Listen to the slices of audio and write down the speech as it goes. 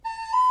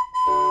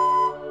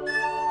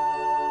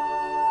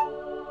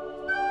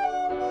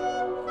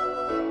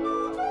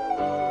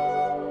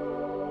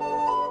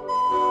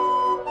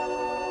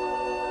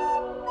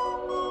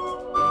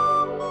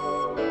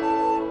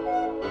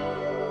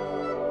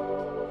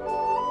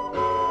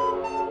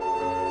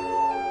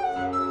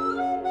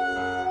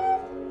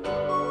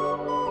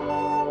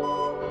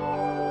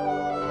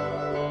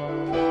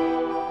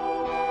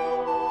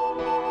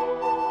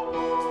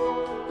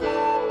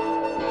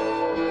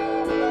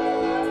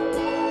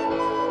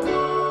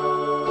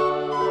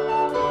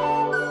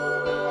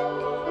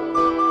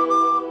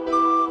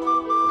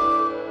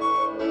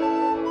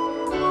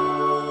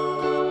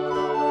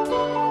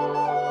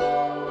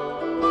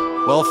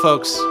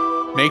folks,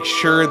 make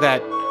sure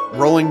that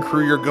rolling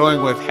crew you're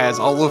going with has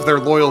all of their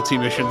loyalty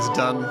missions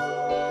done,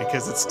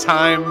 because it's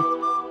time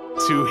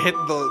to hit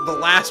the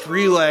last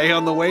relay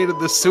on the way to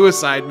the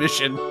suicide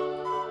mission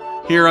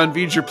here on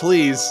V'ger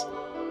Please.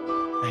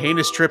 A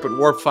heinous trip at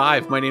Warp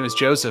 5. My name is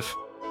Joseph.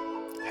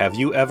 Have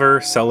you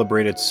ever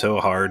celebrated so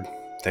hard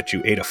that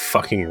you ate a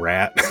fucking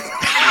rat?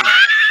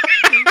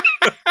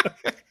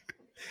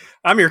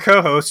 I'm your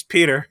co-host,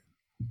 Peter.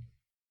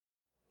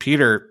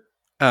 Peter,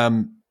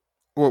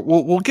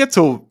 we'll get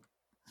to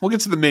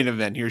the main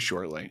event here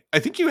shortly. I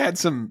think you had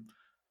some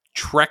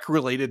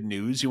Trek-related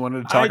news you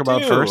wanted to talk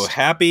about first.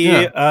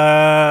 Happy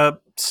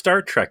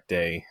Star Trek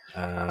Day.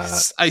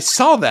 I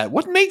saw that.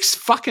 What makes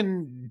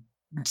fucking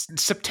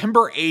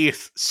September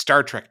 8th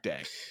Star Trek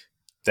Day?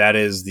 That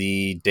is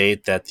the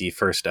date that the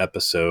first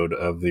episode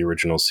of the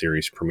original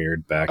series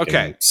premiered back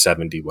in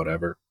 70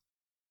 whatever.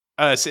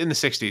 It's in the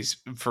 60s.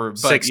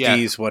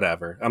 60s,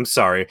 whatever. I'm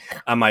sorry.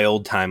 On my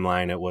old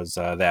timeline, it was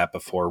that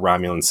before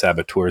Romulan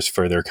saboteurs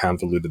further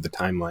convoluted the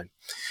timeline.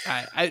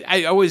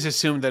 I always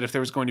assumed that if there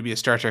was going to be a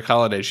Star Trek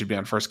holiday, it should be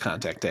on First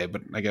Contact Day,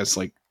 but I guess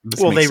they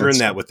ruined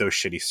that with those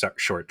shitty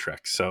short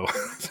treks, so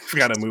we've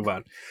got to move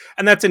on.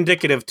 And that's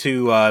indicative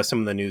to some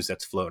of the news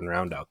that's floating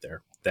around out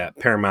there, that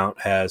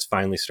Paramount has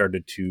finally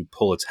started to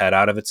pull its head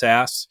out of its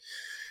ass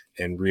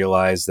and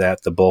realize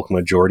that the bulk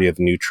majority of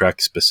new Trek,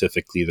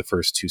 specifically the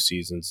first two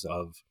seasons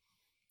of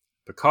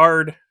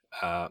Picard,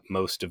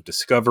 most of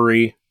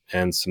Discovery,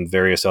 and some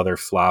various other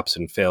flops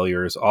and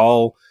failures,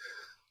 all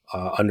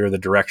under the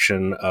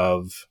direction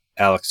of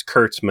Alex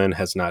Kurtzman,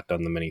 has not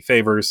done them any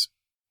favors.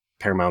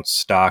 Paramount's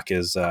stock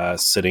is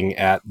sitting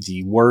at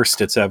the worst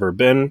it's ever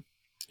been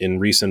in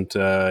recent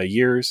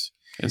years.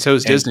 And so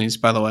is Disney's,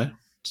 by the way.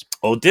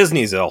 Oh,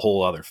 Disney's a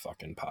whole other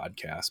fucking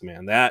podcast,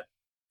 man.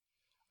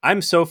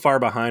 I'm so far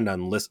behind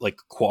on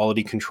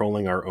quality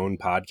controlling our own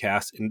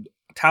podcast and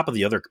top of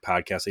the other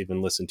podcasts I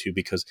even listen to,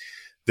 because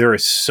there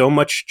is so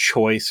much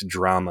choice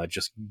drama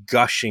just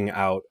gushing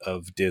out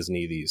of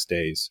Disney these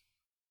days.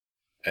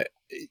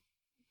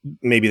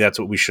 Maybe that's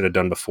what we should have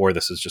done before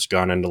this has just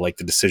gone into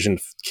the decision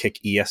to kick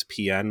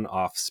ESPN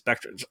off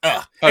Spectrum.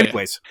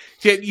 Anyways.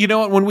 Yeah, you know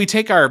what? When we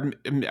take our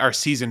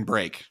season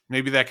break,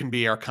 maybe that can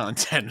be our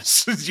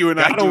content. You and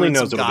God I only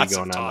knows what'll be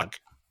going on.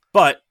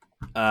 But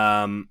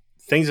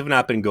things have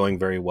not been going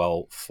very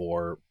well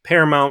for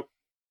Paramount,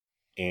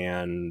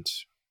 and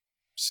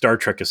Star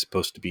Trek is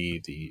supposed to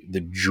be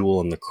the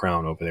jewel in the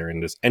crown over there,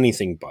 and is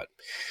anything but.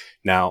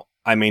 Now,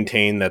 I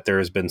maintain that there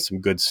has been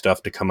some good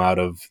stuff to come out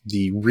of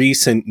the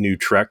recent new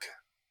Trek,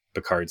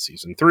 Picard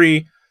Season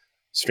 3,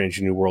 Strange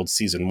New World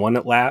Season 1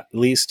 at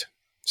least.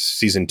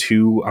 Season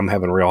 2, I'm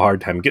having a real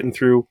hard time getting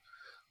through.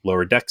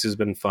 Lower Decks has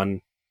been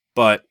fun,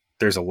 but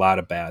there's a lot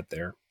of bad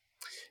there.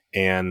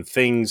 And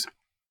things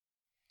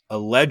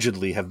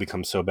allegedly have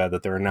become so bad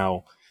that there are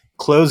now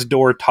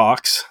closed-door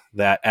talks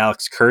that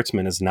Alex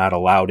Kurtzman is not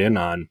allowed in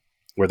on,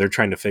 where they're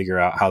trying to figure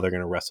out how they're going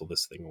to wrestle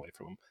this thing away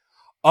from him.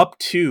 Up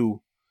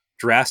to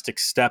drastic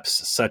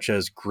steps such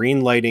as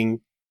greenlighting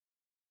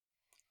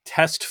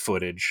test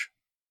footage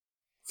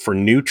for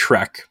new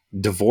Trek,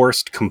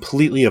 divorced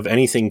completely of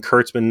anything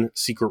Kurtzman,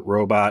 Secret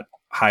Robot,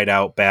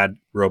 Hideout, Bad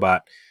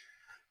Robot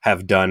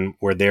have done,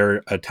 where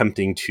they're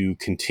attempting to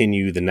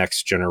continue the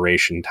next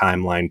generation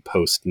timeline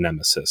post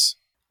Nemesis.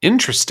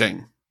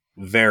 Interesting.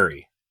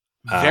 Very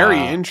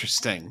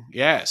interesting.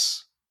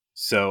 Yes.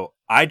 So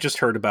I just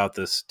heard about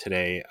this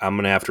today. I'm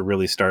going to have to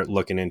really start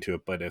looking into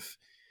it, but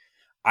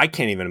I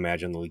can't even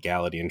imagine the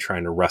legality in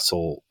trying to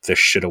wrestle this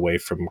shit away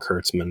from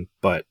Kurtzman.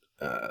 But,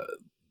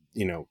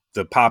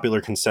 the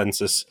popular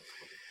consensus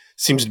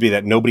seems to be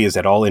that nobody is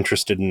at all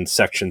interested in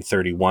Section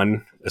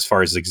 31 as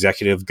far as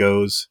executive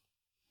goes.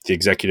 The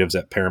executives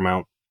at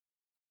Paramount.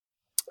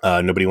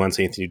 Nobody wants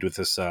anything to do with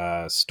this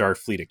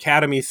Starfleet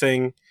Academy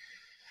thing.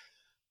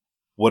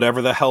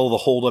 Whatever the hell the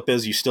holdup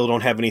is, you still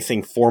don't have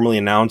anything formally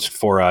announced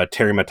for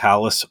Terry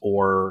Matalas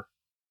or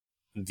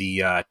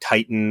the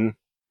Titan.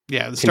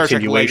 Yeah, the Star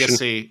Trek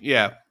Legacy,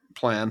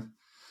 plan.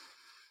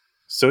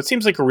 So it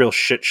seems like a real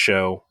shit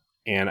show,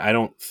 and I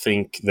don't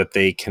think that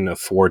they can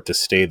afford to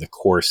stay the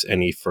course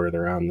any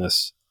further on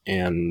this.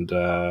 And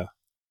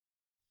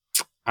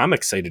I'm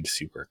excited to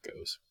see where it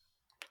goes.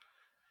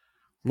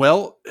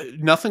 Well,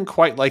 nothing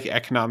quite like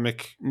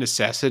economic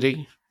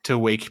necessity to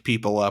wake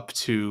people up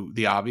to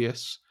the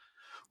obvious.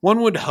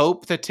 One would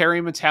hope that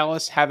Terry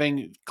Matalas,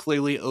 having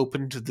clearly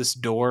opened this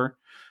door,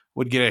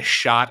 would get a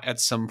shot at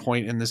some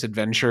point in this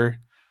adventure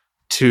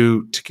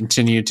to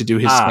continue to do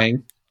his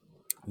thing.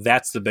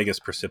 That's the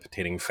biggest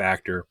precipitating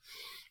factor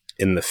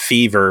in the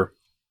fever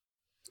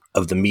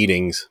of the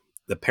meetings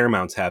that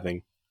Paramount's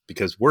having,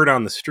 because word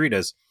on the street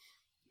is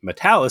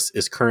Matalas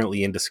is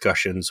currently in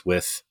discussions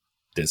with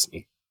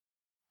Disney.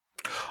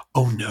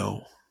 Oh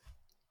no.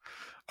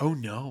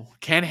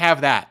 Can't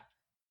have that.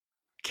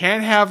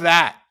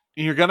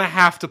 You're going to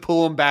have to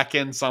pull him back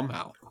in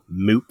somehow.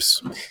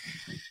 Moops.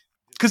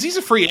 Because he's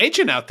a free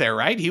agent out there,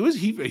 right? He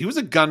was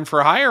a gun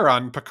for hire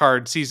on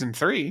Picard season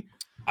 3.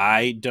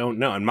 I don't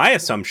know. And my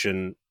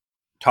assumption,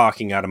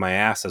 talking out of my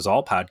ass, as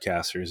all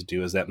podcasters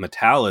do, is that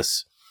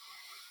Metalis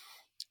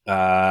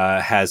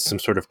has some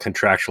sort of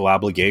contractual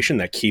obligation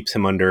that keeps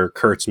him under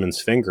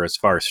Kurtzman's finger as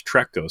far as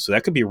Trek goes. So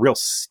that could be a real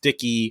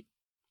sticky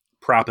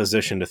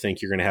proposition to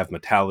think you're going to have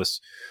Metalis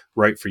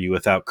write for you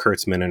without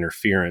Kurtzman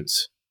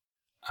interference.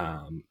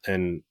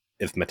 And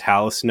if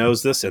Metalis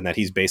knows this and that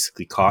he's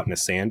basically caught in a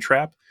sand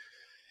trap,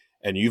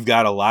 and you've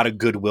got a lot of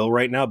goodwill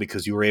right now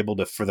because you were able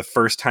to, for the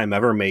first time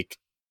ever, make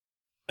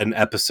an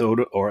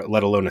episode or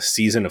let alone a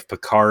season of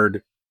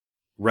Picard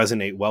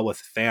resonate well with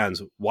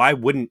fans, why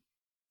wouldn't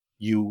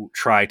you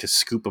try to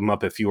scoop them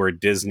up if you were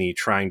Disney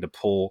trying to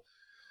pull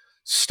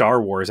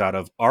Star Wars out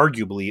of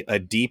arguably a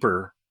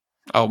deeper,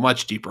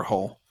 much deeper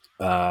hole?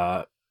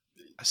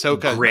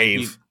 Ahsoka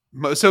grave.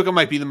 Ahsoka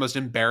might be the most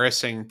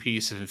embarrassing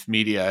piece of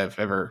media I've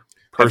ever.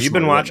 Have you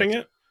been watching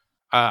it?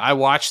 I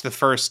watched the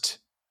first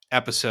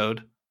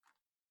episode,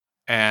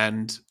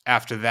 and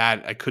after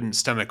that, I couldn't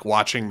stomach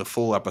watching the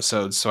full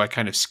episode, so I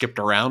kind of skipped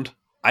around.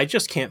 I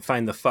just can't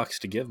find the fucks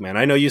to give, man.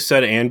 I know you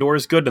said Andor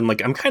is good, and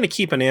like I'm kind of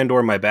keeping Andor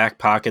in my back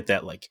pocket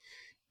that like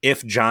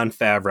if Jon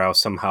Favreau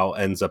somehow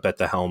ends up at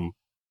the helm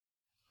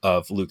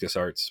of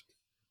LucasArts,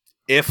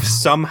 if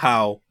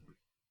somehow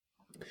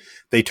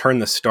they turn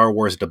the Star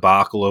Wars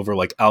debacle over,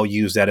 like I'll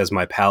use that as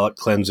my palate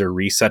cleanser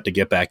reset to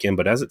get back in.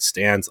 But as it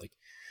stands, like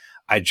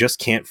I just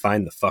can't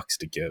find the fucks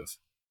to give.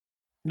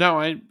 No,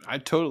 I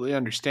totally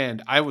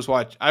understand. I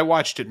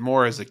watched it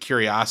more as a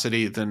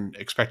curiosity than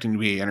expecting to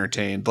be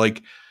entertained.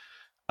 Like,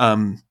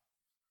 I'll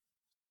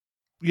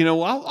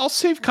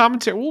save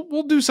commentary.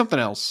 We'll do something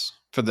else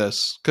for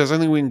this because I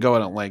think we can go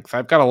at length.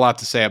 I've got a lot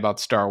to say about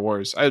Star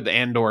Wars,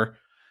 Andor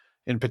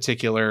in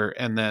particular,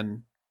 and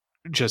then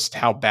just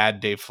how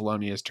bad Dave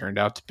Filoni has turned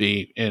out to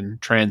be in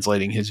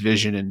translating his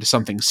vision into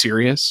something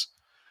serious.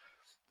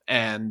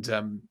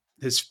 And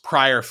his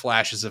prior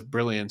flashes of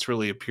brilliance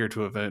really appear to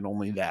have been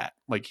only that.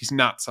 Like, he's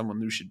not someone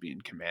who should be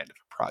in command of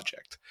a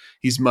project.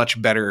 He's much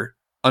better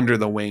under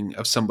the wing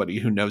of somebody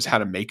who knows how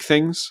to make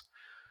things.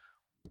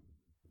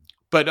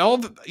 But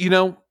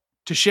to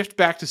shift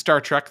back to Star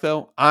Trek,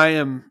 though, I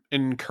am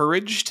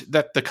encouraged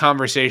that the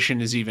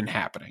conversation is even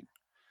happening.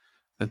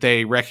 That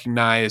they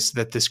recognize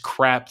that this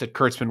crap that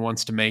Kurtzman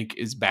wants to make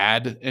is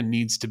bad and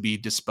needs to be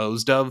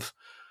disposed of.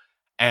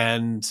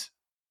 And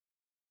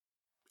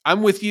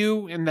I'm with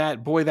you in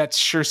that, boy, that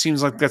sure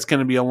seems like that's going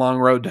to be a long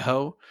road to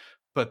hoe.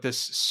 But this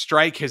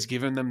strike has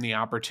given them the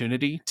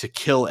opportunity to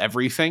kill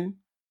everything,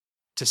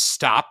 to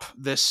stop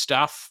this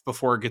stuff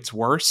before it gets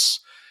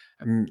worse.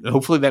 And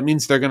hopefully that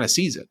means they're going to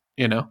seize it,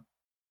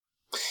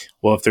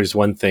 Well, if there's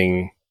one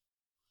thing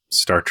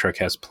Star Trek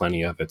has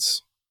plenty of,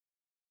 it's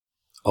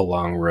a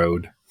long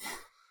road.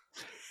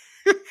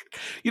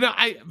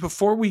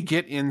 Before we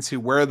get into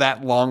where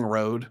that long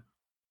road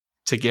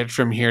to get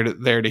from here to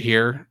there to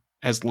here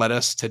has led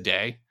us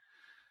today,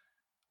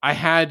 I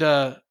had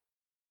a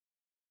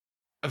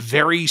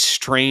very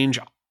strange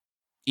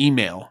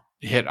email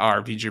hit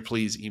our VJ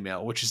Please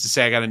email, which is to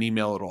say I got an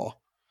email at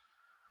all.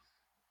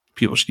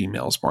 People should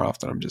email us more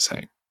often, I'm just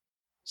saying.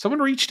 Someone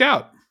reached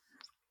out,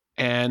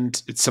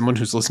 and it's someone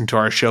who's listened to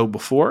our show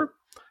before,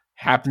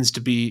 happens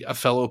to be a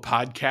fellow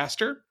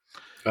podcaster.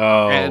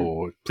 Oh,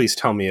 and please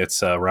tell me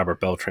it's Robert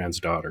Beltran's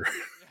daughter.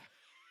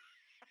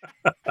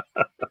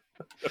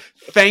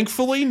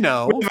 Thankfully,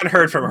 no. We haven't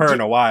heard from her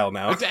in a while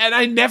now. And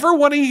I never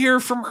want to hear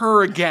from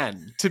her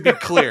again, to be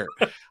clear.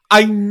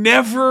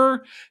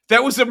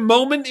 That was a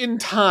moment in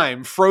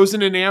time,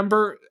 frozen in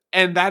amber,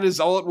 and that is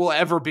all it will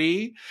ever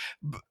be.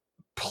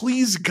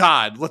 Please,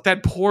 God, let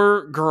that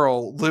poor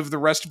girl live the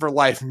rest of her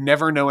life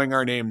never knowing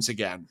our names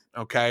again,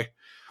 okay?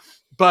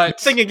 But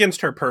nothing against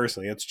her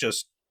personally. It's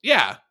just...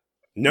 Yeah.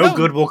 No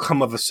good will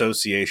come of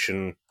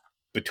association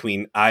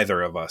between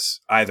either of us,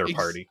 either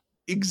party.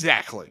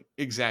 Exactly.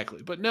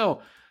 But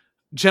no,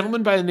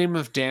 gentleman by the name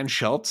of Dan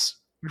Schultz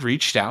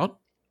reached out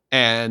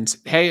and,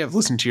 hey, I've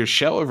listened to your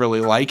show. I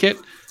really like it.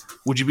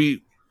 Would you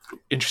be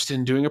interested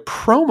in doing a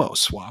promo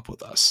swap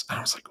with us? And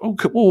I was like, oh,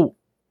 well,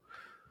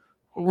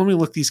 let me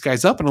look these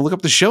guys up. And I look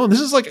up the show, and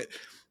this is like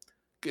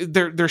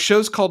their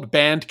show's called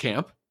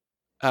Bandcamp.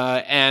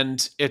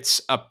 And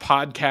it's a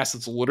podcast.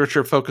 It's a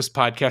literature-focused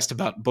podcast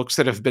about books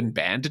that have been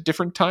banned at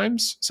different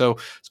times. So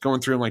it's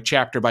going through like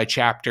chapter by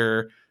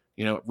chapter,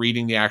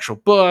 reading the actual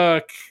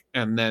book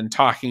and then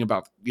talking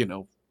about,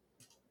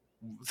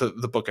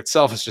 the book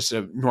itself is just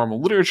a normal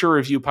literature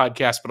review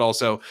podcast, but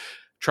also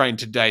trying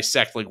to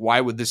dissect, like,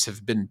 why would this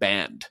have been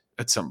banned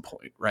at some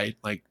point, right?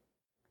 Like,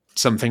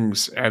 some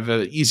things have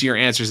easier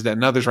answers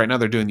than others. Right now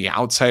they're doing The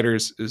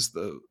Outsiders is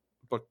the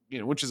book,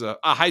 which is a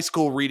high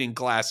school reading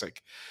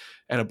classic.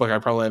 And a book I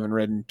probably haven't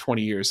read in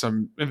 20 years. So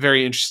I'm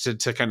very interested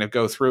to kind of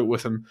go through it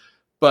with him.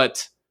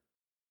 But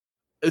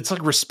it's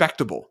like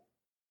respectable.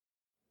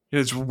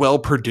 It's well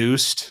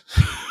produced.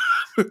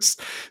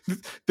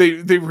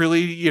 They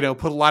really,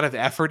 put a lot of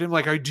effort in.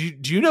 Like, do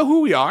you know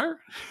who we are?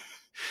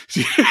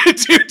 Dude,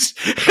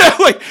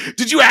 like,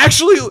 did you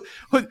actually?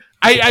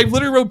 I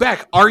literally wrote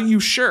back, "Are you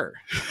sure?"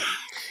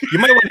 You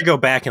might want to go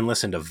back and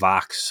listen to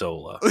Vox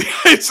Sola.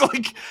 It's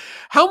like,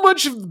 how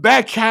much of the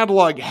back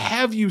catalog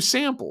have you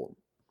sampled?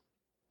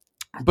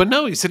 But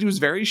no, he said he was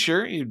very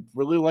sure. He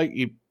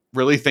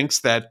really thinks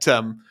that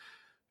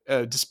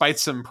despite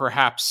some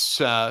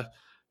perhaps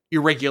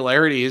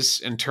irregularities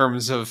in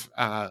terms of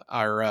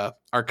our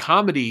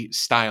comedy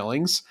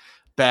stylings,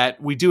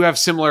 that we do have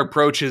similar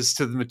approaches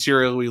to the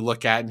material we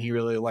look at, and he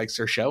really likes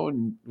our show,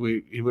 and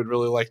he would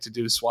really like to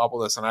do swap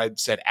with us. And I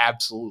said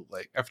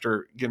absolutely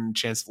after getting a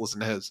chance to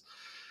listen to his.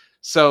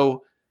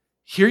 So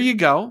here you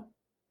go.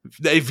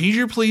 If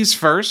you please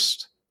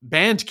first,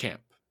 Bandcamp.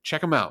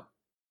 Check them out.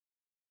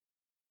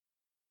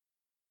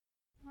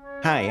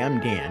 Hi, I'm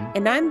Dan.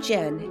 And I'm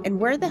Jen, and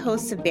we're the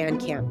hosts of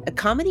Bandcamp, a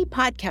comedy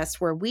podcast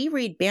where we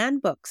read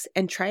banned books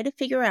and try to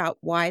figure out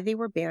why they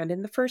were banned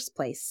in the first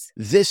place.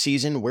 This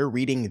season, we're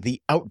reading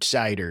The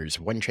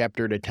Outsiders, one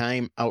chapter at a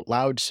time, out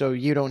loud so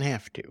you don't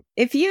have to.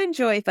 If you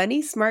enjoy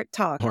funny, smart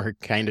talk, Or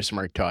kind of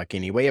smart talk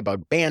anyway,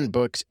 about banned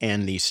books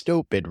and the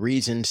stupid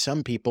reasons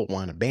some people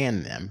want to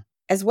ban them,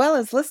 as well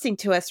as listening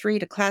to us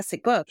read a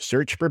classic book,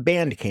 search for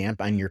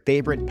Bandcamp on your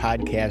favorite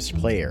podcast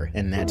player,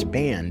 and that's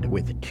band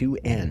with 2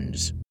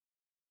 N's.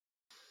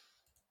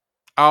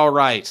 All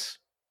right.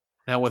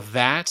 Now with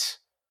that,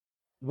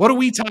 what are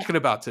we talking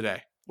about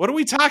today? What are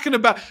we talking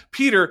about?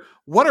 Peter,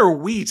 what are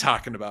we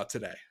talking about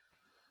today?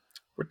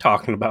 We're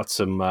talking about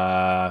some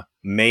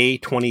May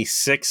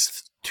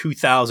 26th,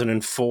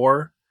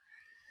 2004,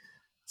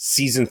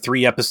 Season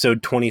 3,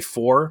 Episode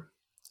 24,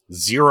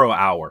 0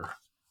 Hour.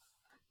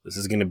 This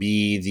is going to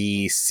be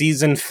the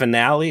season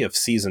finale of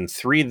Season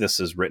 3. This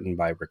is written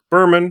by Rick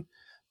Berman,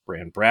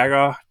 Brand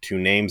Braga, 2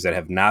 names that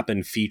have not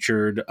been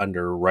featured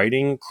under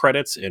writing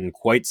credits in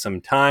quite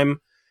some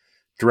time.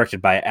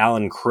 Directed by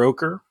Alan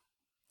Croker.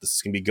 This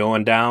is going to be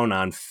going down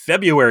on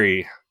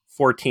February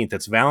 14th.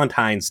 It's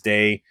Valentine's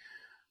Day,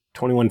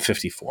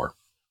 2154.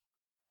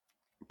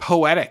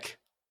 Poetic.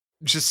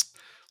 Just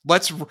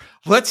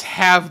let's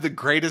have the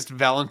greatest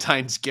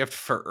Valentine's gift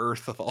for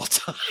Earth of all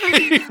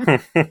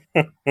time.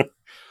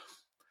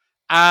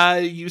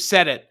 You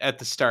said it at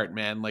the start,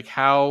 man. Like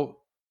how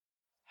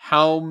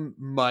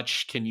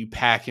much can you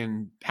pack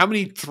in? How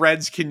many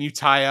threads can you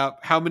tie up?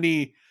 How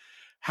many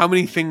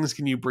things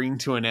can you bring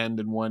to an end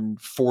in one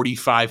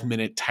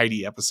 45-minute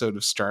tidy episode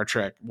of Star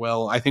Trek?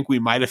 Well, I think we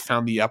might have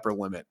found the upper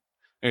limit.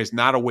 There's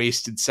not a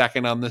wasted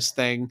second on this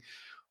thing.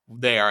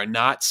 They are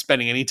not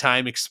spending any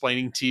time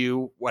explaining to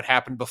you what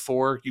happened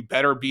before. You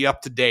better be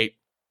up to date,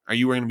 or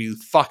you are going to be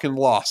fucking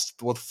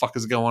lost. What the fuck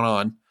is going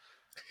on?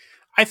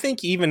 I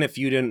think even if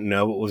you didn't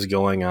know what was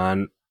going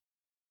on,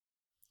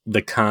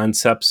 the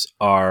concepts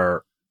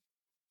are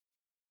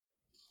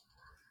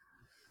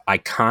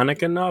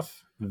iconic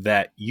enough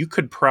that you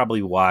could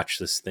probably watch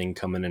this thing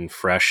coming in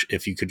fresh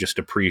if you could just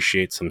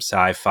appreciate some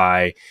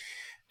sci-fi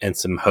and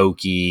some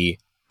hokey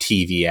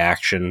TV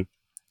action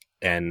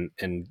and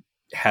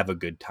have a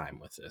good time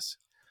with this.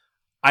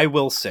 I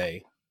will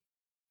say,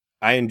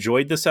 I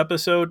enjoyed this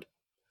episode.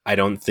 I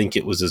don't think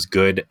it was as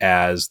good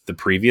as the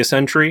previous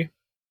entry.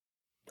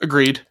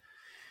 Agreed.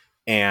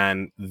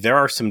 And there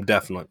are some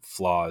definite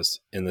flaws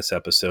in this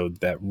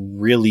episode that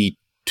really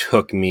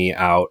took me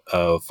out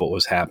of what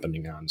was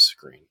happening on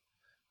screen.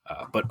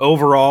 But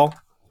overall,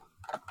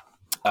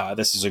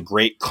 this is a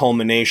great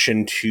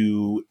culmination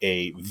to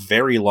a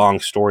very long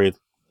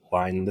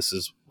storyline. This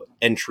is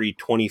entry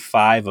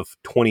 25 of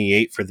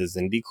 28 for the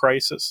Xindi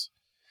Crisis.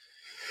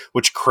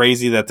 Which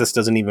crazy that this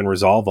doesn't even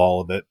resolve all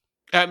of it.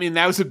 I mean,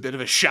 that was a bit of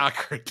a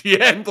shocker at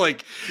the end.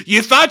 Like,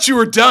 you thought you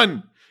were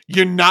done.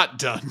 You're not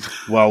done.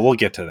 Well, we'll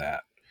get to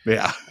that.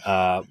 Yeah.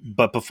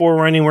 But before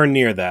we're anywhere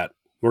near that,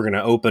 we're going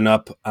to open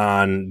up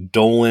on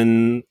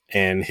Dolan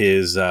and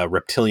his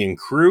reptilian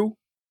crew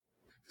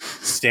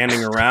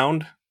standing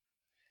around,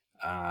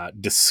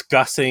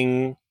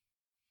 discussing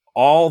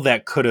all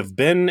that could have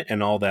been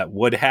and all that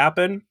would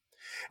happen.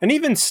 And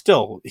even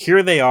still,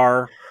 here they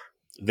are.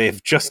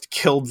 They've just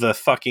killed the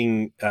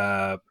fucking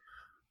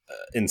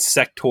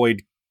insectoid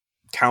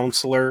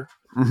counselor,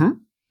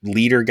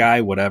 leader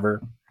guy,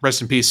 whatever. Rest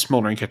in peace,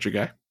 Smoldering Catcher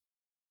guy.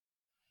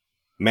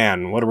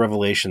 Man, what a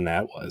revelation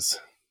that was.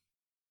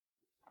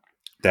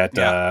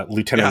 That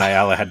Lieutenant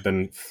Ayala had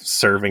been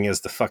serving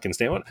as the fucking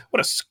stand.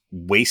 What a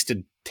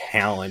wasted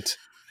talent.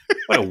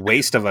 What a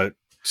waste of a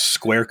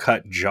square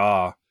cut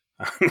jaw.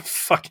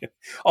 Fucking.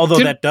 Although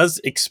that does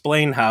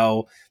explain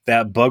how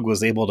that bug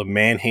was able to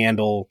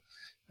manhandle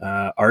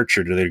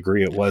Archer to the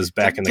degree it was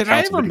back in the council.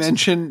 Did I ever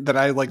mention that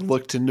I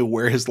looked into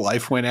where his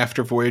life went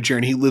after Voyager,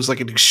 and he lives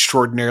an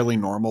extraordinarily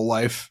normal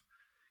life?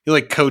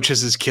 He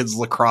coaches his kids'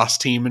 lacrosse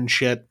team and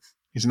shit.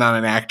 He's not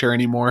an actor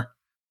anymore.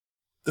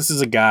 This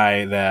is a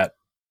guy that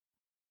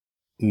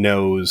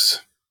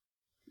knows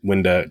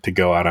when to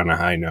go out on a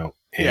high note.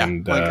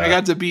 And I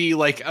got to be a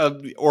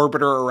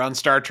orbiter around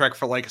Star Trek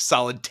for a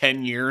solid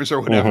 10 years or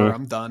whatever.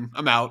 I'm done.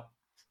 I'm out.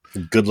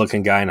 Good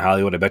looking guy in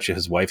Hollywood. I bet you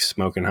his wife's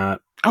smoking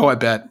hot. Oh, I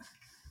bet.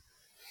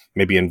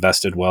 Maybe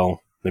invested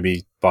well.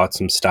 Maybe bought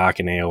some stock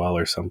in AOL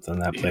or something.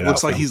 That played out. It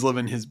looks like he's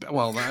living his...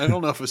 Well, I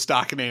don't know if a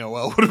stock in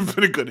AOL would have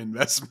been a good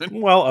investment.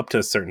 Well, up to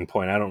a certain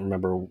point. I don't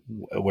remember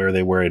where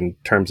they were in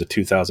terms of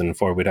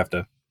 2004. We'd have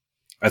to...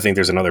 I think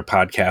there's another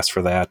podcast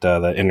for that,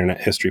 the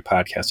Internet History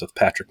Podcast with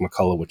Patrick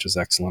McCullough, which is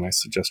excellent. I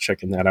suggest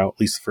checking that out, at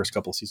least the first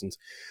couple of seasons.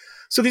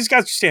 So these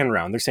guys are standing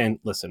around. They're saying,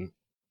 listen,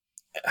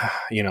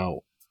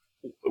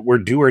 we're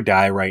do or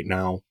die right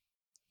now.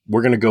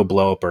 We're going to go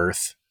blow up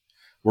Earth.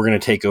 We're going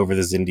to take over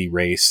the Xindi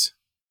race.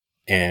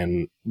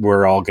 And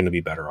we're all going to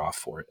be better off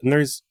for it. And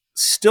there's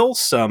still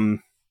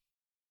some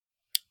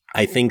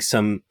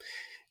admission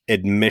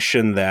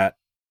that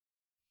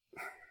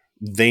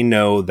they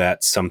know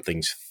that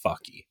something's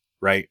fucky,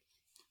 right?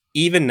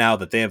 Even now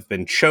that they have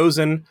been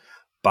chosen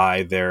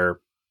by their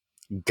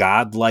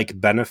godlike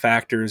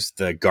benefactors,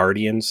 the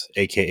Guardians,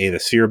 aka the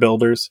Seer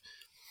Builders.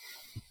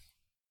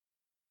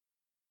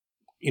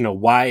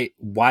 Why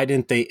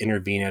didn't they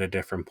intervene at a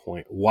different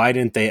point? Why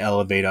didn't they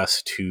elevate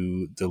us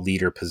to the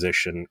leader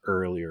position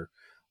earlier?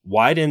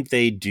 Why didn't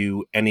they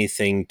do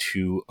anything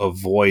to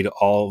avoid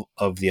all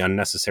of the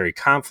unnecessary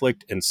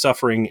conflict and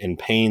suffering and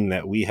pain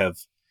that we have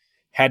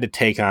had to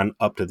take on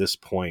up to this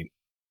point?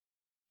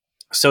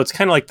 So it's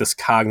kind of like this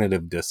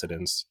cognitive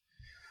dissonance.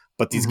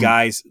 But these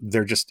guys,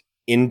 they're just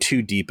in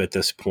too deep at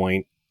this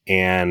point,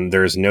 and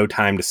there's no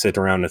time to sit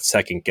around and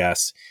second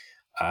guess.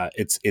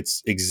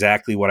 It's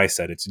exactly what I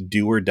said. It's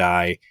do or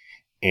die.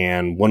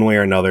 And one way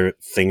or another,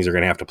 things are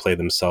going to have to play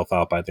themselves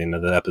out by the end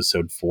of the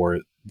episode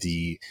for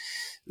the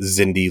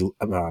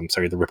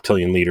the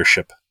reptilian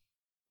leadership.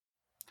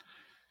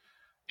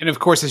 And of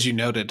course, as you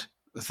noted,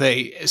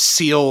 they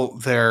seal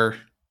their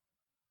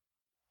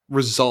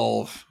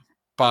resolve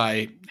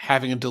by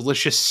having a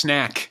delicious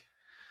snack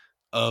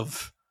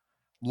of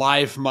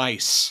live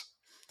mice.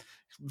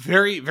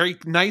 Very, very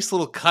nice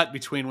little cut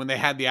between when they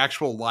had the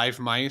actual live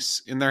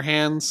mice in their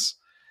hands,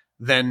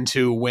 then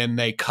to when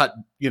they cut,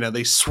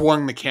 they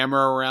swung the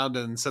camera around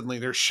and suddenly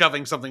they're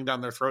shoving something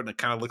down their throat and it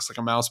kind of looks like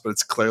a mouse, but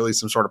it's clearly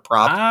some sort of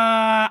prop.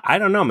 I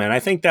don't know, man.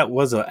 I think that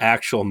was an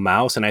actual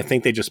mouse, and I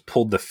think they just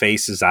pulled the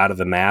faces out of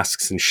the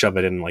masks and shove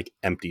it in like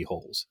empty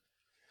holes.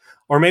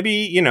 Or maybe,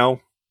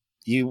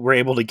 you were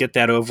able to get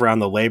that over on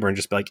the labor and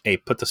just be like, hey,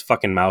 put this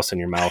fucking mouse in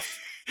your mouth.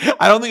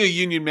 I don't think a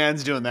union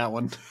man's doing that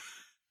one.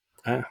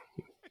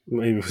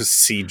 Maybe it was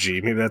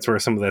CG. Maybe that's where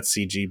some of that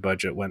CG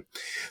budget went.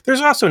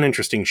 There's also an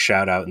interesting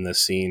shout out in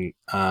this scene.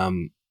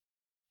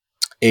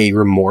 A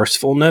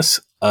remorsefulness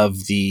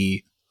of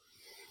the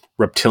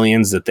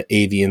reptilians that the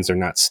avians are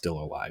not still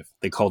alive.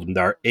 They called them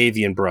our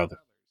avian brother.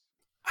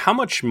 How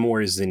much more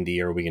Xindi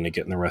are we going to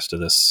get in the rest of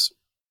this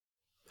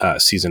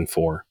season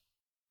 4?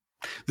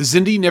 The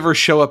Xindi never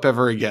show up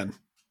ever again.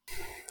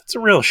 It's a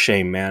real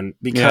shame, man,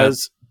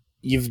 because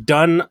you've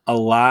done a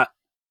lot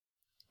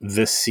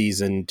this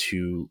season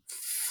to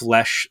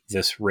flesh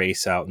this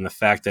race out, and the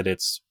fact that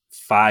it's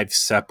 5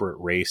 separate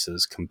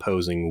races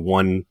composing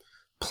one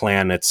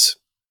planet's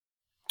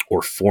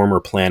or former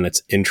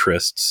planet's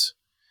interests.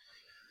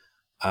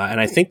 And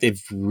I think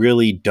they've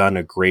really done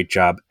a great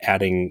job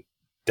adding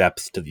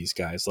depth to these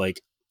guys.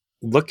 Like,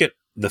 look at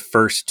the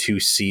first 2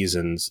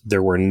 seasons.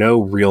 There were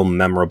no real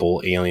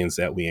memorable aliens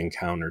that we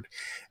encountered.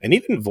 And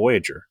even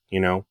Voyager,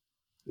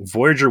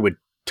 Voyager would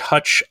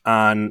touch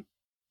on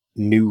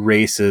new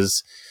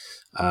races,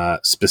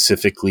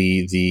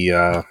 specifically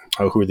the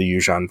who are the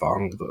Yuuzhan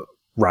Vong, the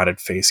rotted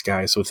face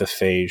guys with the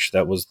phage.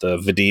 That was the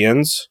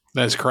Vidians.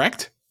 That is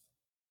correct.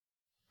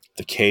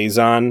 The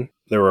Kazon.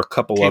 There were a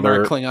couple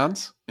other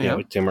Klingons. Yeah,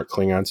 like Kmart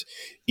Klingons.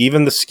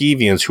 Even the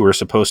Skevians, who were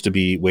supposed to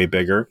be way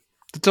bigger.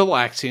 The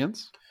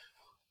Talaxians.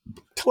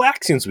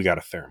 Talaxians we got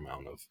a fair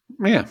amount of.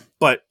 Yeah.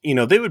 But,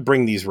 they would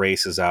bring these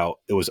races out.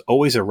 It was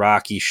always a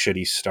rocky,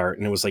 shitty start.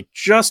 And it was like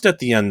just at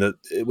the end that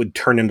it would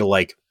turn into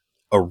like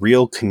a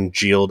real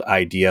congealed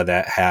idea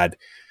that had...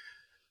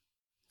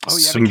 Oh,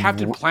 yeah, the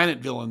Captain Planet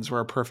villains were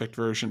a perfect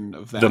version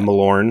of that. The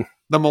Malorn.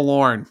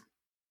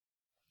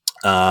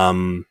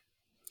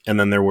 And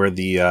then there were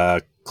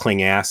the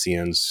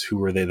Klingassians. Who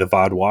were they? The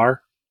Vaudois?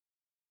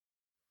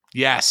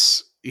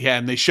 Yes. Yeah,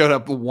 and they showed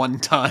up one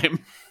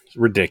time.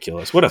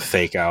 Ridiculous. What a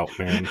fake out,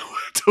 man.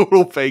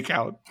 Total fake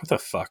out. What the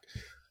fuck?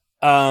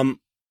 And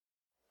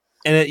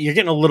you're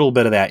getting a little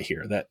bit of that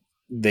here, that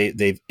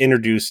they've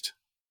introduced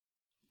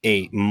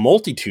a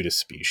multitude of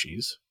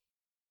species.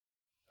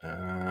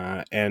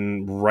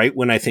 And right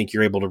when I think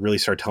you're able to really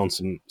start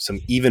telling some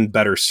even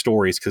better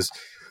stories, because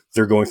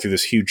they're going through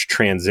this huge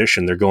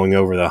transition, they're going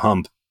over the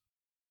hump.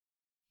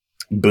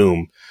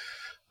 Boom.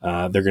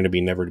 They're going to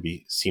be never to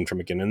be seen from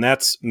again. And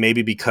that's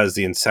maybe because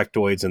the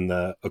insectoids and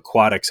the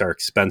aquatics are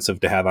expensive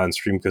to have on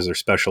stream because they're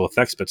special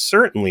effects, but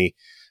certainly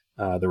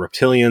the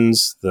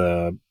reptilians,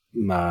 the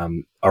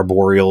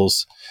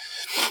arboreals,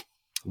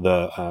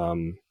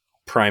 the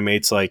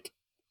primates, like,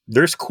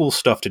 there's cool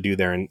stuff to do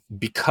there. And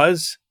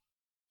because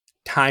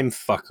time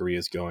fuckery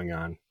is going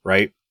on,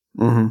 right?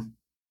 Mm-hmm.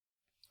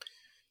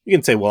 You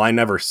can say, well, I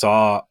never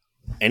saw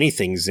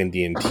anything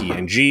Xindi in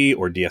TNG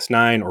or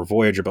DS9 or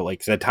Voyager, but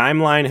like the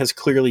timeline has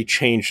clearly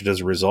changed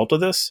as a result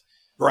of this.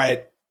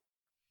 Right.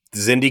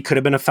 Zindi could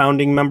have been a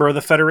founding member of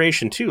the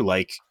Federation too.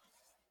 Like,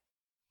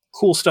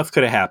 cool stuff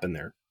could have happened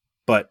there.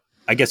 But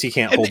I guess you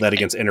can't hold that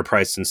against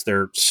Enterprise since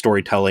their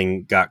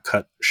storytelling got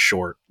cut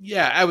short.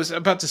 Yeah, I was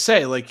about to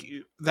say, like,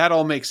 that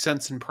all makes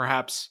sense, and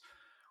perhaps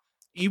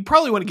you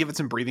probably want to give it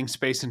some breathing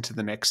space into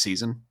the next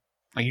season.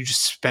 Like, you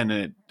just spend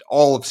it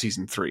all of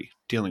season 3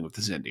 dealing with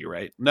the Zindi,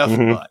 right?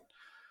 Nothing but.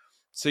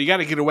 So you got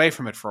to get away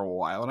from it for a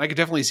while. And I could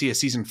definitely see a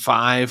season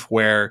 5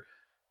 where,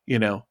 you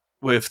know,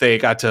 if they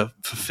got to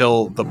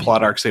fulfill the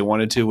plot arcs they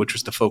wanted to, which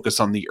was to focus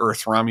on the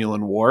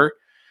Earth-Romulan War,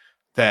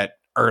 that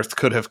Earth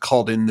could have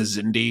called in the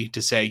Zindi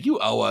to say, you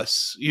owe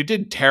us. You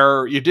did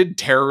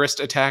terrorist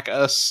attack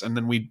us, and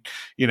then we,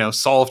 you know,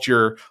 solved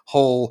your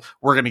whole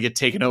we're going to get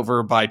taken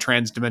over by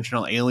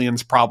transdimensional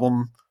aliens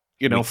problem,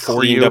 you know,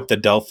 for you. Cleaned up the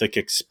Delphic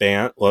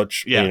Expanse,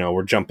 which, you know,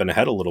 we're jumping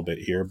ahead a little bit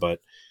here, but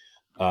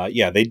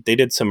they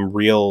did some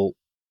real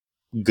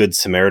good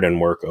Samaritan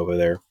work over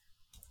there.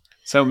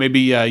 So maybe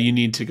you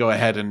need to go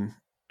ahead and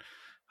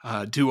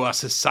do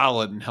us a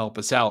solid and help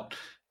us out.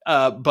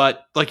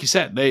 But like you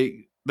said,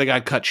 they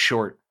got cut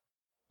short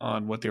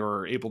on what they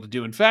were able to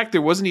do. In fact,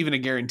 there wasn't even a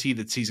guarantee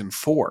that season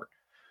 4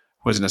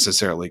 was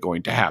necessarily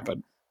going to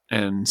happen.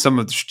 And some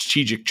of the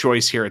strategic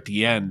choice here at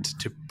the end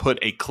to put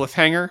a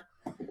cliffhanger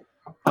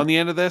on the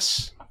end of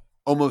this,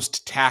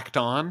 almost tacked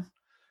on,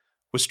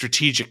 was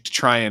strategic to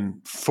try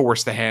and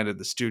force the hand of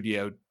the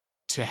studio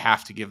to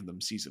have to give them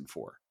season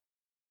 4.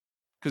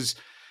 Because,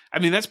 I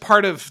mean, that's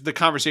part of the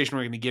conversation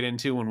we're going to get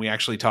into when we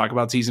actually talk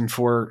about season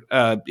 4,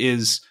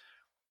 is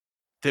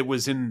that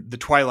was in the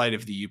twilight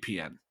of the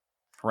UPN,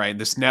 right?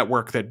 This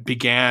network that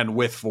began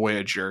with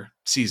Voyager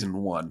season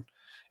 1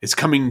 is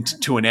coming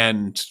to an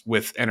end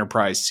with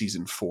Enterprise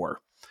season 4.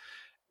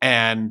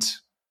 And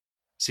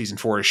season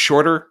 4 is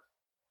shorter.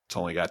 It's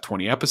only got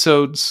 20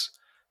 episodes.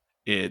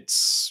 They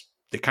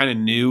kind of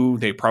knew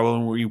they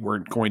probably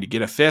weren't going to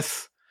get a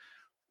 5th.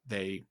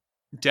 They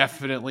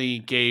definitely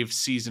gave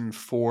season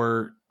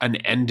 4 an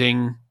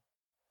ending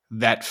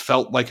that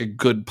felt like a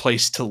good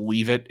place to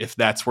leave it, if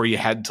that's where you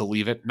had to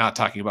leave it. Not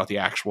talking about the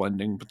actual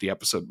ending, but the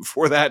episode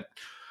before that.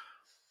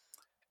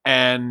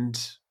 And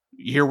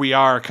here we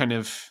are kind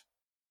of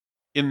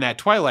in that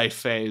twilight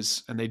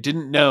phase, and they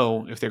didn't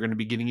know if they're going to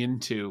be getting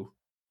into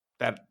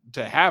that,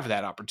 to have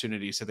that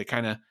opportunity. So they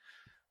kind of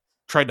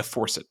tried to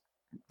force it.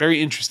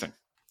 Very interesting.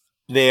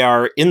 They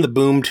are in the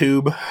boom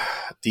tube,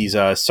 these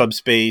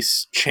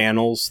subspace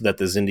channels that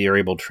the Zindi are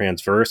able to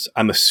transverse.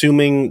 I'm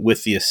assuming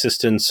with the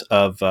assistance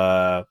of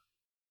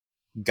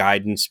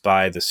guidance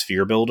by the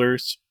sphere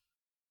builders.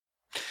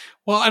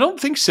 Well, I don't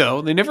think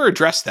so. They never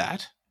address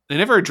that. They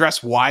never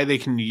address why they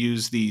can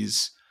use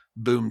these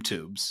boom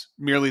tubes.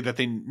 Merely that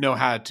they know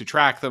how to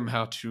track them,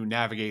 how to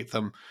navigate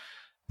them,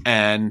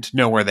 and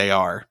know where they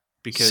are.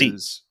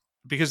 Because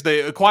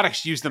the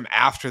aquatics use them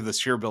after the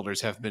sphere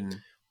builders have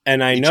been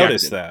And I ejected.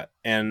 noticed that.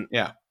 And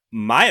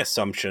my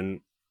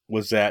assumption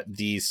was that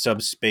these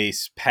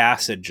subspace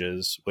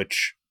passages,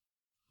 which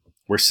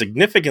were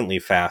significantly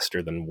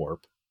faster than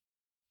warp,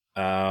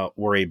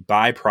 were a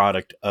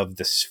byproduct of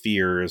the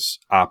sphere's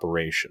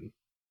operation.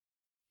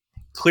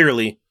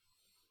 Clearly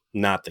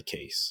not the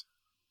case.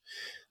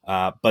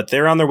 But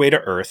they're on their way to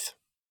Earth,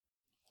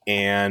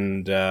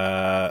 and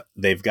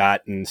they've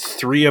gotten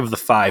 3 of the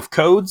 5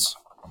 codes.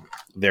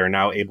 They're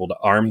now able to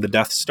arm the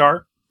Death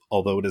Star,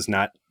 although it is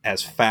not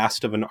as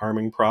fast of an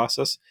arming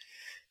process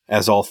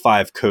as all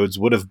 5 codes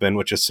would have been,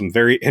 which is some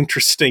very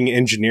interesting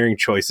engineering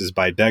choices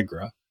by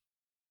Degra.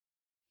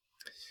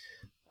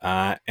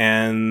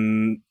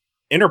 And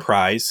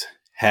Enterprise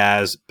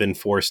has been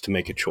forced to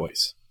make a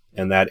choice,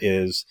 and that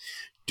is,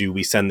 do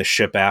we send the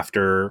ship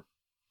after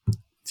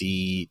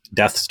the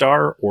Death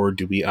Star, or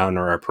do we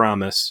honor our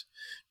promise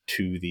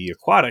to the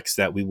aquatics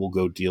that we will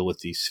go deal with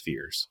these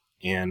spheres?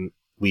 And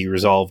we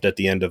resolved at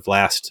the end of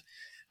last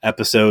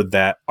episode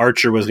that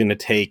Archer was going to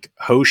take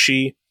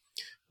Hoshi,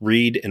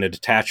 Reed, and a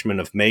detachment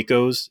of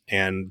Makos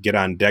and get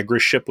on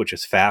Degra's ship, which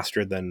is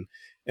faster than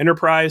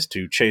Enterprise,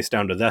 to chase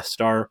down to Death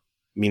Star.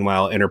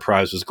 Meanwhile,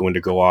 Enterprise was going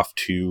to go off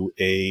to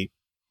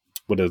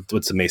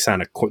what's the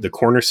Masonic, the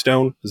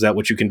Cornerstone? Is that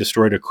what you can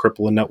destroy to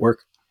cripple a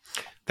network?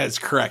 That's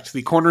correct.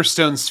 The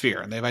Cornerstone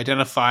Sphere. They've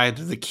identified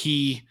the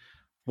key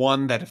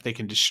one that if they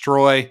can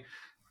destroy,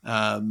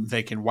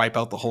 they can wipe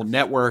out the whole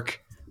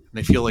network.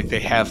 They feel like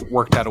they have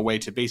worked out a way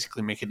to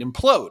basically make it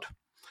implode.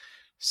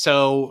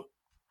 So,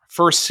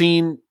 first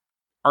scene,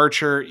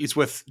 Archer is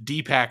with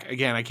Deepak.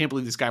 Again, I can't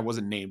believe this guy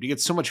wasn't named. He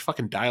gets so much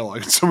fucking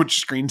dialogue and so much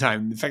screen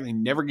time. The fact they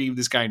never gave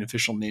this guy an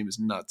official name is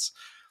nuts.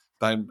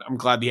 But I'm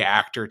glad the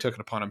actor took it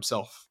upon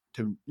himself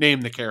to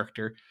name the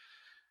character.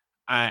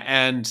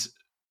 And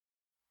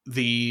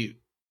the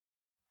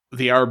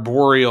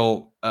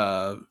arboreal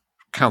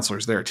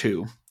counselors there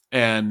too.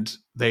 And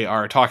they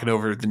are talking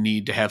over the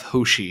need to have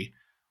Hoshi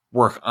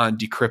work on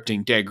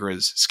decrypting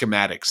Degra's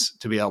schematics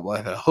to be able to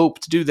have a hope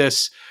to do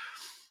this.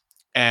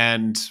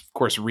 And of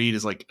course, Reed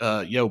is like,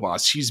 yo,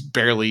 boss, she's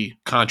barely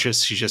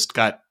conscious. She's just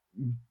got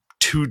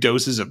 2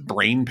 doses of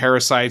brain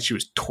parasites. She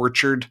was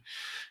tortured.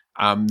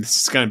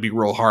 This is going to be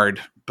real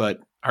hard, but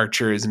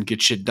Archer is in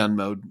get shit done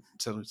mode.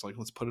 So it's like,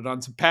 let's put it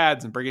on some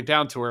pads and bring it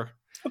down to her.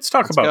 Let's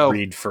talk Let's about go.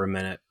 Reed for a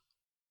minute.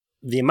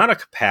 The amount of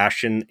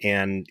compassion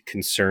and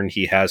concern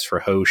he has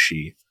for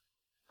Hoshi,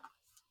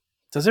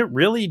 does it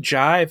really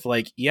jive?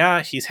 Like,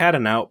 yeah, he's had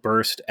an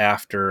outburst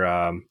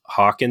after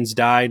Hawkins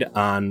died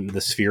on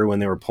the sphere when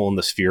they were pulling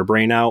the sphere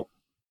brain out.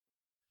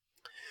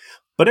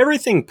 But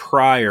everything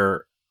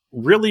prior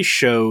really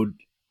showed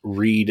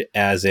Reed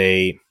as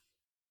an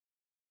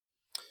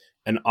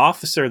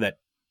officer that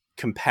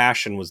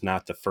compassion was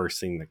not the first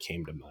thing that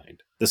came to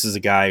mind. This is a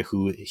guy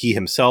who he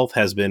himself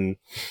has been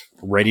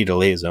ready to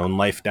lay his own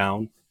life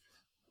down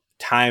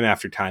time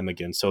after time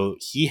again. So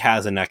he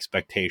has an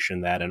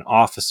expectation that an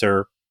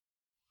officer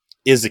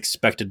is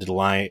expected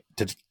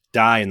to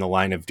die in the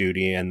line of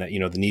duty, and that,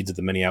 the needs of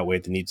the many outweigh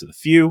the needs of the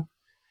few.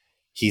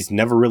 He's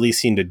never really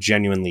seemed to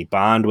genuinely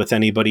bond with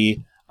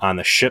anybody on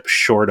the ship,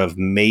 short of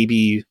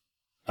maybe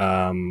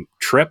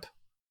Trip.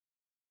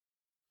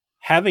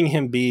 Having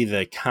him be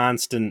the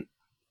constant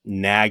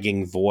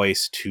nagging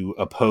voice to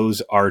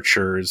oppose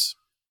Archer's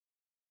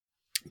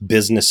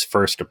business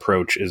first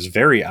approach is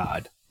very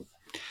odd.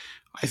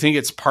 I think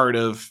it's part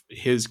of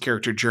his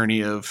character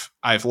journey of,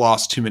 I've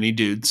lost too many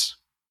dudes.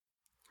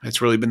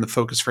 That's really been the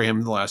focus for him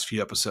in the last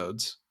few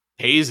episodes.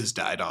 Hayes has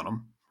died on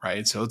him,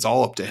 right? So it's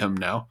all up to him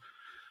now.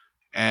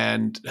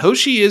 And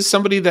Hoshi is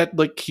somebody that,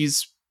 like,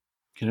 he's,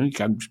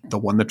 I'm the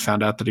one that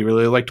found out that he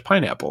really liked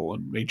pineapple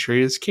and made sure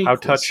his cake How was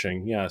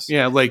touching, yes.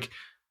 Yeah, like,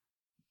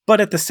 but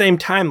at the same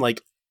time,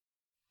 like,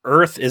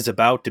 Earth is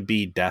about to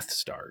be Death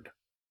Starred.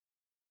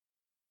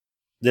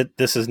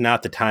 This is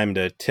not the time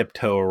to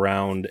tiptoe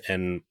around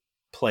and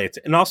play it.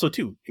 And also,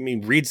 too,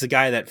 Reed's the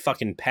guy that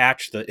fucking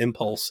patched the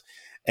impulse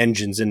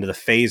engines into the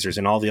phasers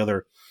and all the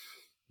other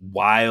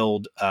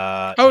wild,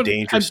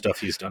 dangerous stuff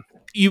he's done.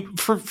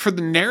 For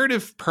the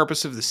narrative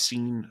purpose of the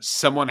scene,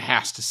 someone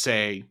has to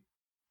say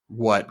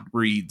what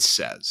Reed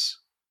says,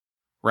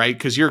 right?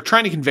 Because you're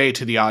trying to convey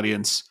to the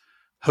audience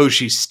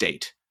Hoshi's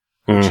state,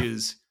 which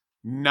is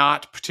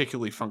not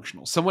particularly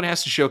functional. Someone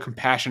has to show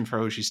compassion for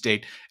Hoshi's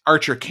state.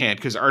 Archer can't,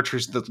 because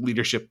Archer's the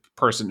leadership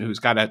person who's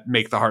got to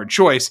make the hard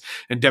choice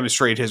and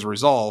demonstrate his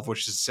resolve,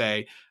 which is to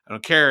say, I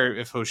don't care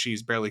if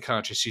Hoshi's barely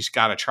conscious, she's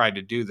got to try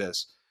to do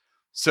this.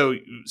 So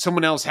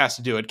someone else has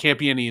to do it. Can't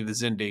be any of the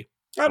Zindi.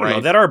 I don't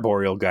know. That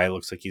arboreal guy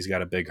looks like he's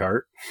got a big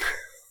heart.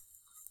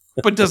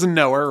 But doesn't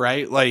know her,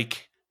 right?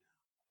 Like,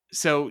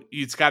 so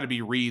it's got to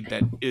be Reed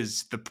that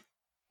is the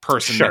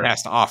person that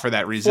has to offer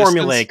that resistance.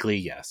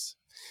 Formulaically, yes.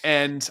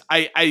 And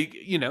I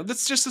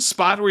that's just a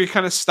spot where you're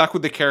kind of stuck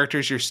with the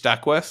characters you're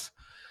stuck with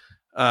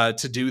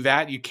to do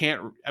that. You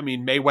can't,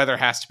 Mayweather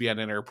has to be on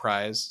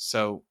Enterprise,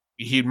 so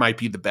he might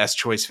be the best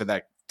choice for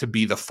that, to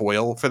be the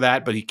foil for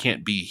that, but he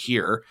can't be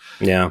here.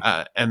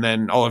 Yeah. And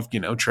then all of,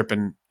 Trip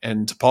and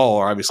T'Pol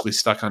are obviously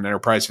stuck on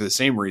Enterprise for the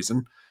same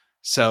reason.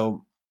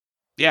 So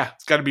yeah,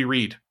 it's got to be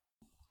Reed.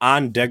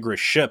 On Degra's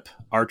ship,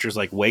 Archer's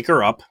like, wake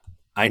her up.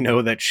 I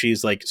know that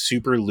she's like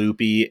super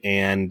loopy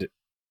and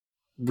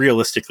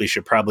realistically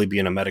should probably be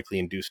in a medically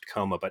induced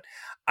coma, but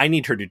I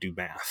need her to do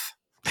math.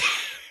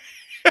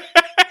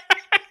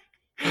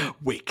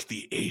 Wake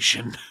the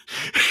Asian.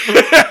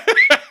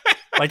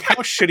 Like, how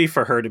shitty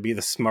for her to be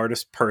the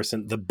smartest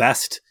person, the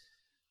best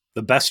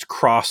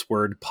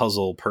crossword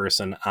puzzle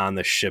person on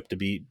the ship, to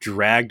be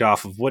dragged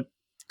off of what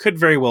could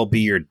very well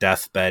be your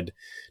deathbed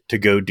to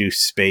go do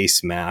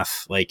space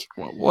math. Like,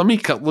 well, let me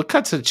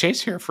cut to the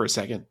chase here for a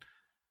second.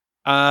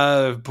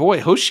 Boy,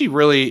 Hoshi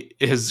really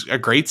is a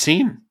great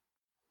scene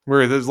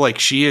where there's like,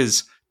 she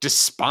is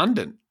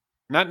despondent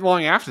not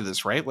long after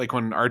this, right? Like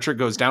when Archer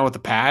goes down with the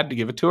pad to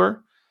give it to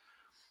her,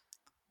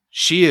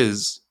 she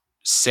is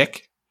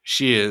sick.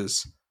 She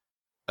is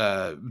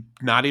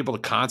not able to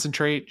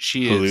concentrate.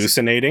 She is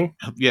hallucinating.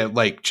 Yeah,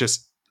 like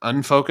just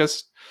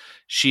unfocused.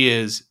 She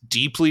is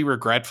deeply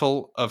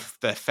regretful of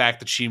the fact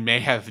that she may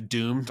have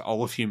doomed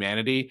all of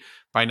humanity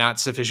by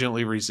not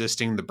sufficiently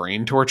resisting the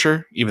brain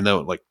torture, even though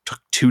it like took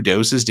 2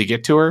 doses to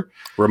get to her.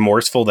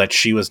 Remorseful that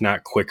she was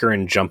not quicker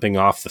in jumping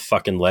off the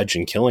fucking ledge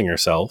and killing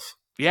herself.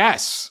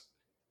 Yes,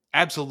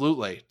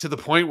 absolutely. To the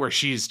point where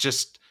she's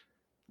just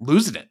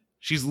losing it.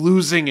 She's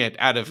losing it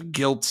out of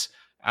guilt,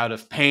 out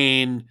of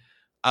pain.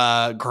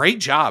 Great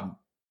job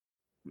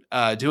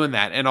doing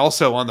that. And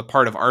also on the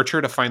part of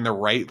Archer to find the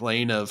right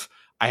lane of,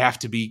 I have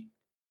to be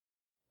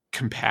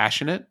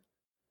compassionate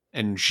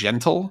and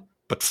gentle,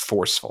 but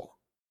forceful.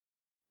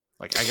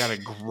 Like, I gotta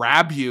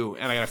grab you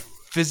and I gotta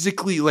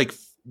physically, like,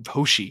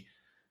 Hoshi,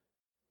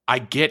 I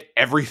get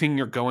everything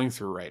you're going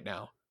through right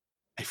now.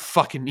 I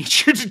fucking need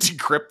you to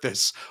decrypt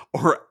this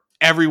or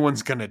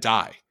everyone's gonna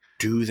die.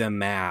 Do the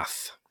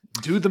math.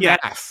 Do the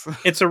math.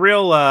 It's a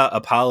real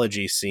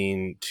apology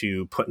scene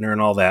to putting her in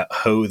all that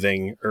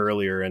ho-thing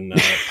earlier in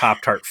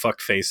Pop-Tart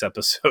Fuckface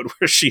episode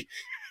where she...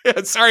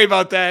 Sorry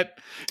about that.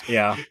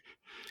 Yeah.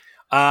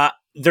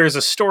 There's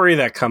a story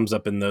that comes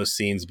up in those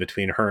scenes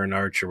between her and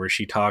Archer where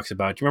she talks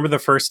about, do you remember the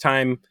first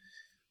time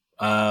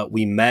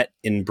we met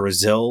in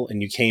Brazil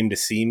and you came to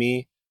see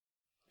me?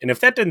 And if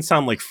that didn't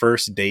sound like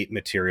first date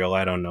material,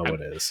 I don't know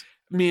what is.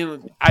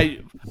 mean, I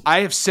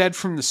have said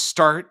from the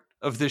start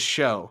of this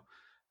show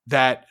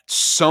that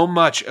so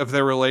much of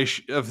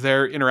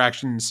their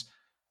interactions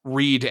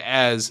read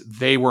as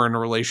they were in a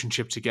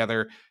relationship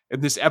together,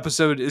 and this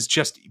episode is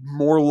just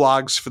more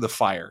logs for the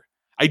fire.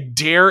 I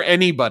dare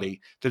anybody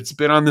that's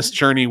been on this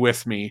journey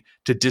with me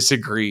to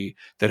disagree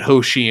that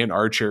Hoshi and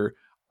Archer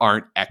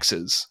aren't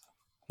exes.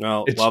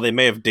 Well, while they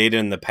may have dated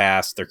in the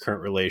past, their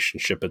current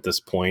relationship at this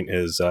point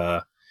is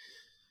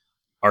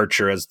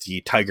Archer as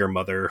the tiger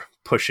mother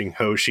pushing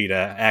Hoshi to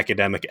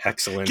academic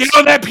excellence. Get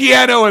on that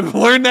piano and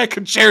learn that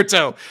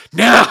concerto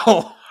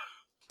now.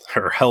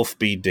 Her health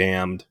be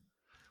damned.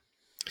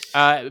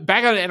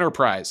 Back on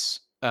Enterprise,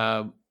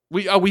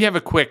 we have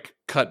a quick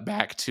cut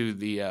back to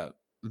the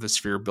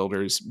sphere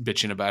builders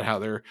bitching about how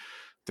their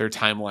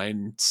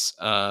timelines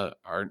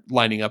aren't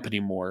lining up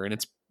anymore, and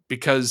it's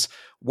because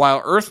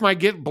while Earth might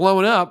get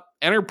blown up,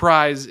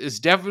 Enterprise is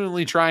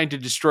definitely trying to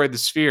destroy the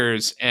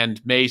spheres and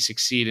may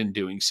succeed in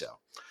doing so.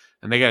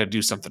 And they got to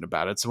do something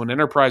about it. So when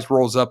Enterprise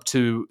rolls up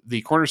to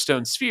the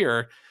Cornerstone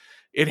sphere,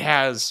 it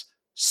has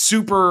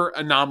super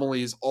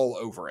anomalies all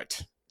over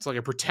it. It's like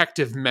a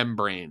protective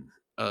membrane.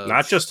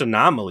 Not just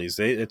anomalies.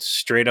 It's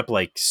straight up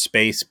like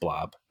space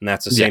blob. And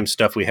that's the same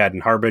stuff we had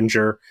in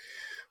Harbinger,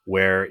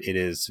 where it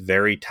is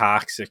very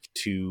toxic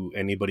to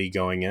anybody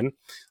going in.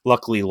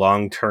 Luckily,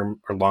 long-term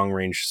or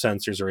long-range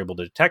sensors are able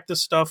to detect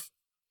this stuff.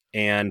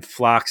 And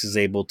Phlox is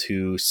able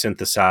to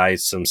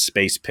synthesize some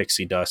space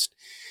pixie dust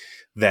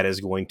that is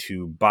going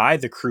to buy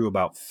the crew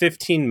about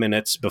 15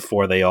 minutes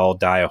before they all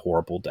die a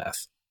horrible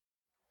death.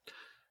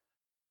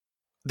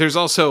 There's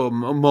also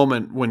a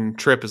moment when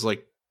Trip is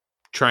like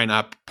trying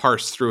to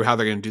parse through how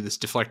they're going to do this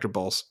deflector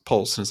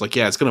pulse. And it's like,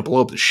 yeah, it's going to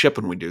blow up the ship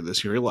when we do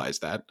this. You realize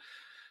that.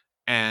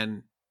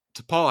 And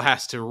T'Pol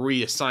has to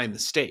reassign the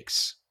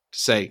stakes to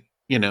say,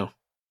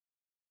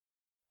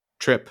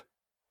 Trip,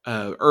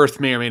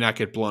 Earth may or may not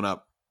get blown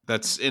up.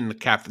 That's in the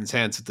captain's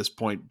hands at this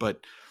point.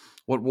 But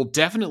what will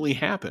definitely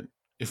happen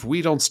if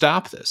we don't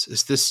stop this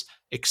is this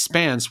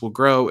expanse will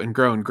grow and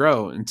grow and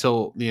grow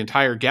until the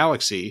entire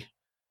galaxy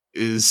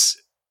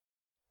is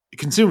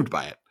consumed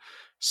by it.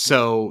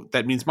 So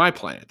that means my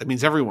planet. That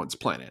means everyone's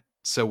planet.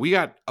 So we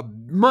got a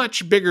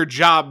much bigger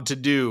job to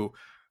do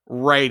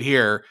right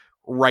here,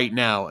 right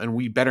now, and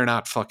we better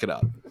not fuck it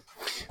up.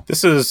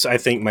 This is, I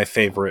think, my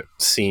favorite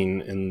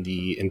scene in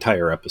the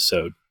entire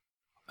episode,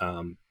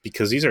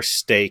 because these are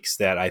stakes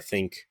that I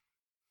think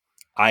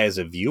I, as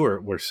a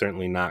viewer, were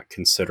certainly not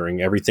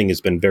considering. Everything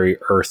has been very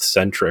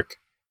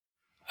Earth-centric.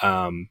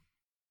 And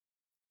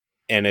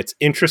it's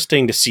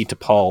interesting to see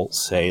T'Pol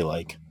say,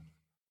 like,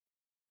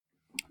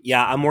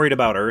 yeah, I'm worried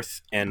about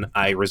Earth, and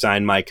I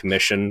resigned my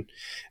commission,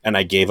 and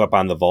I gave up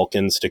on the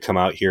Vulcans to come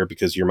out here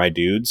because you're my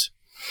dudes.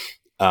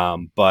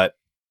 But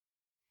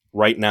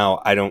right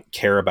now, I don't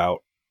care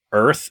about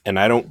Earth, and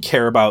I don't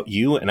care about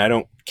you, and I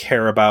don't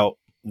care about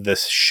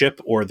this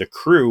ship or the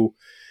crew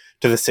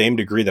to the same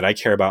degree that I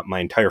care about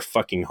my entire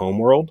fucking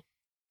homeworld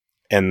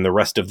and the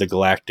rest of the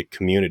galactic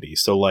community.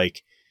 So,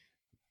 like,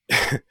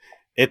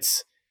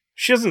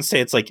 she doesn't say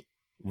it's like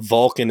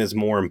Vulcan is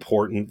more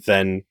important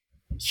than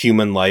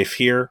human life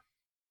here,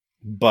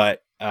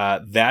 but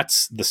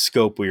that's the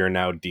scope we are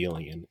now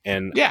dealing in.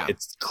 And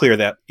it's clear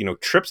that,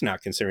 Trip's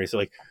not considering it. So,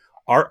 like,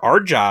 our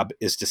job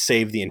is to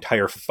save the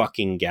entire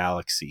fucking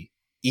galaxy.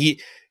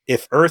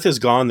 If Earth is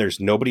gone,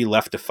 there's nobody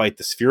left to fight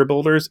the sphere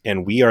builders,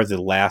 and we are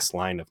the last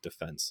line of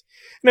defense.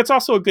 And it's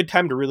also a good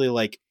time to really,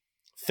 like,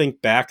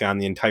 think back on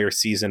the entire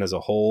season as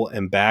a whole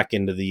and back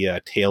into the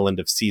tail end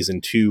of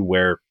season 2,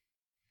 where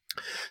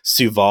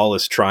Suval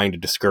is trying to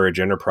discourage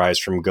Enterprise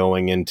from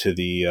going into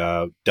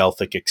the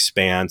Delphic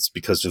expanse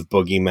because of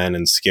boogeymen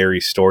and scary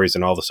stories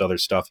and all this other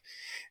stuff.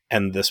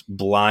 And this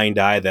blind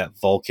eye that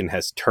Vulcan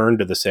has turned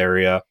to this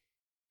area,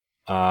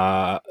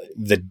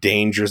 the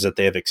dangers that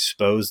they have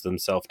exposed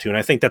themselves to. And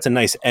I think that's a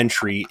nice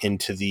entry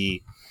into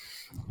the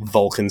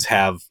Vulcans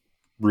have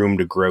room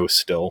to grow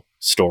still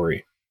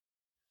story.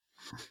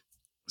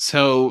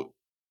 So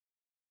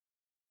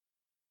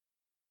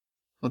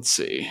let's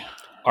see.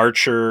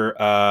 Archer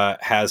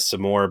has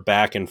some more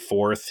back and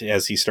forth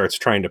as he starts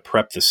trying to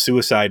prep the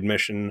suicide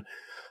mission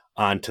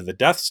onto the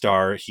Death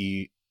Star.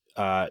 He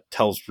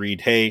tells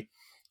Reed, hey,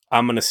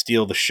 I'm going to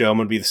steal the show. I'm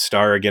going to be the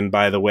star again,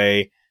 by the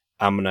way.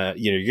 I'm going to,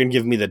 you're going to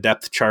give me the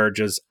depth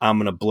charges. I'm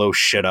going to blow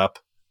shit up.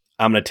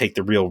 I'm going to take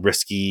the real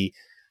risky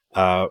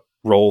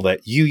role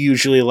that you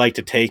usually like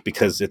to take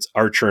because it's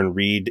Archer and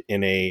Reed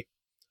in a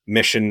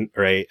mission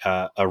or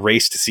a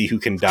race to see who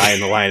can die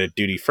in the line of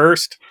duty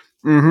first.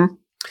 Mm-hmm.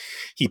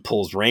 He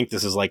pulls rank.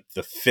 This is like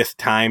the 5th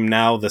time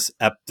now this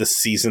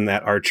season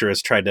that Archer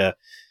has tried to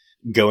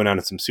go in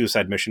on some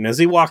suicide mission. As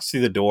he walks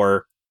through the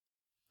door,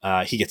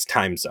 he gets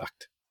time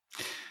sucked.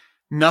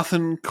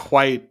 Nothing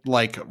quite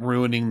like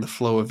ruining the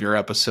flow of your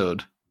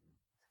episode,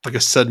 like a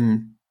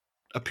sudden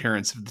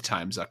appearance of the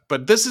time suck.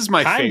 But this is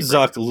my favorite.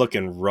 Time Zuck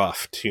looking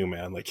rough too,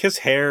 man. Like his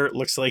hair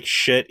looks like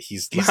shit.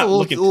 He's a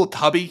little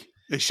tubby.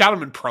 They shot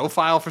him in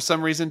profile for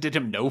some reason. Did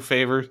him no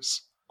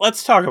favors.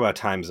 Let's talk about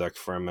Time Zuck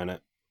for a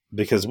minute,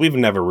 because we've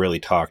never really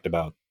talked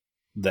about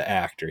the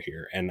actor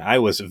here, and I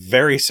was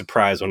very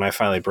surprised when I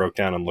finally broke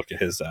down and looked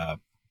at his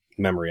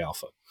memory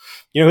alpha.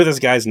 You know who this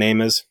guy's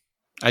name is?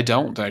 I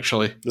don't,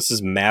 actually. This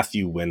is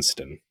Matthew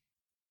Winston.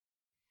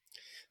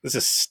 This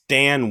is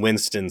Stan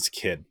Winston's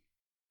kid.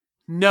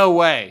 No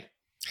way.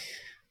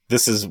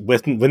 This is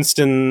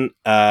Winston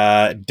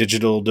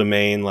digital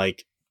domain,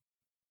 like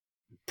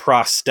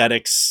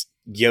prosthetics,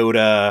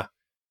 Yoda.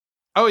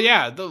 Oh,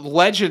 yeah. The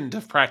legend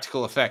of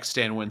practical effects,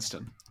 Stan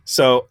Winston.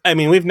 So, I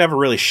mean, we've never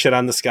really shit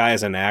on this guy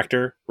as an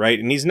actor, right?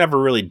 And he's never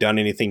really done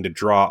anything to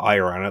draw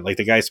ire on it. Like,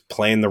 the guy's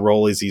playing the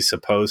role as he's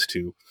supposed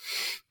to.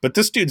 But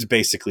this dude's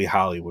basically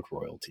Hollywood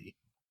royalty.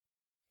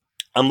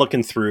 I'm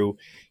looking through.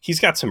 He's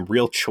got some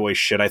real choice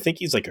shit. I think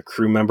he's like a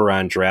crew member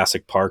on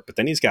Jurassic Park, but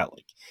then he's got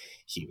like,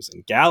 he was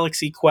in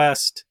Galaxy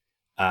Quest.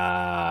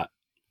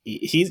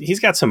 He's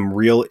got some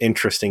real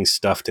interesting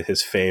stuff to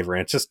his favor.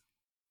 And it's just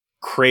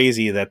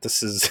crazy that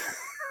this is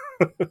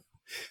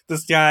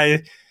this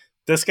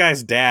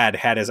guy's dad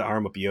had his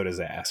arm up Yoda's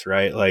ass,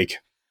 right? Like,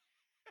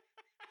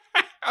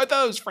 I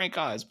thought it was Frank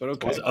Oz, but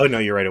okay. Oh no,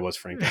 you're right. It was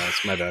Frank Oz.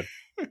 My bad.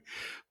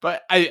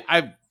 But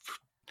it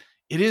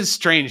is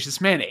strange. This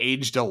man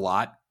aged a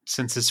lot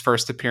since his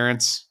first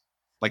appearance,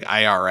 like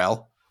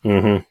IRL.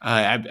 Mm-hmm.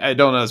 I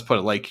don't know how to put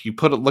it. Like,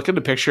 look at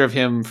a picture of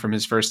him from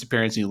his first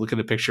appearance, and you look at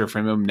a picture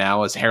from him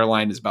now. His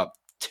hairline is about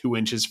 2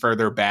 inches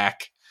further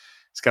back.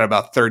 He's got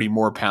about 30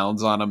 more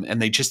pounds on him,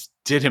 and they just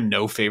did him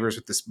no favors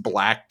with this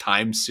black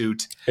time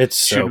suit. It's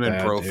so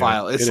bad, in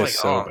profile. Dude. It's like,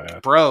 so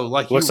bad. Bro,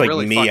 like, looks you like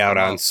really me out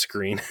on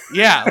screen.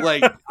 Yeah,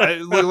 like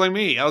look like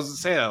me. I was gonna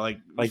say that,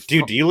 like,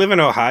 dude, do you live in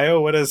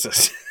Ohio? What is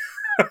this?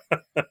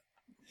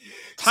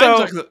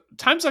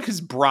 Time Suck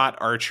has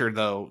brought Archer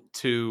though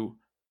to.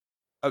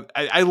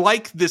 I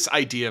like this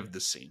idea of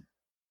this scene,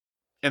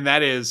 and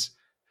that is,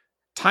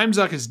 Time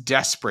Suck is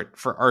desperate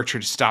for Archer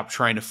to stop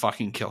trying to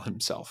fucking kill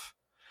himself,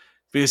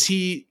 because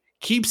he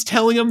keeps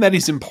telling him that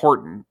he's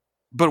important,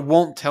 but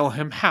won't tell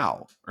him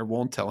how, or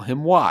won't tell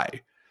him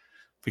why,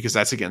 because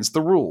that's against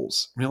the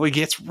rules. I mean, like,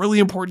 it's really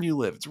important you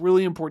live. It's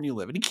really important you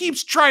live. And he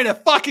keeps trying to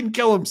fucking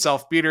kill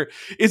himself, Peter.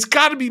 It's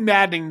got to be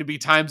maddening to be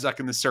Time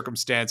Suck in this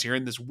circumstance here,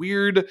 in this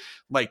weird,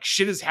 like,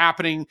 shit is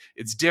happening.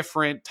 It's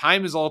different.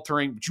 Time is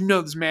altering, but you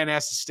know this man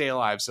has to stay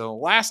alive. So the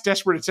last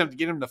desperate attempt to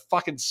get him to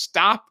fucking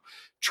stop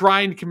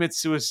trying to commit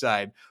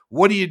suicide.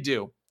 What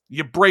do?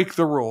 You break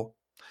the rule.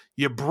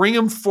 You bring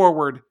him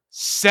forward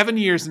 7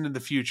 years into the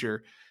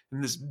future in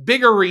this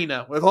big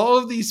arena with all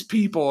of these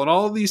people and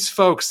all of these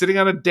folks sitting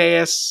on a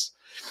dais.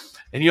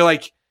 And you're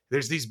like,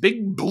 there's these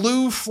big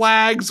blue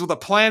flags with a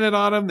planet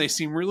on them. They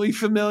seem really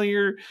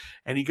familiar.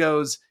 And he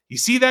goes, you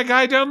see that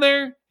guy down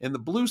there in the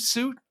blue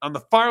suit on the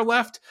far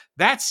left?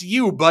 That's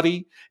you,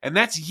 buddy. And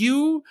that's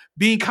you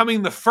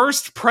becoming the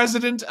first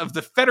president of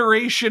the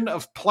Federation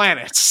of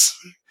Planets.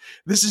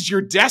 This is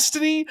your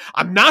destiny.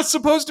 I'm not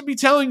supposed to be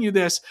telling you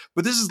this,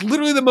 but this is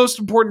literally the most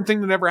important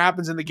thing that ever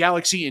happens in the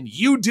galaxy, and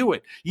you do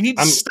it. You need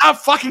to stop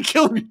fucking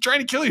trying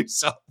to kill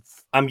yourself.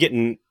 I'm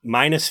getting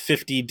minus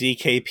 50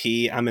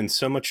 DKP. I'm in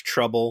so much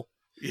trouble.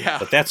 Yeah.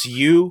 But that's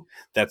you.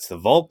 That's the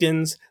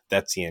Vulcans.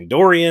 That's the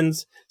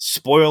Andorians.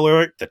 Spoiler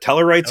alert, the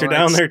Tellarites are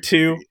down there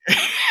too.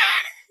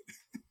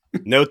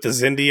 Note the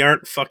Xindi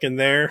aren't fucking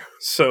there.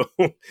 So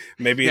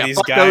maybe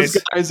these guys,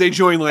 they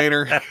join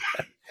later.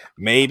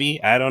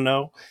 Maybe. I don't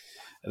know.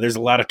 There's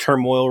a lot of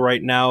turmoil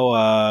right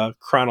now,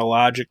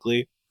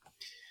 chronologically.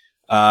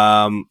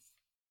 No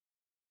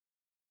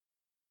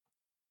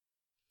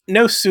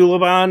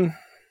Suliban.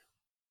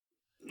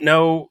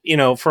 No,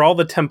 for all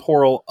the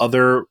temporal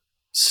other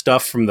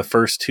stuff from the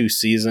first 2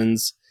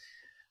 seasons,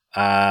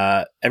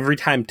 every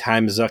time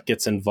Time Suck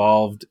gets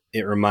involved,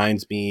 it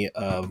reminds me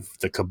of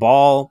the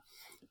Cabal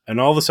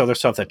and all this other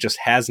stuff that just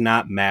has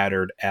not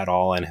mattered at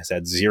all and has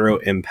had zero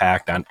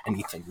impact on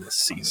anything this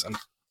season.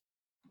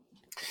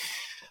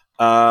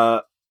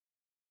 Archer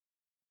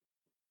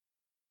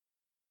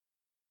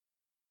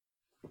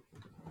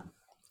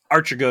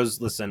goes,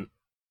 listen,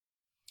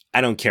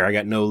 I don't care. I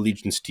got no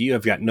allegiance to you.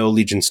 I've got no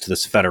allegiance to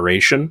this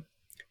Federation.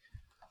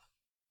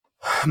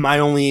 My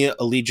only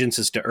allegiance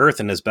is to Earth,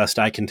 and as best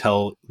I can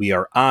tell, we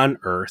are on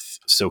Earth.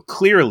 So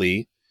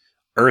clearly,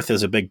 Earth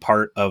is a big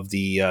part of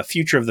the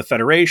future of the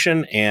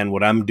Federation, and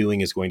what I'm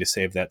doing is going to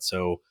save that.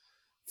 So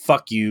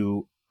fuck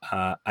you.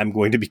 I'm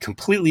going to be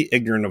completely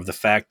ignorant of the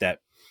fact that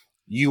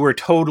you were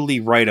totally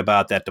right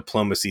about that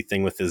diplomacy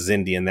thing with the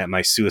Xindi and that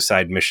my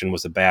suicide mission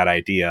was a bad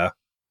idea.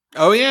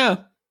 Oh, yeah.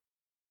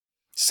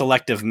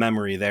 Selective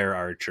memory there,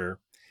 Archer.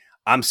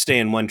 I'm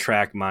staying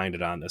one-track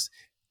minded on this.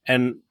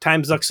 And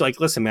Time Suck's like,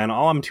 listen, man,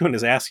 all I'm doing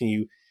is asking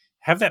you,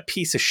 have that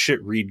piece of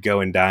shit Reed go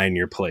and die in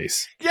your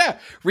place. Yeah,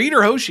 Reed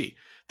or Hoshi.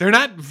 They're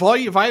not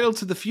vital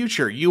to the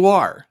future. You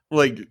are.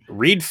 Like,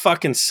 Reed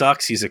fucking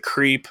sucks. He's a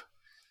creep.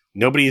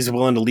 Nobody's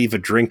willing to leave a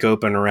drink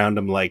open around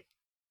him. Like,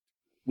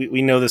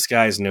 we know this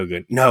guy's no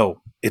good.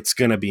 No, it's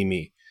going to be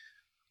me.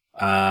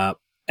 And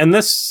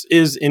this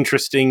is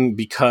interesting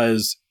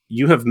because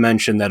you have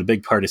mentioned that a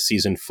big part of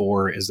season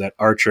 4 is that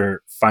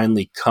Archer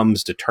finally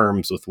comes to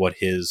terms with what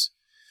his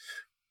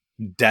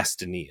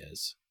destiny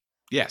is.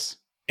 Yes.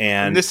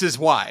 And this is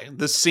why.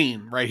 This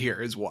scene right here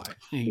is why.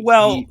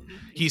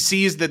 He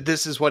sees that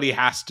this is what he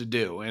has to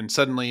do, and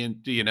suddenly,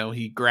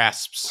 he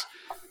grasps,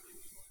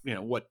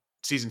 what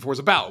season 4 is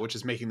about, which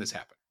is making this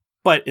happen.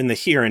 But in the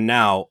here and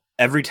now,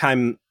 every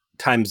time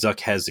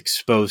Zuck has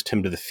exposed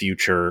him to the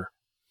future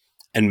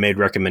and made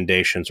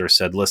recommendations or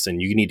said, listen,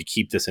 you need to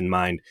keep this in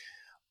mind,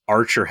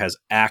 Archer has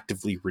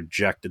actively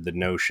rejected the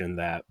notion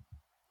that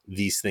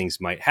these things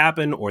might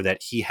happen or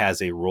that he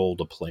has a role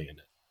to play in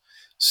it.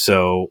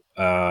 So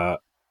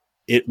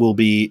it will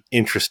be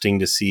interesting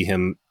to see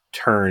him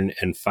turn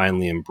and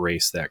finally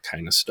embrace that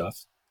kind of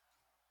stuff.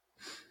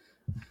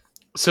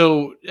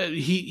 So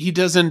he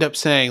does end up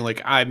saying,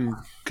 like, I'm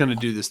going to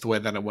do this the way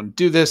that I want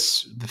to do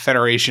this. The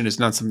Federation is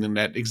not something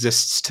that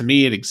exists to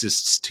me. It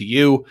exists to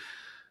you.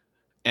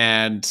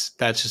 And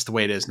that's just the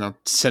way it is. Now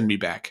send me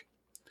back.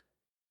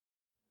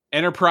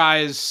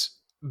 Enterprise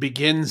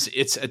begins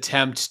its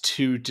attempt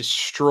to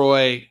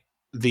destroy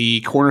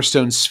the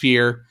Cornerstone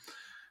Sphere.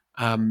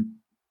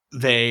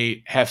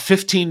 They have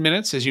 15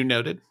 minutes, as you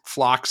noted.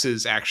 Phlox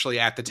is actually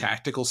at the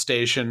tactical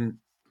station,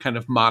 kind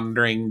of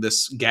monitoring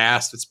this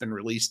gas that's been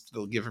released.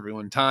 They'll give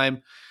everyone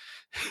time.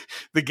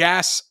 The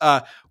gas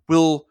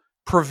will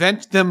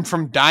prevent them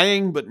from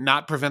dying, but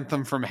not prevent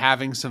them from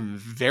having some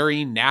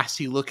very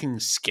nasty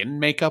looking skin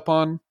makeup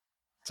on.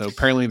 So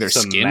apparently their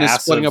skin is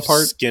splitting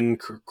apart. Skin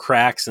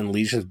cracks and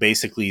lesions,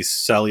 basically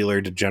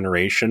cellular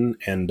degeneration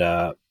and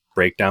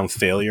breakdown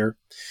failure.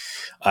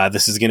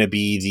 This is going to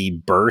be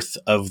the birth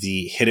of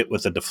the hit it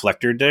with a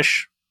deflector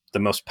dish, the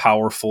most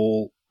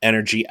powerful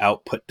energy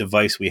output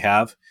device we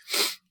have.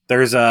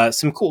 There's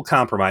some cool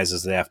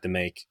compromises they have to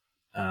make.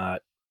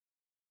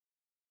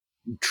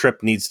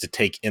 Trip needs to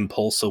take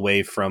impulse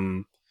away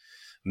from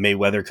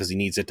Mayweather because he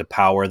needs it to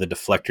power the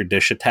deflector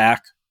dish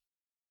attack.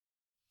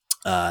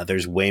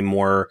 There's way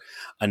more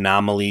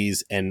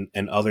anomalies and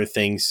other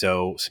things.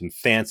 So some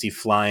fancy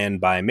flying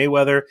by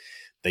Mayweather.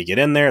 They get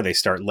in there. They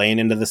start laying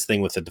into this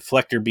thing with a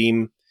deflector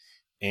beam.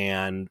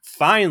 And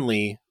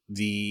finally,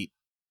 the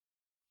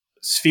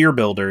sphere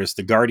builders,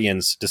 the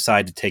Guardians,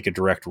 decide to take a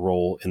direct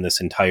role in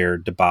this entire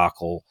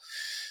debacle,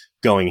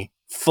 going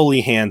fully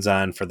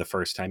hands-on for the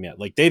first time yet.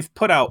 Like, they've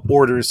put out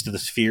orders to the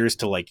spheres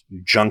to, like,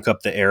 junk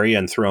up the area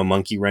and throw a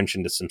monkey wrench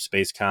into some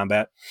space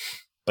combat.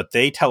 But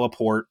they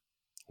teleport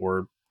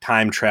or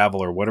time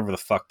travel or whatever the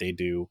fuck they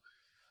do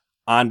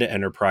onto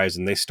Enterprise,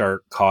 and they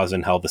start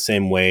causing hell the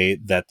same way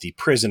that the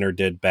Prisoner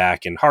did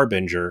back in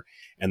Harbinger,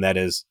 and that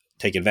is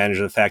take advantage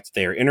of the fact that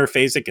they are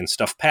interphasic and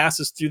stuff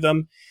passes through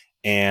them,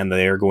 and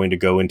they are going to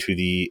go into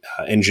the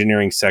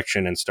engineering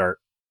section and start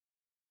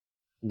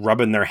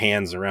rubbing their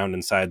hands around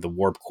inside the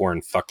warp core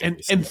and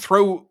fucking and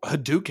throw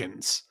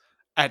Hadoukens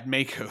at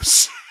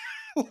Makos.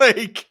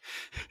 Like,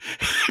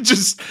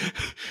 just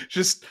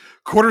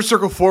quarter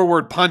circle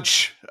forward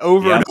punch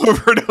over and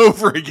over and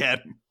over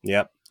again.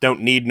 Yep.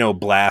 Don't need no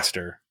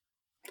blaster.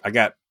 I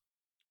got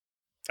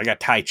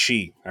Tai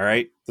Chi. All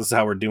right. This is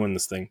how we're doing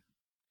this thing.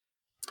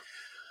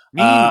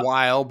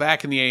 Meanwhile,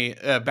 back in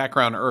the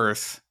background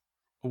Earth,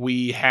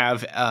 we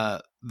have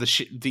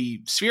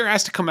the sphere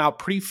has to come out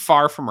pretty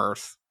far from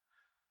Earth,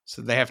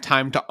 so they have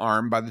time to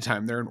arm by the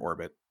time they're in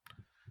orbit.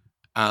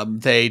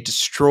 They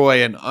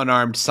destroy an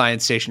unarmed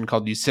science station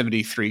called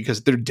Yosemite 3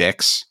 because they're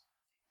dicks.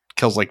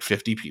 Kills like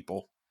 50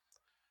 people.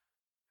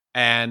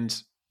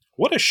 And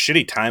what a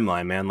shitty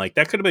timeline, man. Like,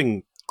 that could have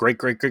been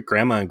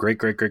great-great-great-grandma and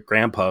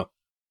great-great-great-grandpa.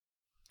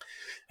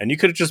 And you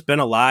could have just been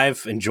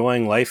alive,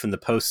 enjoying life in the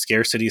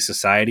post-scarcity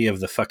society of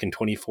the fucking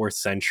 24th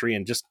century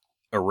and just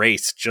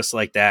erased just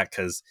like that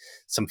because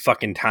some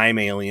fucking time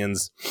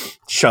aliens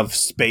shove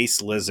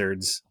space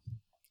lizards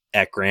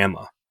at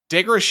grandma.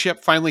 Degra's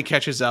ship finally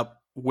catches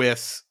up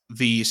with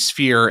the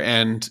sphere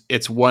and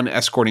its one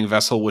escorting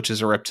vessel, which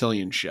is a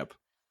reptilian ship.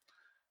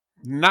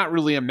 Not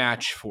really a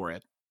match for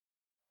it.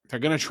 They're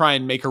going to try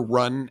and make a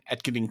run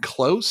at getting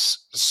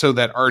close so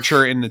that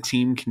Archer and the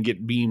team can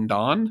get beamed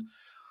on.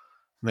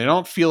 They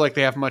don't feel like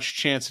they have much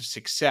chance of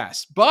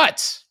success.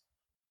 But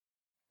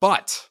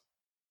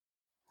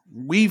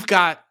we've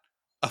got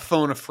a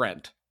phone a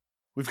friend.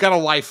 We've got a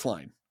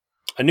lifeline.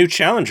 A new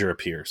challenger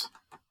appears.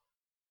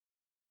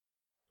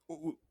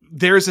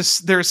 There's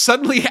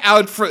suddenly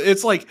out for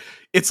it's like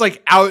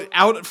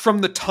out from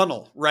the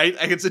tunnel, right?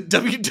 Like, it's a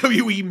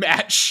WWE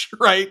match,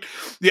 right?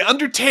 The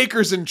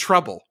Undertaker's in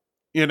trouble,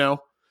 you know.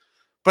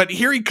 But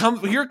here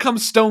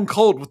comes Stone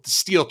Cold with the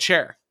steel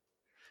chair.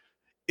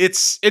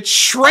 It's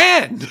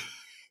Shran.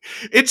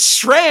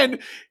 It's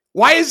Shran.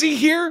 Why is he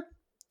here?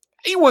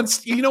 He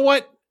wants, you know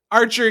what,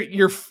 Archer,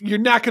 you're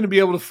not going to be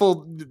able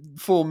to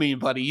fool me,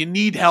 buddy. You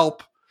need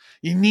help.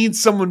 You need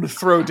someone to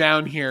throw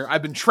down here.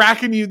 I've been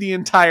tracking you the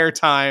entire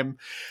time.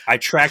 I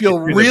feel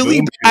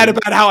really bad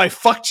about how I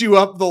fucked you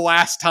up the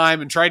last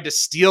time and tried to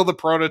steal the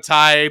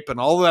prototype and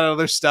all that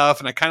other stuff,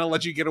 and I kind of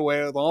let you get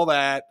away with all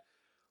that.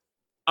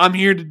 I'm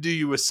here to do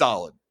you a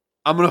solid.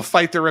 I'm going to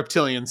fight the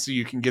reptilians so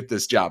you can get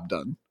this job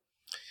done.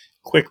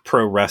 Quick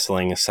pro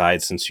wrestling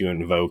aside, since you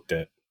invoked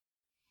it,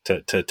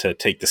 to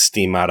take the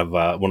steam out of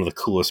one of the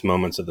coolest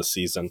moments of the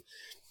season.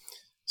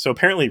 So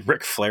apparently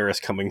Ric Flair is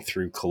coming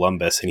through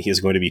Columbus, and he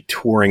is going to be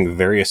touring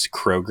various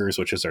Kroger's,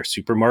 which is our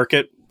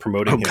supermarket,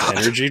 promoting his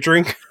energy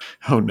drink.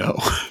 Oh, no.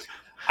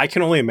 I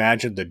can only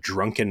imagine the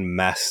drunken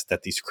mess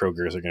that these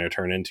Kroger's are going to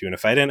turn into. And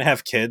if I didn't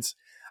have kids,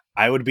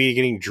 I would be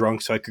getting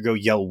drunk so I could go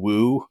yell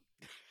woo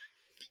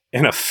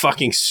in a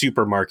fucking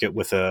supermarket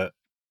with a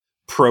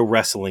pro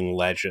wrestling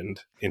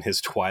legend in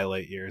his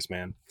twilight years,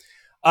 man.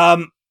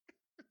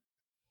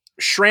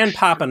 Shran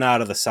popping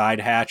out of the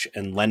side hatch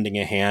and lending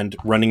a hand,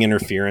 running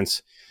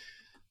interference,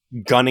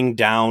 gunning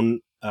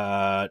down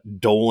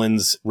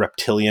Dolan's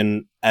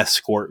reptilian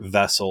escort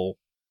vessel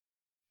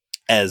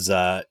as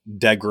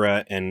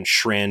Degra and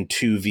Shran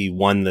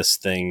 2v1 this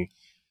thing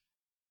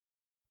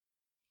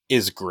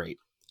is great.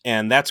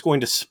 And that's going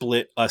to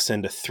split us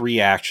into 3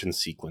 action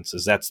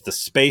sequences. That's the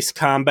space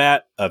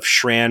combat of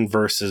Shran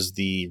versus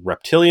the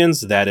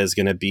reptilians. That is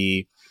going to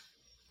be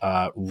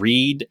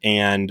Reed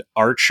and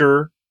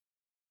Archer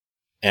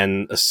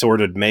and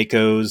assorted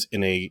Makos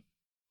in a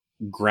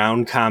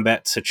ground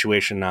combat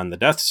situation on the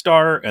Death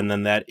Star. And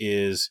then that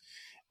is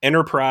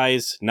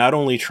Enterprise not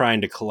only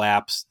trying to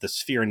collapse the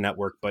Sphere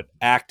network, but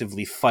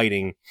actively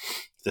fighting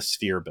the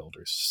Sphere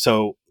builders.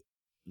 So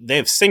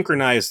they've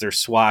synchronized their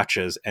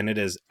swatches, and it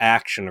is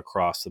action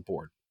across the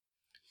board.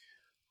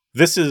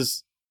 This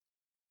is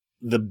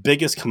the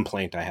biggest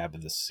complaint I have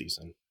of this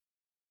season.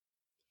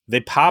 They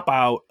pop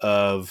out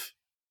of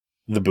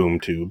the boom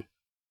tube.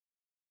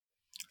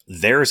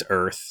 There's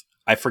Earth.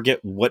 I forget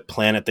what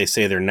planet they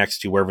say they're next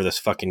to, wherever this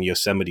fucking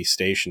Yosemite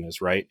station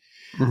is, right?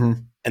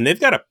 Mm-hmm. And they've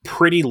got a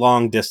pretty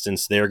long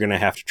distance they're going to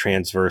have to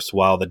transverse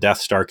while the Death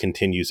Star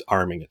continues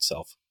arming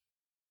itself.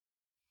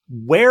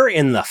 Where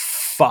in the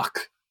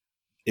fuck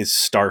is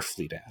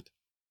Starfleet at?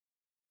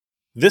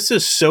 This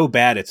is so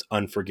bad, it's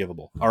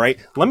unforgivable. All right,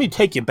 let me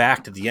take you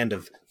back to the end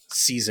of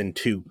season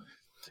 2.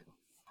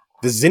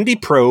 The Xindi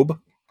probe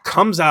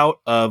comes out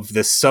of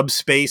the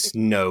subspace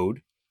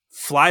node,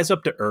 flies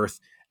up to Earth,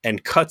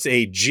 and cuts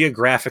a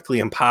geographically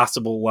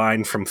impossible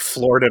line from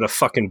Florida to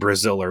fucking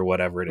Brazil or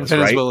whatever it is,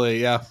 Venezuela, right?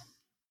 Yeah.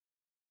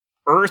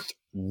 Earth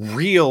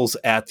reels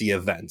at the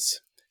events.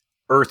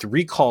 Earth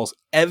recalls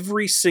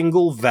every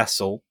single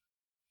vessel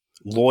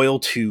loyal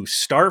to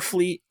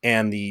Starfleet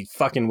and the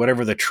fucking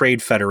whatever the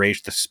Trade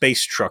Federation, the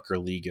Space Trucker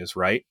League is,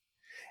 right?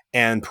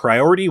 And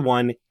priority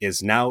 1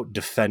 is now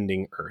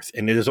defending Earth.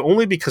 And it is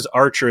only because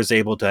Archer is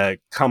able to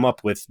come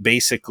up with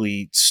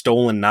basically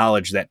stolen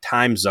knowledge that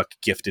Time Zuck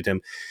gifted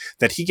him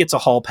that he gets a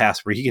hall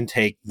pass where he can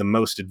take the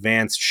most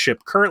advanced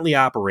ship currently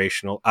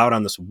operational out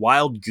on this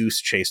wild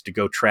goose chase to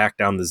go track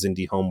down the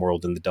Xindi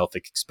homeworld in the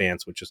Delphic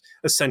Expanse, which is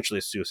essentially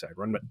a suicide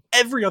run. But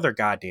every other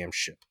goddamn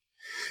ship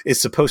is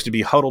supposed to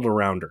be huddled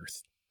around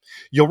Earth.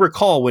 You'll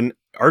recall when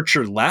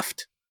Archer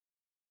left,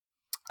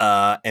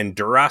 and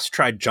Duras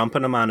tried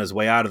jumping him on his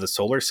way out of the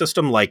solar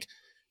system, like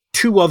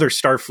 2 other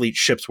Starfleet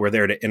ships were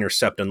there to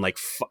intercept and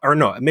or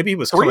no, maybe he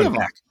was 3 coming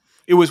back.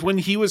 It was when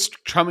he was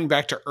coming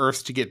back to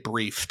Earth to get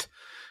briefed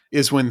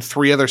is when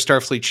 3 other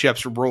Starfleet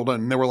ships rolled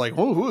in and they were like,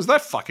 oh, who is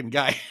that fucking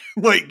guy?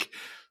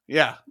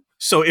 Yeah.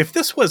 So if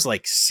this was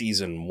like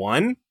season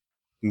 1,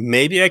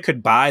 maybe I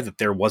could buy that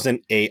there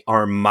wasn't a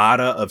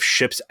armada of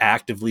ships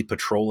actively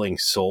patrolling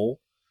Sol.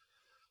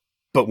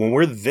 But when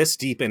we're this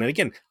deep in, and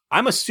again,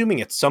 I'm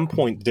assuming at some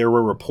point there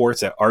were reports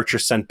that Archer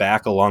sent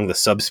back along the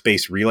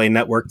subspace relay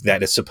network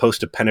that is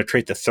supposed to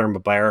penetrate the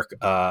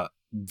thermobaric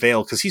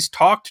veil, because he's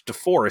talked to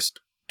Forrest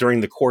during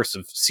the course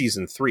of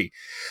season 3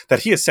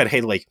 that he has said,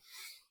 hey, like,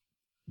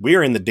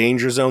 we're in the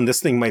danger zone.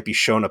 This thing might be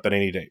showing up at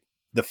any day.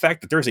 The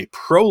fact that there's a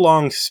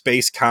prolonged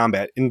space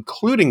combat,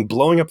 including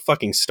blowing up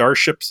fucking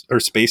starships or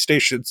space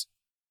stations,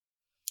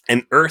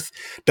 and Earth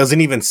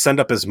doesn't even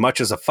send up as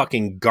much as a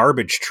fucking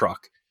garbage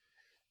truck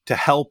to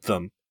help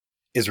them,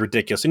 is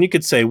ridiculous. And you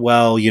could say,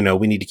 well, you know,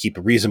 we need to keep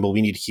it reasonable.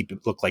 We need to keep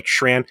it look like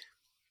Shran.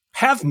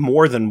 Have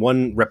more than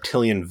one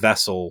reptilian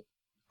vessel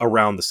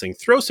around this thing.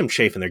 Throw some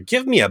chafe in there.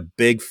 Give me a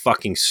big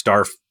fucking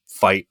star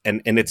fight.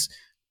 And it's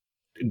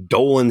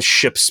Dolan's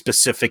ship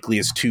specifically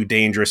is too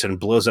dangerous and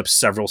blows up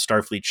several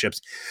Starfleet ships.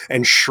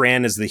 And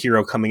Shran is the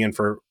hero coming in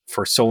for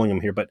soling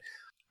him here. But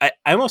I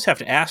almost have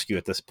to ask you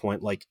at this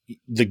point, like,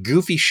 the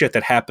goofy shit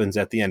that happens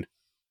at the end,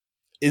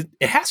 it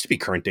has to be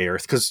current day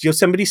Earth because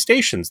Yosemite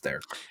Station's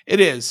there. It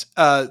is.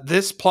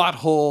 This plot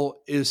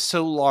hole is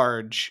so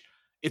large,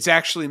 it's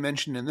actually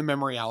mentioned in the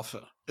memory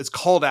alpha. It's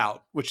called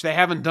out, which they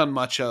haven't done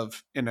much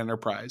of in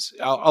Enterprise.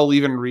 I'll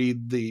even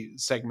read the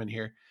segment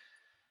here.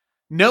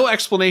 No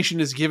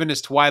explanation is given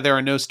as to why there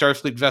are no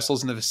Starfleet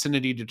vessels in the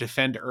vicinity to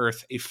defend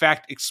Earth, a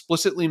fact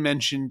explicitly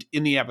mentioned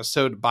in the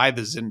episode by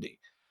the Xindi.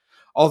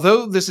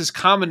 Although this is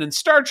common in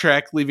Star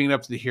Trek, leaving it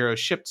up to the hero's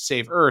ship to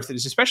save Earth, it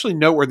is especially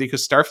noteworthy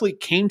because Starfleet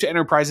came to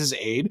Enterprise's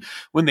aid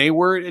when they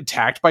were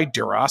attacked by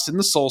Duras in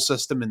the Sol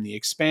system in the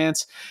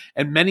Expanse,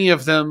 and many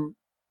of them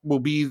will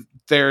be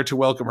there to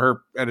welcome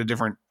her at a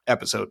different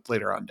episode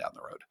later on down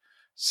the road.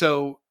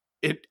 So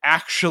it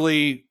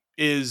actually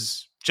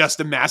is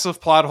just a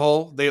massive plot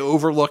hole. They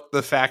overlooked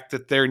the fact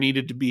that there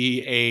needed to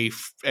be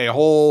a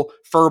whole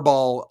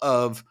furball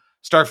of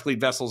Starfleet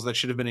vessels that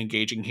should have been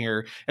engaging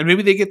here, and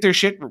maybe they get their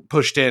shit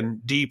pushed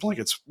in deep like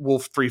it's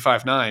Wolf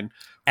 359.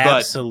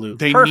 Absolute. But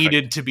they Perfect.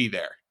 needed to be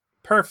there.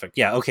 Perfect.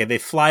 Yeah. Okay. They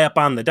fly up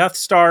on the Death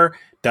Star.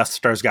 Death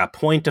Star's got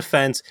point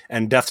defense,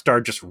 and Death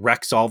Star just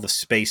wrecks all the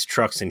space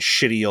trucks and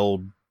shitty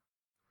old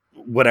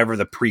whatever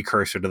the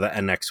precursor to the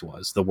NX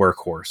was, the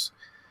workhorse.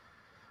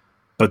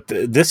 But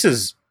this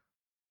is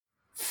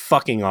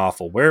fucking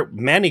awful.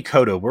 Manny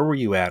Koto, where were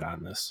you at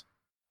on this?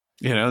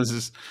 This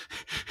is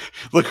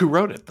look who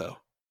wrote it though.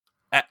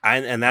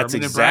 And that's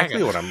Herman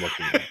exactly what I'm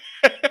looking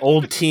at.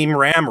 Old Team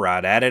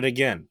Ramrod at it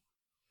again.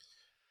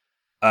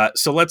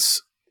 So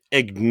let's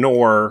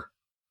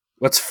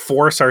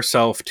force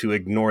ourselves to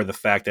ignore the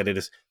fact that it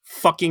is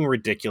fucking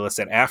ridiculous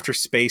that after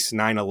Space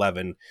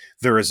 9/11,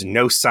 there is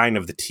no sign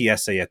of the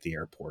TSA at the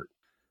airport.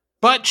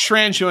 But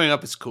Shran showing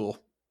up is cool.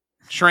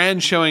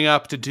 Shran showing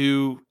up to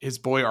do his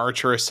boy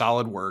Archer a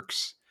solid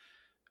works.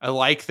 I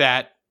like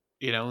that,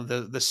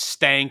 the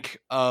stank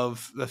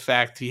of the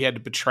fact he had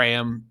to betray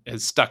him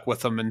has stuck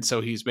with him, and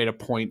so he's made a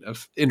point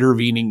of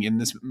intervening in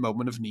this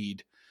moment of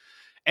need.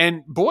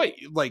 And boy,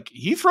 like,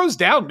 he throws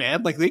down,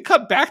 man. Like, they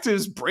cut back to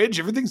his bridge.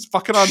 Everything's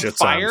fucking on Shit's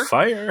fire. on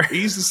fire.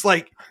 He's just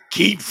like,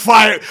 keep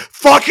fire.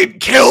 Fucking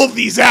kill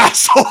these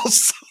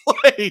assholes.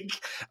 Like,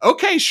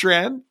 okay,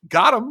 Shran,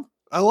 got him.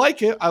 I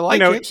like it.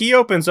 It. He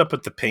opens up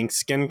with the pink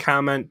skin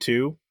comment,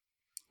 too.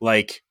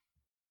 Like,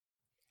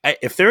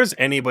 if there's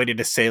anybody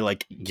to say,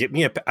 like,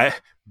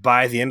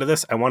 by the end of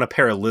this, I want a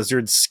pair of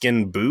lizard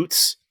skin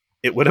boots,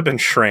 it would have been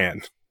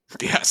Shran.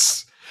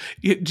 Yes.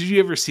 Did you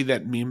ever see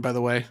that meme, by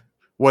the way?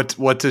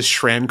 What does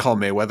Shran call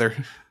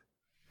Mayweather?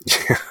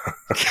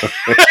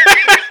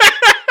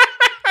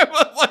 I'm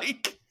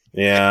like,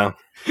 yeah.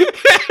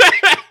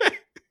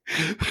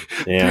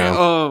 Yeah.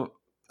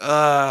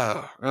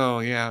 Oh,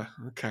 yeah.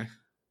 Okay.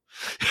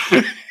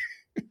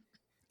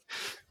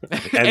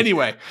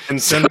 Anyway,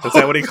 Ensign, is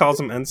that what he calls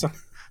him? Ensign?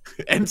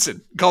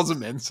 Ensign calls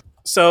him Ensign.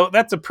 So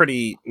that's a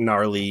pretty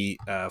gnarly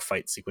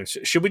fight sequence.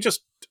 Should we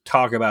just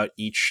talk about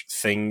each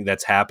thing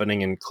that's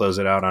happening and close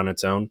it out on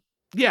its own?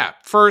 Yeah.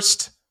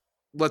 First,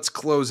 let's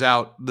close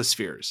out the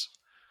spheres.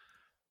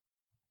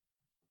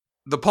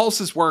 The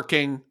pulse is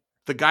working.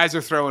 The guys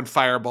are throwing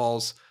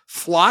fireballs.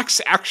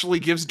 Phlox actually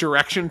gives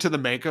direction to the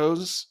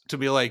Makos to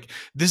be like,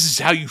 this is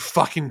how you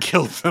fucking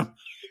kill them.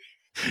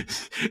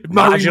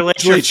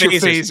 Modulate your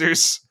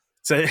phasers.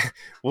 So,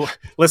 well,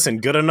 listen,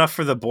 good enough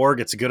for the Borg.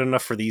 It's good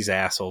enough for these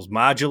assholes.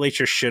 Modulate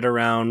your shit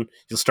around.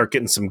 You'll start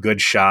getting some good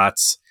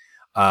shots.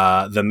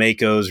 The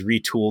Makos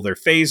retool their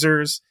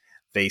phasers.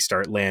 They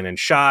start landing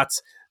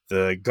shots.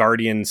 The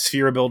Guardian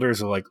sphere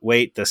builders are like,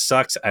 wait, this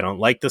sucks. I don't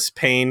like this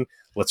pain.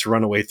 Let's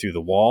run away through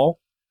the wall.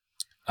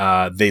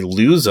 They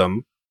lose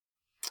them.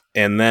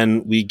 And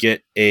then we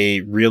get a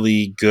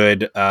really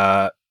good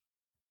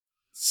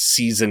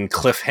season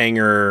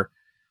cliffhanger,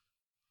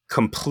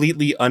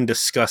 completely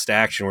undiscussed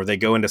action where they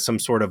go into some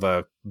sort of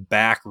a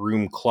back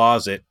room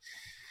closet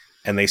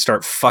and they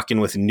start fucking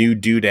with new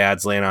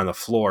doodads laying on the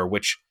floor,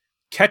 which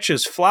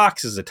catches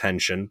Phlox's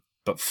attention,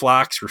 but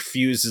Phlox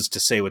refuses to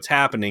say what's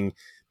happening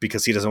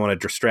because he doesn't want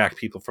to distract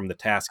people from the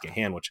task at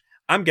hand, which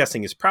I'm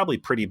guessing is probably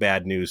pretty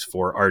bad news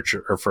for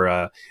Archer or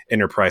for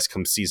Enterprise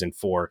come season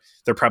 4.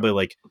 They're probably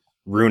like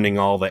ruining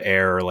all the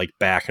air or like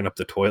backing up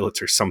the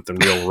toilets or something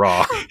real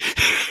raw.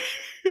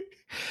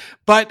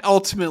 But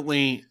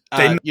ultimately,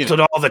 they melted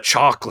all the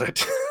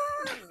chocolate.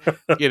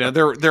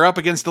 They're up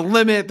against the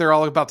limit. They're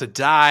all about to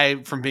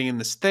die from being in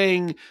this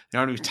thing. They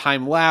don't have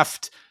time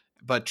left.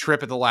 But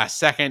Trip at the last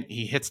second,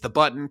 he hits the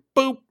button.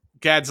 Boop.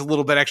 Adds a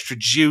little bit extra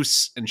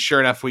juice. And sure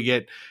enough, we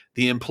get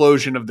the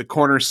implosion of the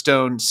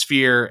cornerstone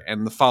sphere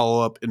and the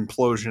follow-up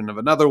implosion of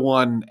another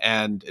one.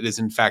 And it is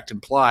in fact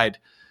implied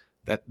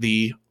that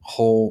the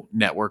whole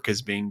network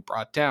is being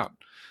brought down.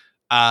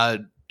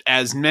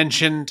 As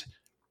mentioned,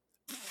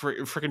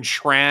 freaking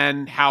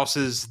Shran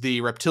houses the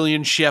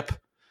reptilian ship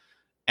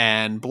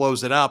and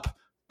blows it up.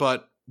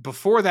 But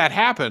before that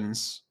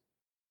happens,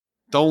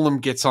 Dolim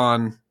gets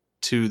on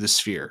to the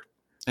sphere.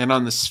 And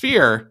on the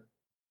sphere,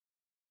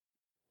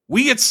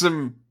 we get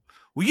some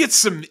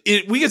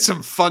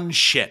fun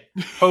shit.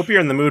 Hope you're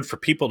in the mood for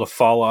people to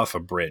fall off a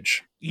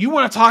bridge. You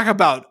want to talk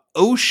about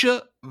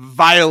OSHA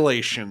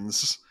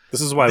violations?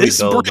 This is why this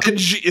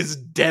bridge is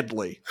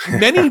deadly.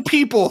 Many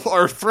people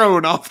are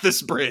thrown off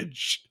this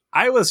bridge.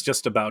 I was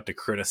just about to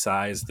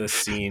criticize this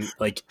scene.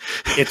 Like,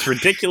 it's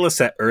ridiculous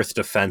that Earth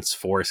Defense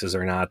Forces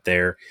are not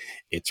there.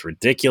 It's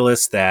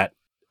ridiculous that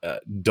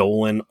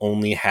Dolan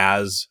only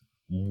has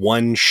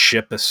one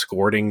ship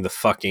escorting the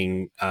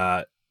fucking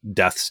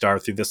Death Star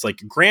through this.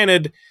 Like,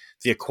 granted,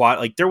 there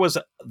was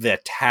the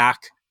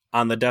attack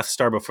on the Death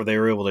Star before they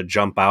were able to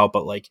jump out,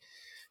 but like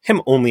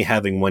him only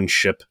having one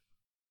ship,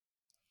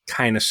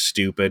 kind of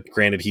stupid.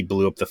 Granted, he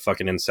blew up the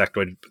fucking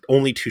insectoid, but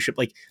only 2 ships.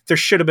 Like, there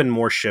should have been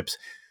more ships.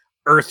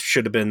 Earth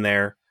should have been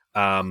there.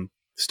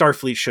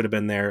 Starfleet should have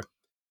been there.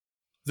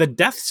 The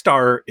Death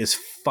Star is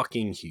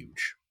fucking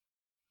huge.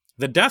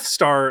 The Death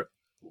Star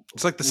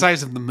It's like the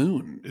size of the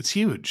moon. It's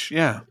huge.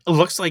 Yeah. It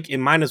looks like it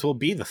might as well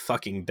be the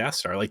fucking Death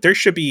Star. Like, there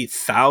should be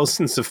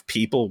thousands of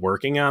people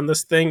working on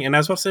this thing. And I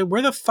was about to say,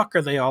 where the fuck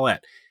are they all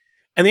at?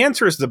 And the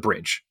answer is the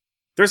bridge.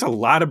 There's a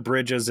lot of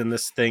bridges in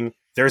this thing.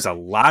 There's a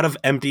lot of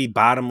empty,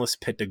 bottomless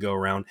pit to go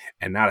around.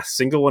 And not a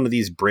single one of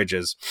these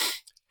bridges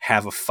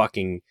have a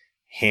fucking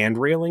hand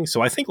railing.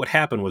 So I think what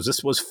happened was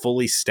this was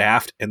fully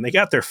staffed. And they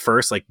got their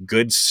first, like,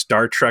 good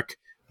Star Trek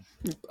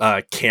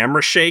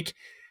camera shake.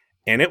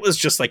 And it was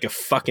just like a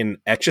fucking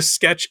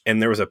Etch-a-Sketch.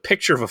 And there was a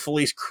picture of a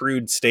fully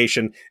crewed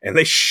station. And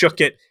they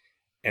shook it.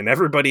 And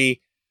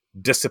everybody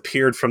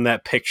disappeared from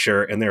that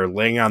picture. And they're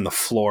laying on the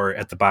floor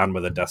at the bottom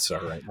of the Death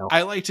Star right now.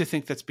 I like to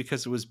think that's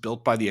because it was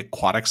built by the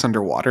aquatics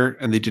underwater.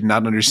 And they did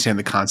not understand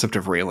the concept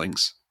of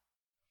railings.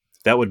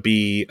 That would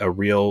be a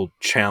real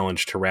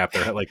challenge to wrap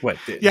their head. Like, what?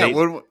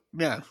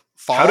 Yeah.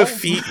 Fall? How do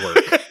feet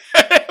work?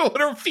 What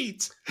are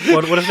feet?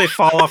 What if they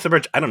fall off the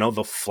bridge? I don't know.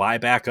 They'll fly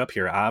back up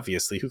here,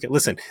 obviously.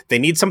 Listen, they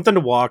need something to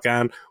walk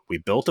on. We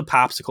built a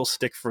popsicle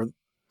stick for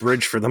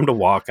bridge for them to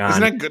walk on.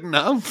 Isn't that good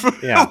enough?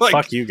 Yeah,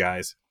 fuck you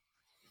guys.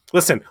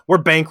 Listen, we're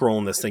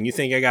bankrolling this thing. You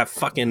think I got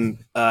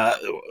fucking...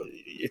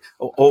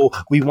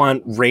 we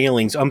want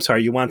railings. I'm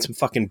sorry, you want some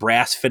fucking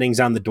brass fittings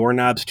on the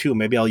doorknobs too?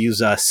 Maybe I'll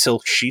use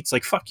silk sheets.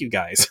 Like, fuck you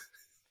guys.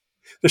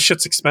 This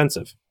shit's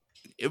expensive.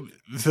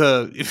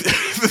 The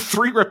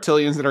three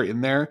reptilians that are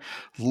in there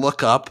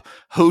look up.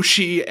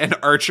 Hoshi and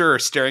Archer are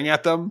staring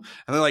at them,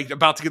 and they're like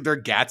about to get their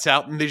gats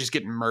out, and they just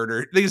get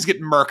murdered. They just get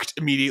murked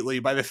immediately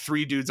by the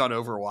three dudes on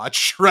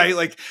Overwatch, right?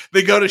 Like,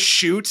 they go to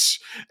shoot,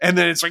 and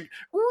then it's like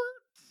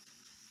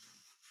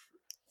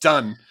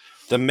done.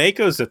 The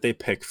Makos that they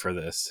pick for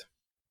this,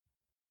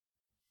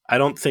 I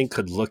don't think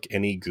could look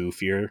any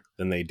goofier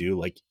than they do.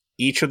 Like,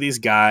 each of these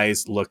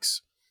guys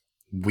looks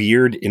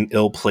weird and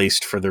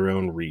ill-placed for their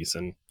own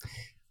reason.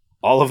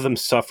 All of them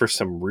suffer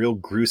some real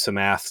gruesome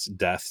ass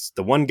deaths.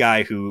 The one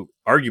guy who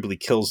arguably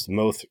kills the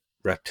most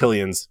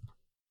reptilians,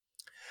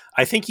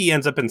 I think he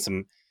ends up in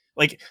some,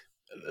 like,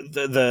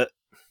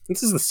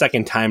 this is the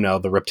second time now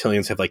the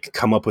reptilians have, like,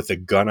 come up with a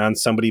gun on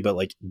somebody, but,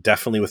 like,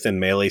 definitely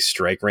within melee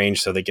strike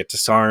range, so they get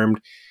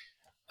disarmed.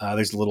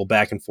 There's a little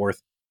back and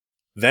forth.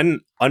 Then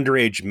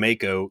underage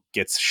Mako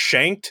gets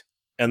shanked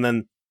and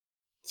then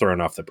thrown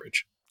off the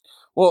bridge.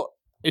 Well,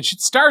 it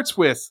starts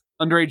with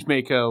underage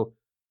Mako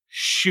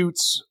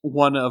shoots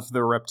one of the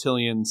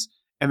reptilians,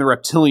 and the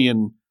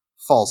reptilian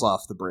falls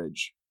off the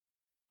bridge.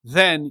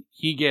 Then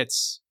he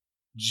gets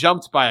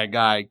jumped by a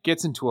guy,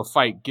 gets into a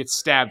fight, gets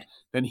stabbed,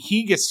 then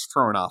he gets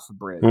thrown off the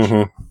bridge.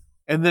 Mm-hmm.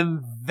 And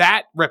then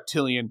that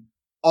reptilian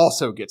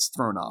also gets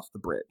thrown off the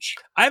bridge.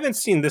 I haven't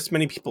seen this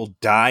many people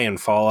die and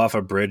fall off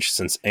a bridge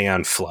since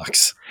Aeon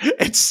Flux.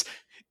 It's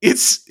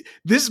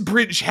this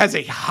bridge has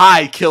a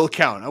high kill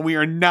count, and we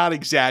are not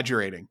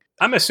exaggerating.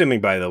 I'm assuming,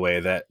 by the way,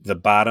 that the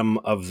bottom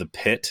of the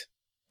pit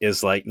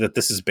is like that.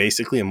 This is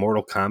basically a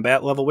Mortal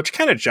Kombat level, which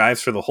kind of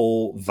jives for the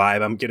whole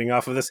vibe I'm getting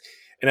off of this.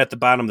 And at the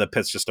bottom of the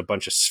pit's just a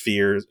bunch of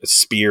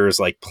spears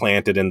like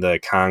planted in the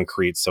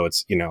concrete. So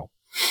it's, Yeah,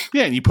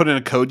 and you put in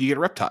a code, you get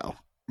a reptile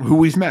who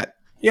we've met.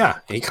 Yeah,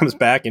 he comes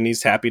back and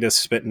he's happy to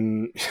spit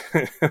in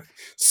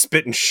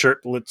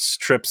shirtless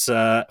Trip's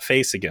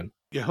face again.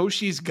 Yeah,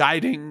 Hoshi's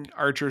guiding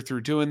Archer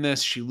through doing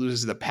this. She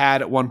loses the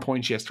pad at one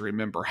point. She has to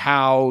remember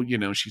how.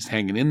 She's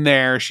hanging in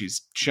there.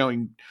 She's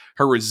showing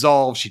her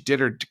resolve. She did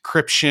her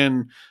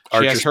decryption.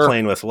 Archer's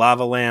playing with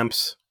lava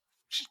lamps.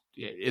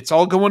 It's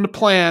all going to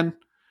plan.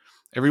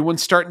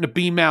 Everyone's starting to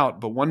beam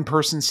out, but one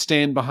person's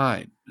staying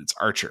behind. It's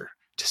Archer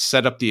to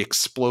set up the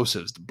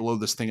explosives to blow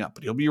this thing up,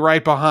 but he'll be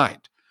right behind.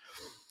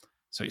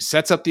 So he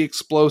sets up the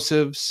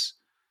explosives.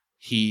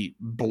 He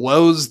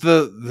blows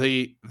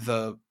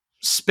the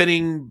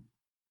spinning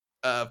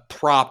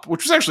prop,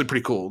 which was actually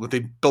pretty cool that they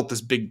built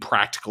this big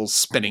practical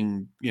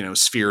spinning,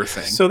 sphere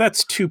thing. So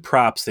that's two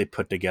props they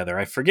put together.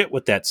 I forget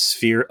what that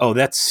sphere. Oh,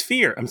 that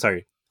sphere. I'm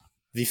sorry.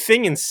 The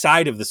thing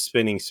inside of the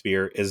spinning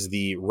sphere is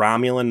the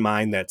Romulan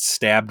mine that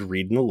stabbed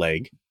Reed in the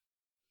leg,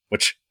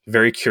 which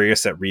very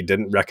curious that Reed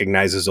didn't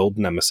recognize his old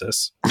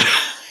nemesis.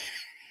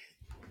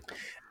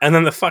 And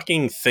then the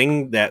fucking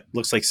thing that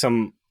looks like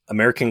some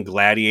American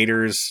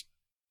Gladiators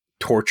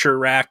torture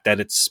rack that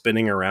it's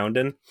spinning around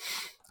in.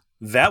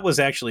 That was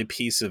actually a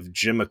piece of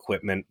gym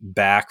equipment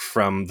back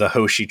from the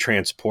Hoshi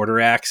transporter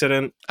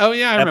accident. Oh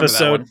yeah, I remember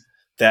episode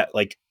that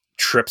like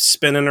Trip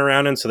spinning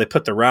around in. So they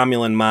put the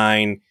Romulan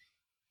mine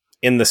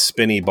in the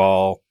spinny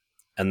ball,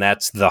 and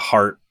that's the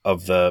heart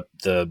of the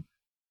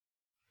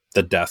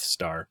Death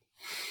Star.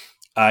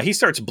 He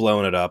starts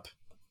blowing it up.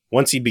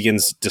 Once he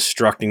begins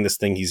destructing this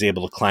thing, he's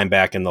able to climb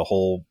back in the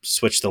hole,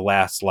 switch the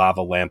last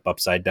lava lamp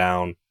upside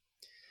down,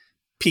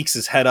 peeks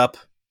his head up,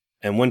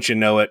 and once you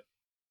know it,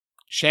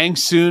 Shang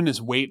Tsung is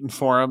waiting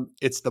for him.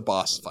 It's the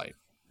boss fight.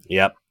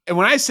 Yep. And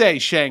when I say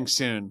Shang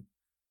Tsung,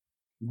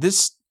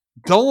 this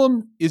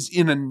Golem is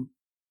in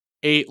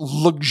a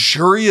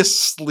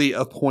luxuriously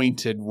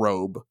appointed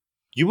robe.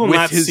 You will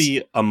not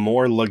see a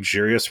more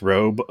luxurious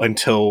robe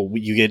until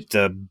you get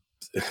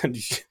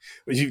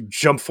you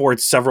jump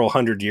forward several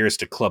hundred years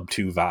to Club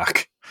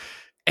Tuvok.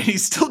 and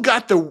he's still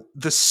got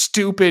the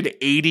stupid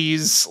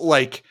 80s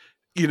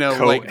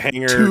Coat like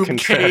hanger tube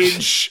contraption.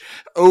 cage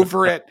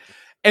over it.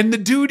 And the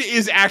dude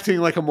is acting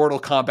like a Mortal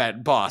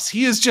Kombat boss.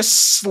 He is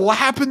just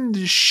slapping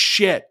the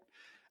shit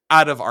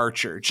out of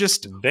Archer.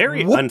 Just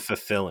very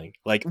unfulfilling.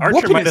 Like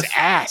Archer whooping his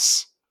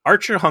ass.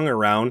 Archer hung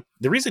around.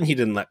 The reason he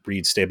didn't let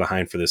Reed stay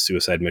behind for this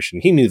suicide mission,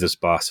 he knew this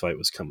boss fight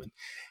was coming.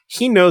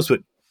 He knows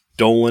what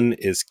Dolan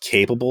is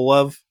capable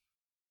of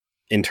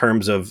in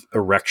terms of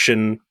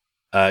erection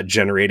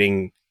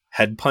generating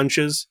head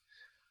punches.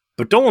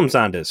 But Dolan's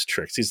onto his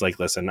tricks. He's like,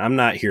 listen, I'm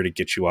not here to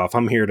get you off.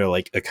 I'm here to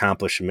like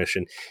accomplish a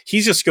mission.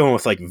 He's just going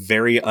with like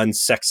very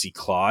unsexy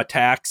claw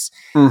attacks.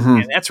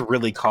 And that's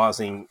really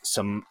causing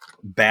some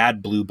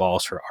bad blue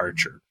balls for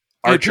Archer.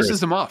 It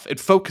pisses him off. It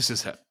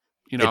focuses him.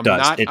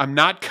 I'm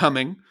not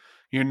coming.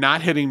 You're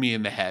not hitting me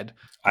in the head.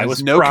 I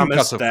was no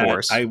promised concussive that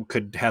force. I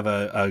could have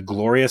a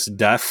glorious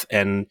death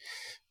and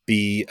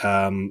be,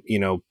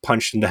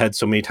 punched in the head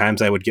so many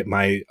times I would get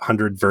my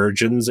 100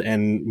 virgins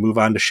and move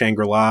on to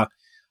Shangri-La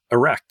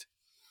erect.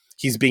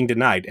 He's being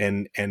denied,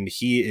 and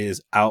he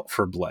is out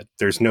for blood.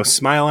 There's no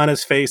smile on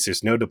his face.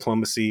 There's no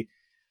diplomacy.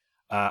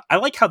 I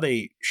like how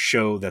they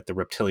show that the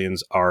reptilians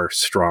are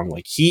strong.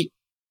 Like, he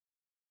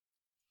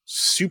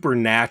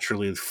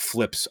supernaturally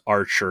flips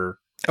Archer.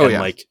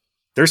 Like,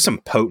 there's some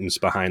potence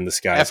behind this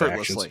guy's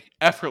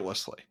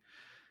effortlessly.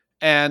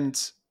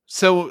 And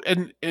so,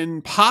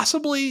 and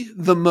possibly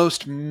the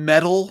most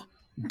metal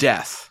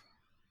death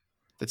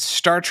that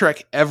Star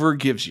Trek ever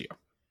gives you.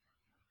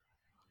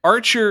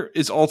 Archer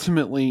is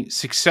ultimately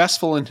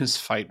successful in his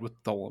fight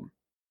with Dolan.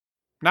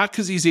 Not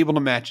because he's able to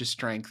match his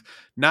strength,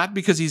 not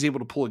because he's able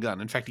to pull a gun.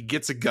 In fact, he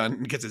gets a gun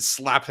and gets it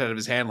slapped out of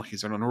his hand like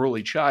he's an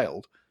unruly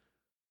child.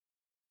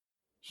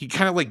 He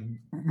kind of like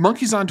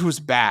monkeys onto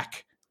his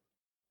back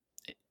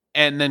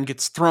and then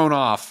gets thrown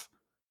off.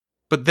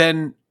 But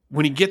then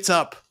when he gets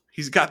up,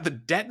 he's got the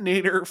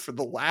detonator for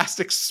the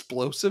last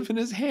explosive in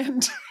his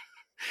hand.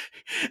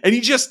 And he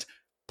just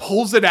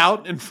pulls it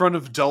out in front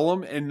of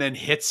Dolan and then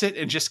hits it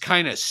and just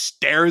kind of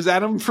stares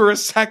at him for a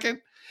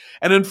second.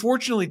 And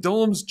unfortunately,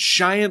 Dolan's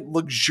giant,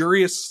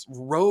 luxurious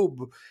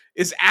robe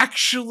is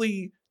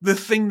actually the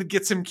thing that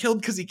gets him killed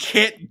because he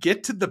can't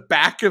get to the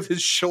back of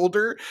his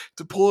shoulder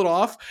to pull it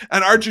off.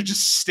 And Archer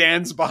just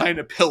stands behind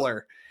a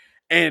pillar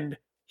and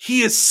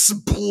he is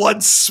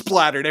blood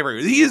splattered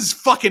everywhere. He is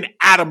fucking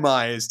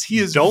atomized. He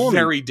is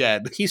very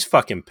dead. He's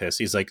fucking pissed.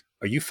 He's like,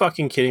 are you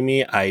fucking kidding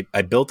me? I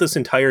built this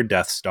entire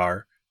Death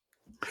Star.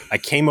 I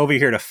came over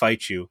here to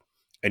fight you,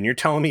 and you're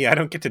telling me I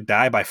don't get to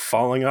die by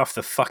falling off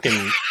the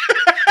fucking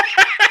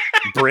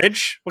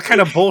bridge? What kind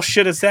of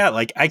bullshit is that?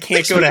 Like, I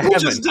can't go to heaven.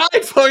 Just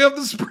died falling off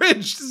this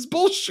bridge. This is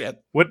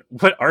bullshit. What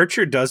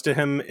Archer does to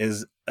him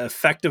is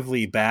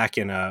effectively back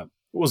in what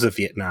was a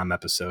Vietnam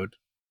episode?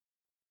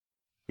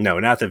 No,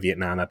 not the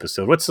Vietnam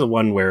episode. What's the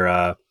one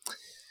where,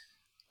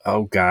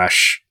 oh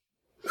gosh,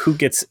 who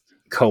gets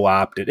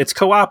co-opted? It's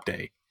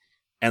Co-op-Day.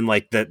 And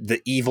like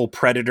the evil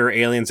predator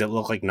aliens that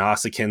look like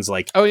Nausicaans,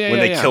 like when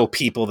they kill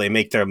people, they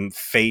make them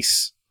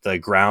face the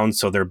ground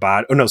so their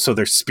body, so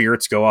their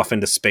spirits go off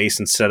into space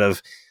instead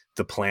of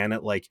the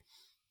planet. Like,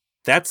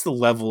 that's the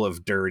level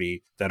of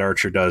dirty that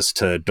Archer does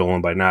to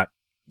Dolan by not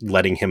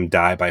letting him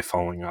die by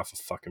falling off a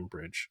fucking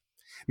bridge.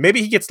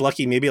 Maybe he gets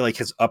lucky. Maybe like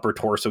his upper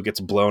torso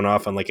gets blown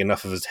off and like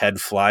enough of his head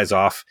flies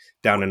off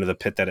down into the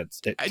pit that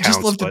it I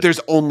just love that there's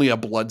only a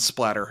blood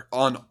splatter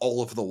on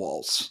all of the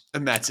walls,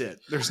 and that's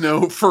it. There's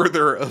no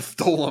further of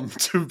Dolan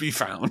to be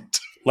found.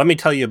 Let me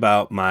tell you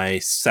about my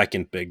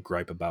second big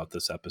gripe about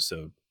this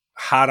episode.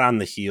 Hot on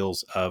the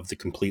heels of the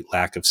complete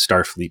lack of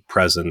Starfleet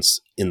presence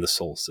in the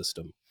Sol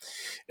system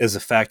is the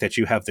fact that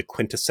you have the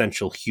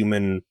quintessential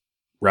human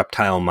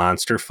reptile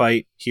monster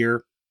fight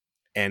here,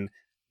 and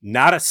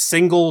not a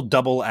single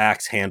double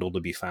axe handle to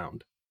be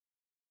found.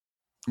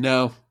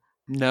 No.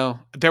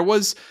 There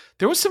was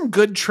some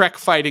good Trek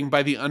fighting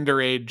by the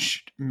underage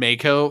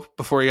Mako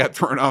before he got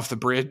thrown off the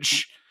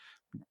bridge.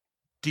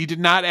 He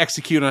did not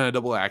execute on a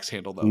double axe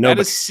handle, though. That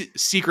is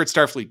secret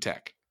Starfleet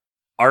tech.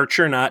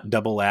 Archer not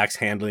double axe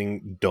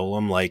handling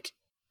Dolan like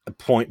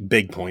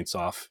big points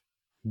off.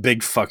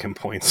 Big fucking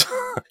points.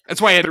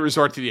 That's why he had to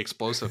resort to the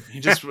explosive.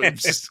 He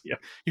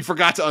he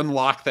forgot to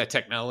unlock that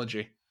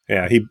technology.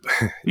 Yeah,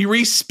 he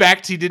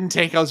respect. He didn't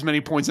take as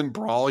many points in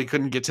Brawl. He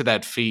couldn't get to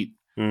that feat.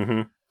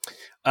 Mm-hmm.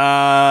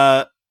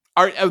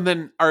 And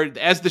then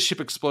as the ship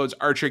explodes,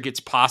 Archer gets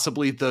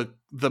possibly the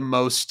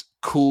most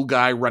cool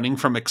guy running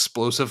from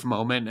explosive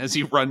moment as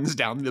he runs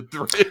down the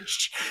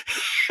bridge.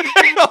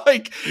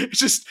 Like it's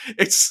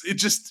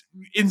just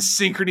in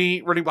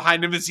synchrony running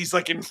behind him as he's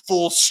like in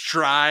full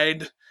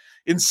stride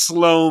in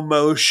slow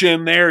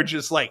motion. They're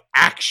just like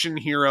action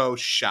hero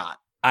shot.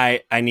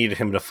 I needed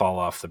him to fall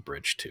off the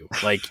bridge too.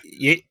 Like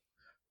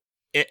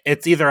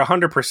it's either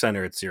 100%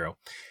 or it's 0.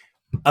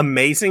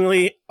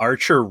 Amazingly,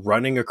 Archer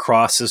running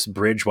across this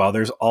bridge while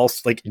there's all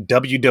like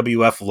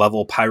WWF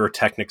level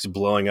pyrotechnics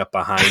blowing up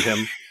behind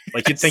him.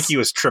 Like you'd think he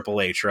was Triple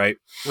H, right?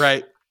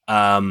 Right.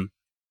 I'm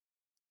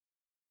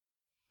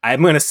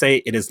going to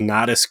say it is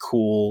not as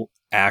cool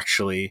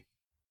actually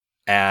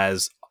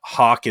as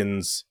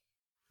Hawkins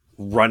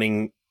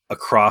running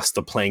across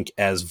the plank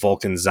as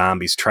Vulcan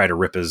zombies try to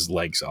rip his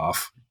legs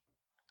off.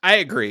 I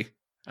agree.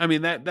 I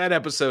mean, that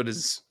episode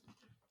is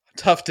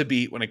tough to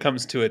beat when it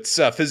comes to its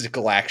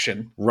physical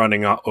action.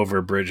 Running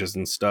over bridges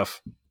and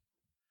stuff.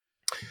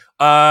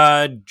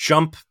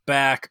 Jump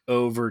back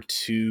over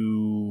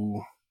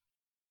to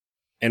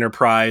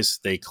Enterprise.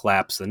 They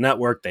collapse the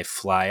network. They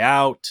fly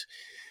out.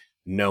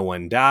 No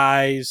one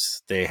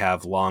dies. They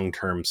have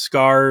long-term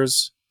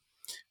scars.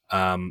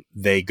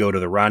 They go to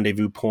the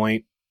rendezvous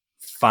point.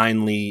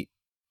 Finally,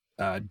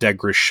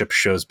 Degra's ship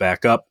shows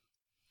back up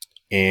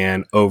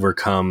and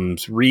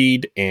overcomes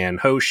Reed and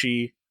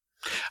Hoshi.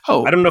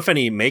 Oh, I don't know if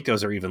any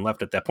Makos are even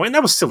left at that point. And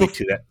that was silly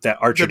too. That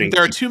Archer didn't.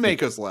 There are 2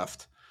 Makos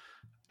left,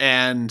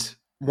 and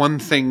one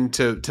thing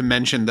to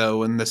mention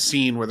though, in the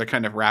scene where they're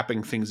kind of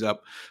wrapping things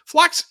up,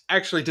 Phlox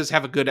actually does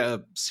have a good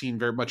scene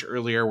very much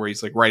earlier where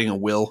he's like writing a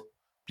will.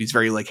 He's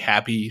very like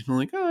happy,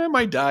 like, oh, I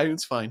might die,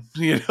 it's fine.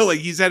 Like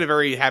he's had a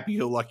very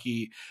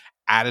happy-go-lucky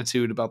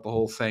attitude about the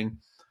whole thing.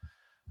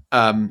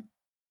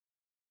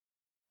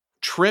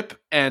 Trip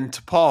and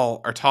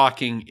T'Pol are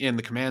talking in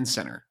the command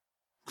center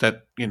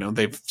that,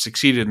 they've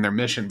succeeded in their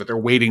mission, but they're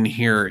waiting to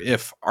hear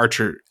if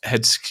Archer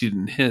had succeeded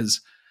in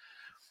his.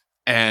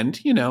 And,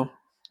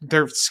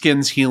 their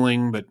skin's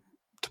healing, but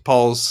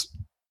T'Pol's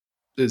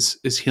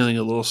is healing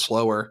a little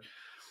slower.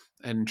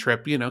 And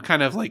Trip,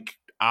 kind of like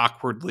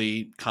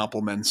awkwardly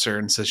compliments her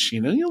and says,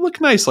 you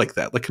look nice like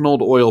that, like an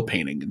old oil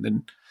painting. And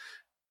then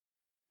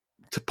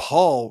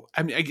T'Pol,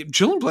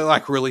 Julian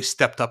Blaylock really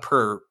stepped up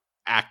her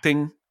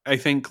acting, I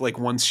think, like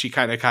once she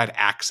kind of got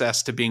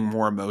access to being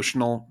more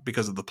emotional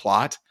because of the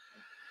plot,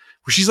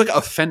 where she's like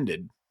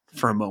offended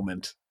for a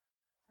moment.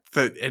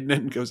 And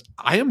then goes,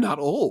 I am not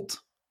old.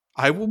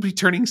 I will be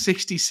turning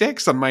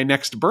 66 on my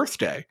next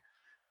birthday.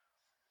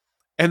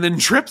 And then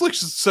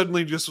Triplex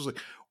suddenly just was like,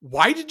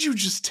 why did you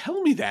just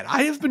tell me that?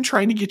 I have been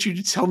trying to get you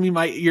to tell me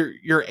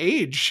your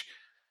age.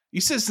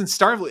 You said since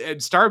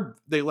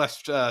they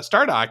left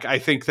Stardock, I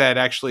think that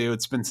actually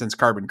it's been since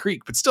Carbon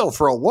Creek, but still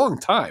for a long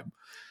time,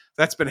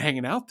 that's been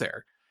hanging out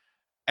there.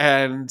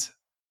 And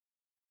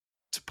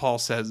T'Pol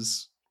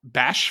says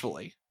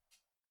bashfully,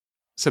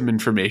 some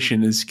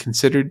information is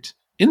considered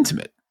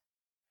intimate.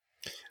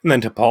 And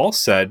then T'Pol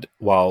said,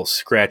 while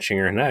scratching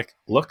her neck,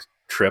 look,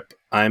 Trip,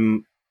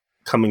 I'm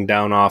coming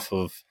down off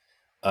of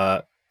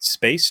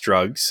space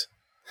drugs.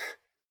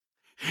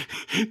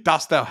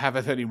 Dost thou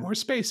haveth any more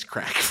space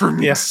crack for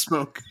me to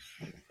smoke?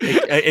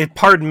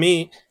 Pardon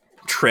me,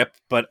 Trip,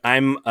 but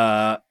I'm,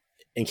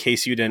 in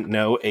case you didn't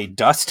know, a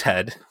dust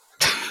head.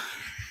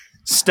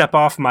 Step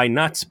off my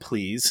nuts,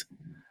 please.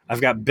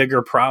 I've got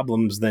bigger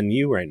problems than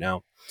you right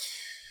now.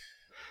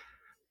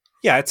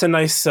 Yeah, it's a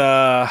nice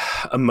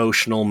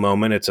emotional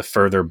moment. It's a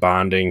further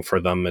bonding for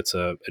them. It's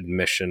a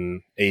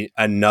admission,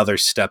 another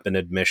step in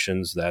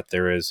admissions that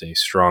there is a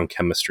strong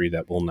chemistry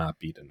that will not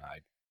be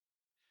denied.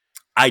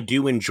 I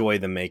do enjoy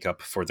the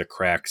makeup for the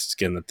cracked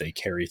skin that they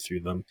carry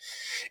through them.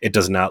 It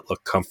does not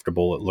look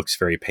comfortable. It looks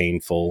very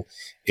painful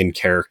in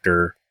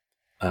character.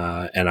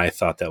 And I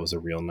thought that was a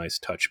real nice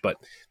touch. But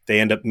they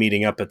end up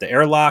meeting up at the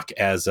airlock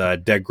as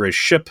Degra's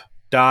ship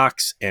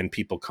docks and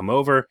people come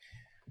over.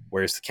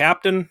 Where's the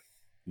captain?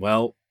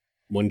 Well,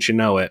 wouldn't you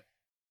know it,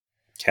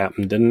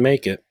 Captain didn't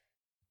make it.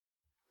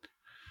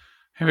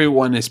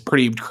 Everyone is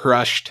pretty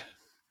crushed.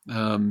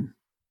 T'Pol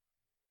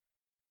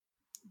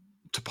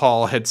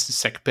heads to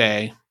sick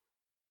bay.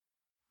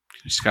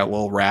 She's got a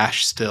little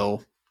rash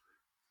still.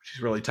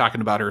 She's really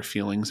talking about her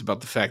feelings about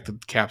the fact that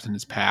the captain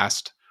has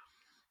passed.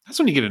 That's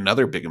when you get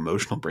another big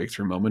emotional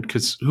breakthrough moment,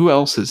 because who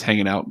else is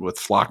hanging out with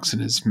Phlox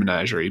and his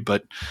menagerie?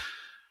 But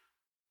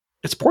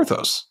it's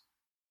Porthos.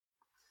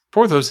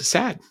 Porthos is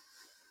sad.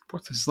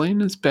 Porthos is laying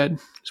in his bed.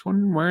 He's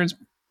wondering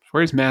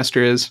where his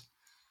master is.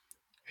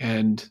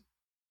 And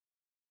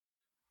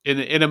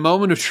in a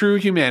moment of true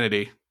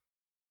humanity,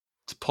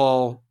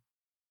 T'Pol,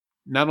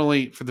 not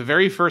only for the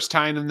very first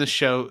time in the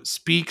show,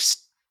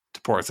 speaks to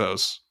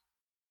Porthos,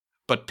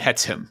 but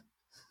pets him.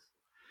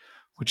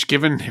 Which,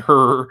 given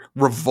her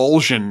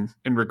revulsion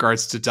in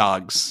regards to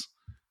dogs,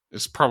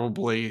 is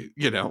probably,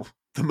 the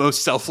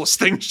most selfless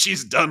thing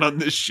she's done on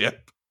this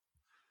ship.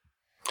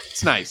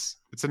 It's nice.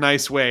 It's a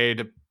nice way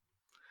to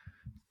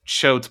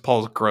show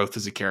T'Pol's growth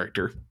as a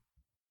character.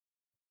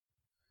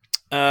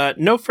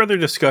 No further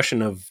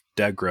discussion of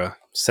Degra,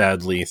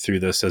 sadly,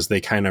 through this, as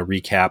they kind of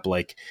recap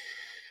like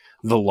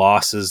the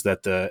losses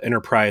that the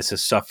Enterprise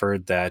has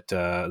suffered, that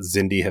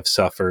Xindi have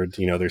suffered.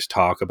 There's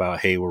talk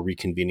about, hey, we're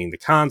reconvening the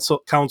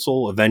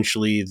council.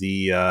 Eventually,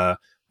 the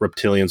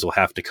reptilians will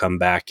have to come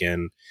back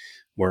and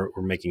we're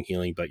making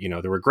healing. But,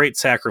 there were great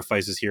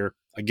sacrifices here.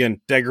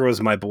 Again, Degra was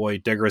my boy.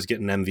 Degra's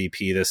getting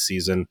MVP this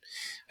season.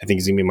 I think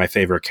he's going to be my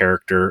favorite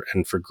character,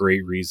 and for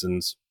great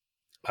reasons.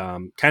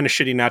 Kind of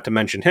shitty not to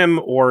mention him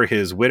or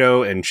his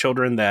widow and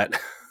children that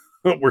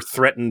were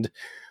threatened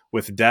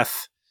with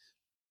death.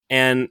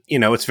 And,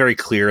 it's very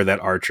clear that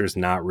Archer's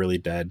not really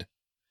dead.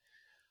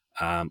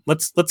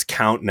 Let's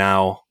count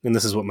now, and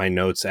this is what my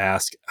notes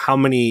ask. How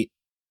many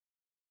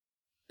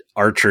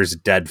Archer's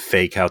dead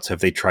fake outs have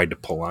they tried to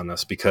pull on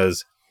us?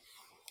 Because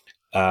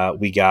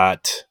we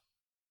got...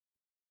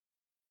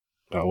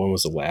 when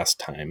was the last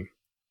time?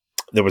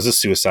 There was a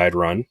suicide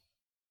run.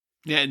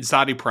 Yeah, and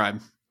Zodi Prime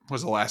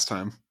was the last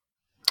time.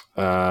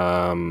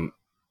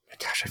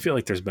 Gosh, I feel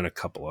like there's been a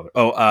couple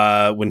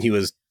other... when he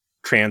was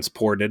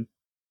transported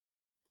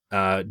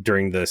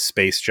during the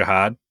space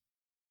jihad.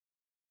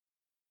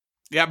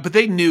 Yeah, but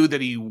they knew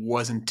that he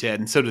wasn't dead,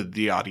 and so did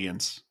the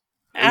audience.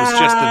 It was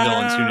just the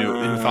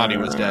villains who thought he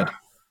was dead.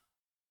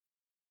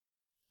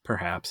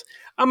 Perhaps.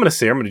 I'm going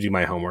to do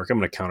my homework. I'm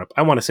going to count up.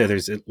 I want to say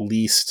there's at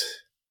least...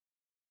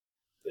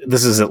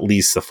 This is at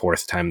least the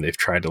fourth time they've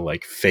tried to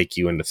like fake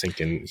you into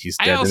thinking he's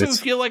dead. I also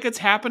feel like it's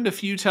happened a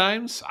few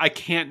times. I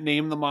can't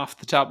name them off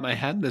the top of my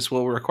head. This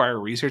will require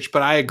research,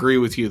 but I agree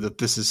with you that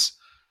this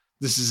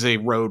is a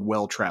road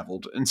well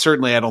traveled, and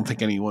certainly I don't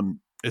think anyone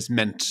is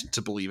meant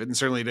to believe it, and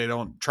certainly they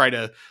don't try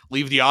to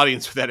leave the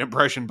audience with that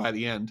impression by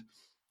the end.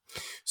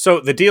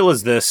 So the deal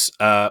is this: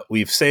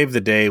 we've saved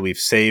the day. We've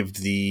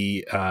saved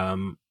the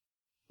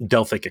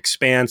Delphic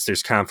Expanse.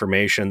 There's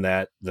confirmation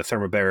that the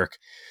thermobaric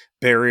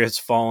barrier has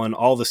fallen.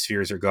 All the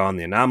spheres are gone.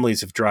 The anomalies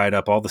have dried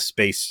up. All the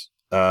space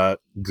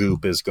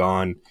goop is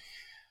gone.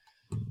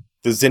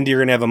 The Zindi are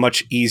going to have a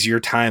much easier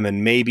time,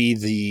 and maybe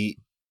the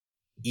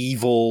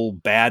evil,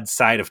 bad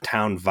side of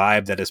town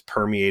vibe that has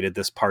permeated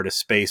this part of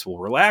space will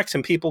relax,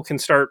 and people can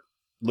start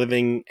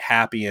living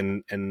happy,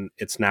 and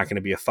it's not going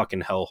to be a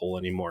fucking hellhole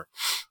anymore.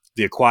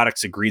 The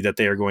Aquatics agree that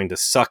they are going to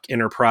suck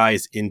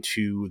Enterprise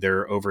into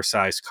their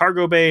oversized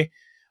cargo bay,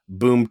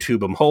 boom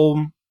tube them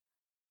home.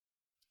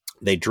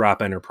 They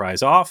drop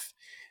Enterprise off,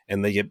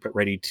 and they get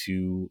ready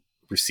to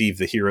receive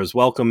the hero's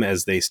welcome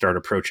as they start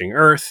approaching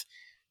Earth.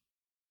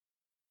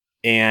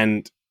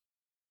 And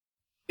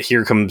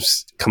here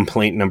comes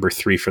complaint number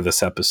 3 for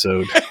this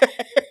episode.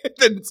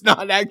 That it's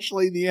not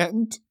actually the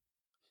end.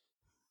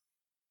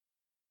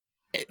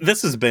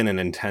 This has been an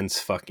intense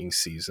fucking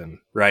season,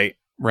 right?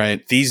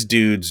 Right. These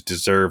dudes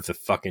deserve the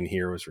fucking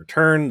hero's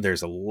return.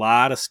 There's a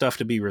lot of stuff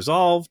to be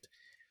resolved.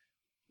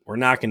 We're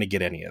not going to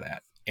get any of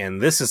that.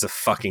 And this is a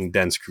fucking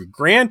dense crew.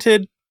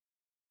 Granted,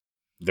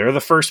 they're the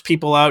first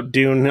people out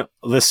doing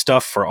this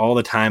stuff for all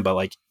the time, but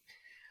like,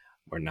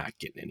 we're not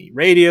getting any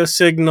radio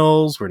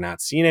signals. We're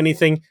not seeing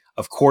anything.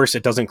 Of course,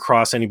 it doesn't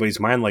cross anybody's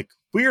mind like,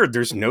 weird,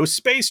 there's no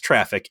space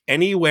traffic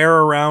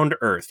anywhere around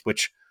Earth,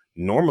 which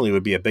normally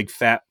would be a big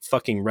fat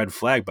fucking red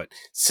flag. But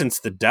since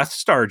the Death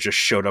Star just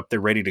showed up, they're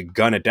ready to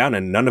gun it down,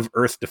 and none of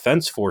Earth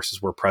defense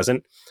forces were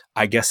present.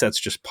 I guess that's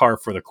just par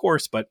for the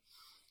course, but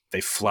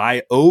they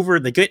fly over,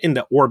 they get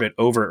into orbit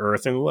over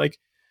Earth, and like,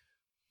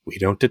 we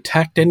don't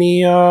detect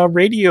any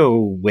radio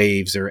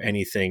waves or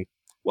anything.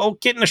 Well,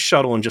 get in a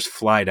shuttle and just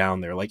fly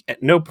down there. Like,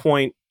 at no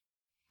point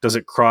does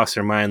it cross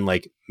their mind,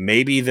 like,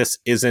 maybe this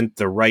isn't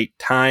the right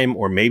time,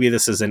 or maybe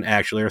this isn't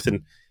actually Earth.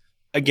 And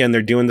again,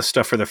 they're doing this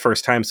stuff for the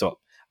first time, so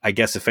I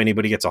guess if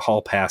anybody gets a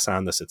hall pass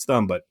on this, it's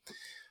them. But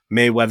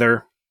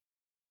Mayweather,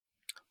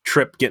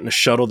 Trip, getting a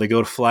shuttle, they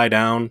go to fly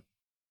down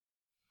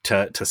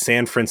to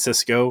San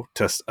Francisco,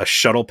 to a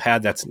shuttle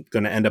pad that's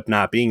going to end up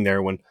not being there,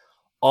 when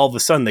all of a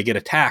sudden they get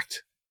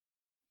attacked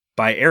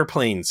by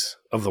airplanes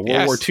of the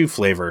World War II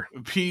flavor.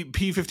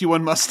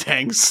 P-51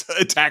 Mustangs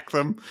attack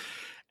them.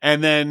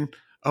 And then,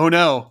 oh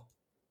no,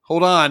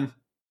 hold on.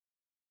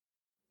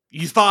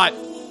 You thought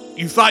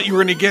you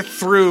were going to get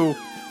through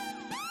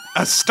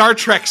a Star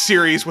Trek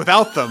series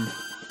without them.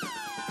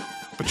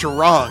 But you're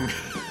wrong.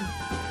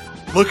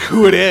 Look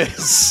who it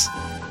is.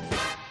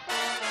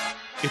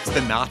 It's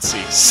the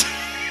Nazis.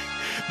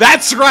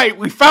 That's right.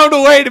 We found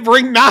a way to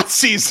bring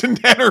Nazis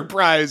into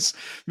Enterprise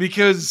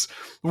because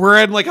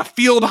we're in like a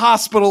field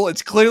hospital.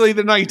 It's clearly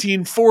the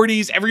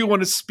 1940s.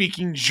 Everyone is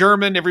speaking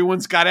German.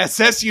 Everyone's got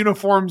SS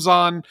uniforms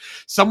on.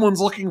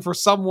 Someone's looking for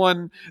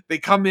someone. They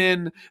come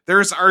in.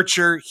 There's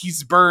Archer.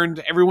 He's burned.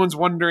 Everyone's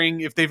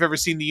wondering if they've ever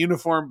seen the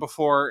uniform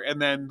before. And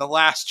then the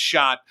last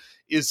shot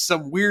is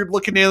some weird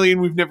looking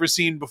alien we've never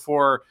seen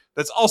before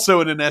that's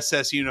also in an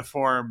SS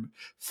uniform.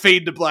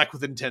 Fade to black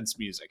with intense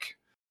music.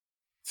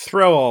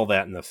 Throw all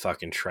that in the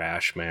fucking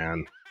trash,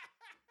 man.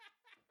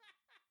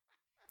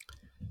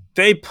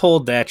 They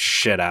pulled that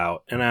shit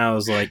out, and I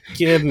was like,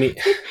 give me...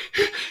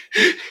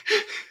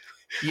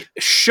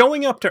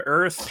 Showing up to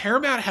Earth...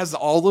 Paramount has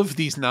all of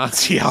these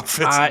Nazi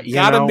outfits. You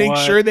gotta make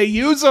sure they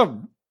use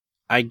them.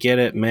 I get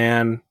it,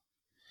 man.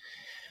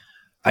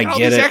 I all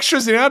get these it.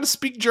 Extras, they know how to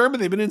speak German.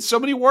 They've been in so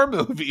many war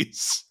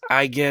movies.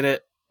 I get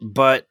it,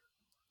 but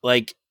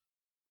like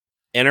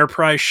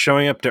Enterprise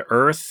showing up to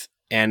Earth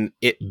and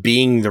it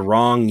being the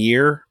wrong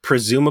year,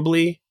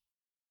 presumably,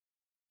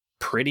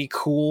 pretty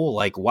cool.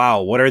 Like,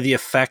 wow, what are the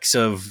effects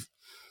of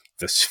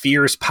the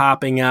spheres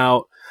popping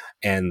out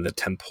and the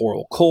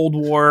temporal Cold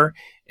War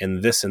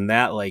and this and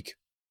that? Like,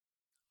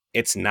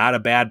 it's not a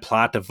bad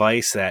plot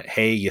device that,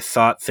 hey, you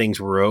thought things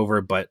were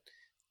over, but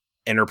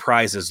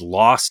Enterprise is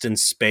lost in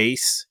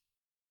space.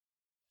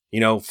 You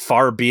know,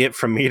 far be it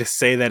from me to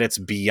say that it's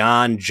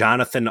beyond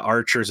Jonathan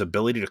Archer's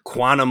ability to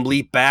quantum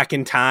leap back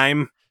in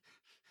time.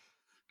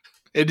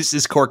 It is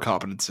his core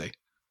competency.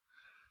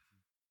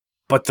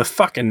 But the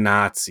fucking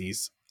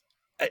Nazis,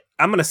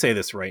 I'm going to say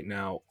this right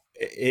now.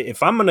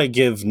 If I'm going to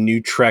give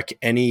New Trek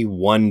any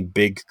one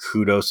big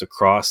kudos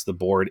across the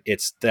board,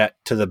 it's that,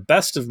 to the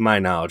best of my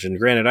knowledge, and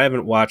granted, I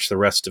haven't watched the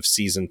rest of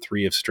season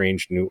 2 of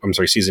Strange New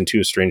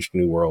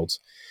Worlds,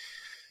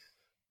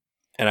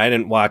 and I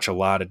didn't watch a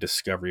lot of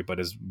Discovery, but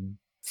as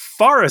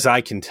far as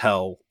I can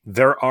tell,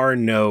 there are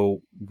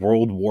no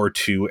World War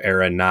II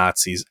era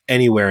Nazis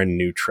anywhere in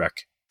New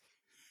Trek.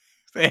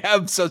 They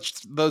have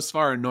thus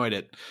far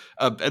avoided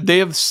it. They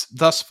have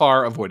thus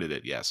far avoided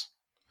it, yes.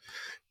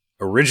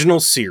 Original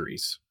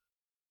series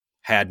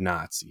had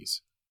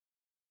Nazis.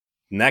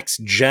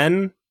 Next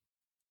Gen,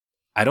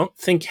 I don't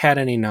think had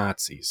any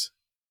Nazis.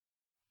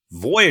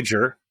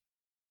 Voyager,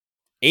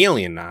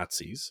 alien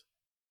Nazis.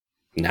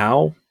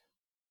 Now,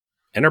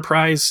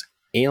 Enterprise,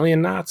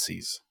 alien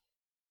Nazis.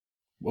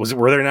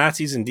 Were there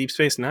Nazis in Deep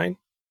Space Nine?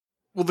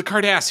 Well, the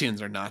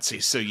Cardassians are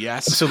Nazis, so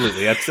yes.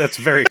 Absolutely. That's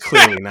very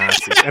clearly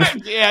Nazis.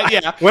 And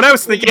yeah. When I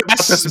was thinking about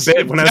this a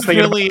bit,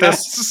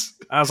 yes.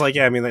 I was like,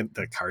 yeah, I mean,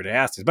 the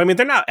Cardassians. But I mean,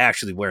 they're not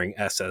actually wearing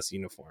SS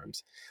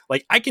uniforms.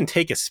 Like, I can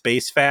take a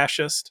space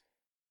fascist,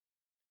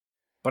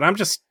 but I'm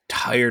just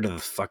tired of the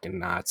fucking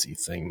Nazi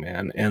thing,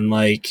 man. And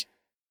like,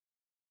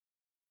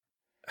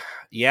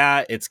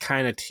 yeah, it's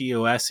kind of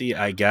TOS-y,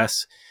 I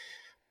guess.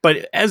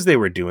 But as they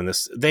were doing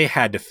this, they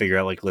had to figure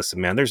out, like, listen,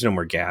 man, there's no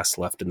more gas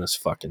left in this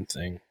fucking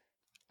thing.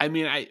 I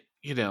mean,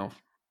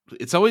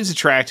 it's always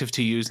attractive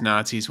to use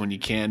Nazis when you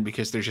can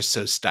because they're just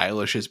so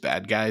stylish as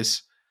bad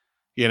guys.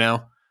 You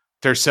know,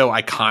 they're so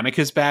iconic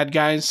as bad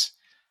guys.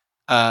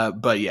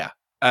 But yeah,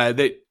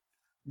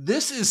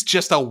 this is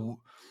just so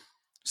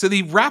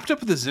they wrapped up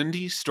the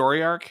Xindi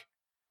story arc,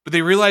 but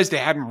they realized they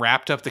hadn't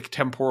wrapped up the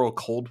temporal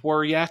Cold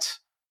War yet,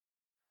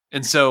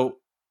 and so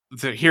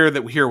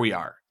here we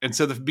are. And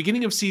so the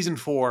beginning of season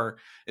 4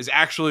 is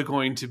actually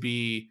going to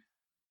be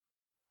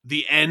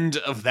the end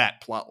of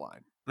that plot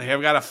line. They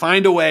have got to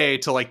find a way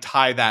to like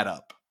tie that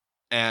up.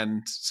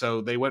 And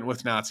so they went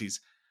with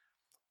Nazis.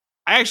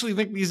 I actually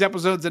think these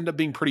episodes end up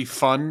being pretty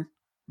fun,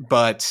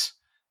 but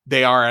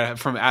they are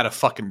from out of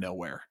fucking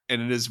nowhere.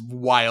 And it is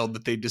wild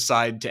that they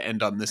decide to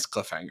end on this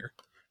cliffhanger.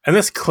 And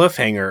this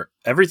cliffhanger,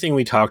 everything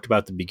we talked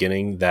about at the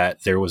beginning,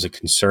 that there was a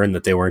concern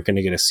that they weren't going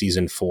to get a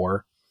season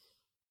 4,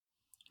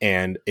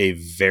 and a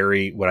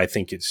very, what I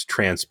think is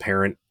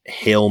transparent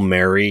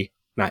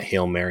not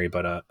Hail Mary,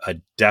 but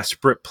a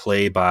desperate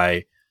play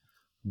by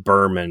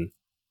Berman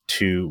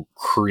to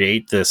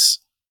create this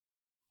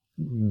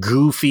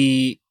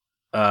goofy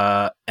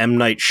M.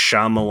 Night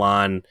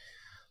Shyamalan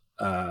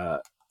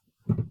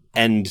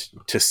end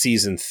to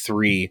season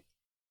 3,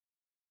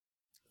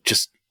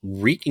 just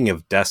reeking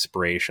of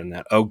desperation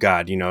that, oh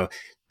God, you know,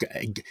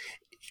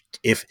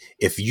 if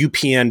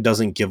UPN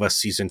doesn't give us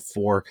season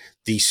 4,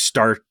 these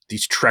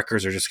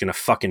Trekkers are just going to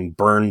fucking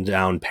burn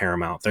down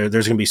Paramount.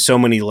 There's going to be so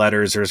many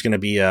letters. There's going to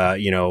be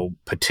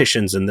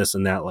petitions and this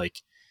and that.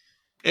 Like,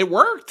 it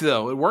worked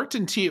though. It worked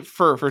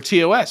for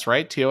TOS,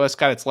 right? TOS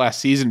got its last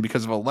season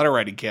because of a letter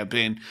writing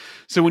campaign.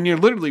 So when you're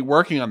literally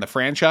working on the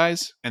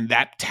franchise and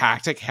that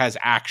tactic has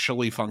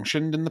actually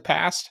functioned in the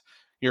past,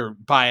 you're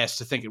biased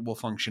to think it will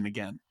function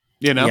again.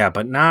 You know? Yeah,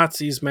 but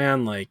Nazis,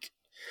 man, like,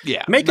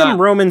 yeah, make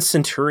them Roman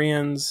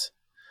centurions,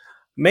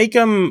 make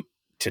them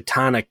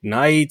Teutonic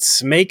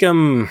Knights, make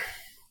them,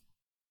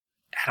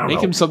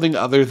 make them something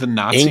other than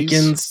Nazis.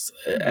 Incans.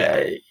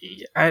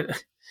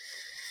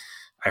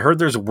 I heard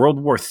there's World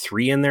War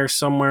III in there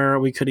somewhere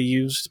we could have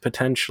used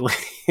potentially,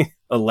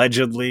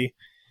 allegedly.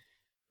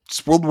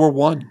 It's World War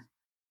One.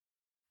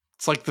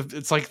 It's like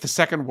the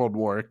Second World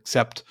War,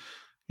 except,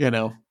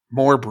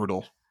 more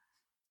brutal.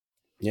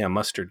 Yeah,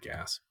 mustard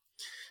gas.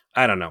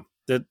 I don't know.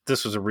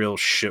 This was a real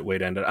shit way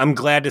to end it. I'm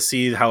glad to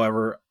see,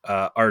 however,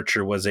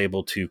 Archer was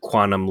able to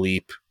quantum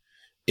leap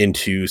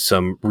into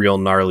some real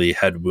gnarly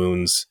head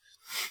wounds.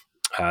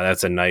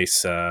 That's a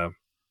nice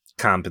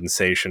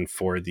compensation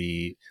for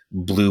the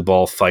blue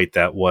ball fight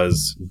that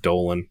was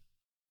Dolan.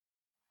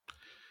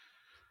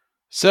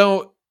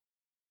 So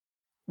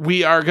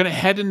we are going to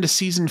head into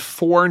season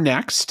 4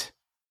 next.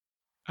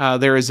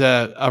 There is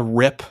a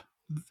rip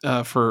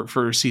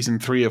for season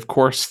 3, of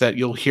course, that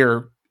you'll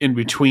hear in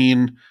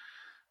between.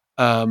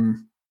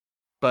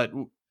 But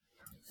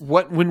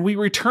when we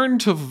return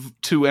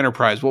to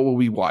Enterprise, what will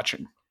we be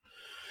watching?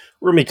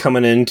 We're going to be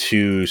coming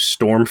into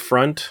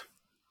Stormfront.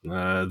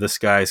 This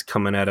guy's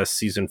coming at us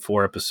season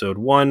 4, episode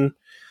 1,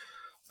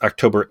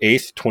 October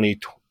 8th,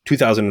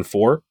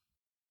 2004.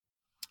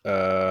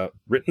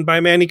 Written by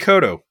Manny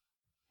Cotto.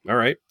 All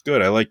right,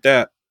 good. I like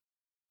that.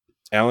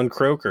 Alan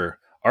Croker.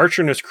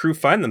 Archer and his crew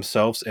find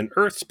themselves in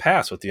Earth's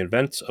past with the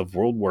events of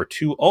World War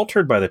II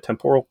altered by the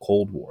temporal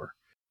Cold War.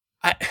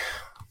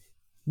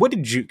 What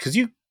did you... Because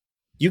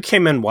you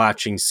came in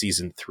watching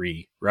season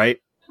 3, right?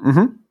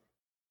 Mm-hmm.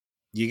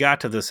 You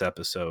got to this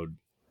episode.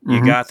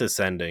 You got this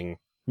ending.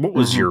 What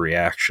was your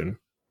reaction?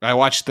 I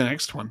watched the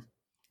next one.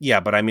 Yeah,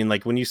 but I mean,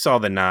 like, when you saw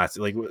the Nazi,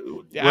 like...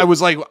 I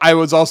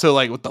was also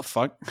like, what the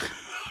fuck?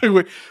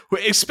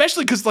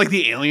 Especially because like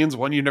the aliens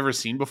one you've never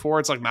seen before.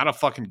 It's like not a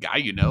fucking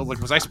guy, Like,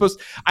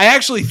 I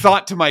actually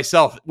thought to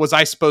myself, was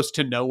I supposed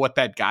to know what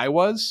that guy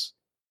was?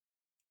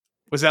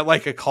 Was that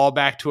like a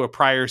callback to a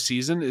prior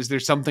season? Is there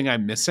something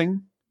I'm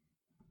missing?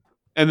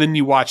 And then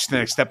you watch the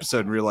next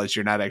episode and realize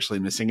you're not actually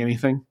missing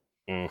anything.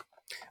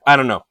 I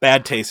don't know.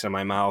 Bad taste in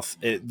my mouth.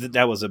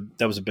 That was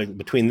a big,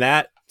 between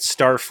that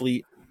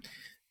Starfleet's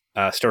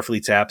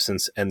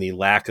absence and the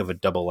lack of a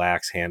double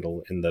axe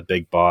handle in the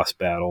big boss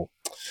battle.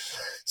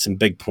 Some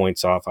big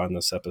points off on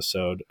this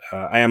episode.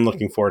 I am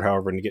looking forward,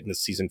 however, to getting to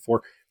season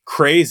 4.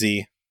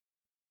 Crazy.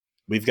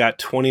 We've got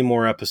 20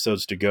 more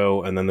episodes to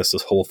go, and then this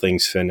whole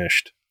thing's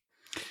finished.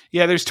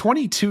 Yeah, there's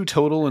 22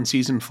 total in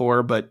season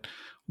 4, but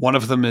one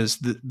of them is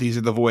These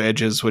Are the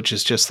Voyages, which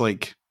is just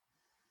like,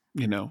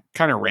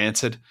 kind of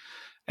rancid.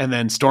 And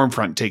then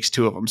Stormfront takes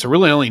 2 of them. So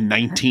really only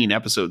 19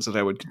 episodes that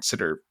I would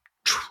consider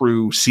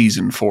true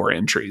season 4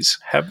 entries.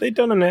 Have they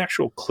done an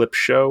actual clip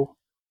show?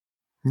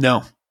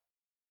 No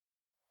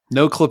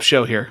clip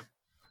show here.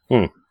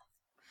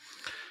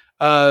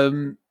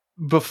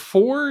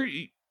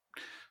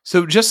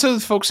 So just so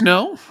folks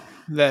know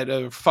that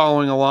are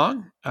following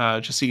along,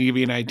 just to give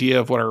you an idea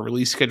of what our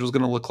release schedule is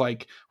going to look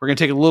like, we're going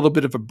to take a little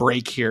bit of a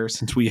break here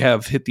since we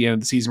have hit the end of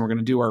the season. We're going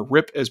to do our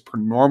rip as per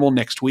normal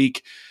next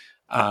week.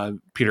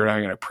 Peter and I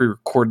are going to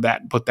pre-record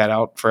that and put that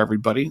out for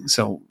everybody.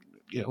 So,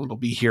 it'll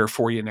be here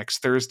for you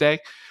next Thursday.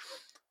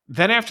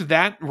 Then after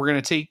that, we're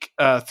going to take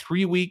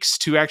 3 weeks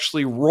to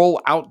actually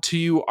roll out to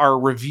you our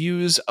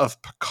reviews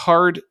of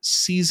Picard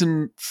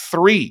Season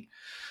 3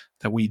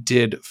 that we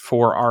did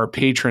for our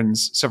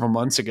patrons several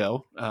months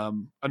ago,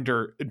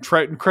 under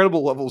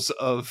incredible levels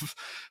of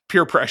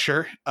peer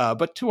pressure,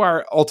 but to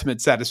our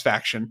ultimate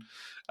satisfaction.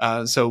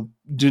 So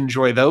do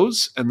enjoy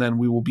those, and then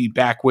we will be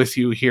back with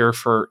you here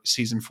for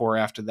season 4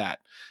 after that.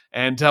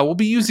 And we'll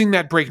be using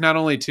that break not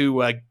only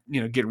to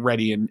get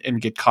ready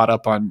and get caught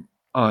up on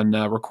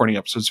recording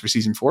episodes for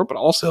season 4, but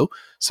also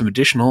some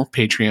additional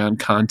Patreon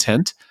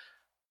content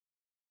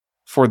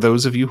for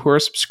those of you who are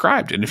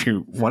subscribed. And if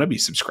you want to be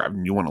subscribed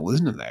and you want to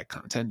listen to that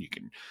content, you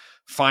can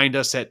find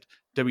us at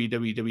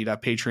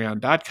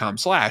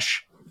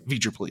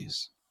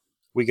www.patreon.com/VeedYourPlease.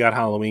 We got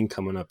Halloween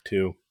coming up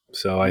too.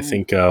 So I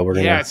think we're going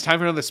to... Yeah, it's time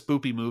for another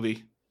spoopy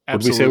movie. What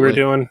did we say we were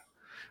doing?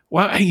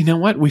 Well, you know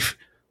what?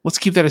 Let's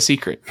keep that a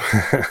secret.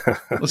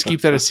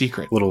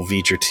 Little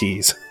Veed Your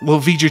Tease. All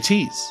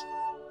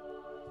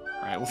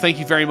right. Well, thank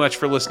you very much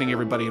for listening,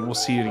 everybody, and we'll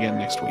see you again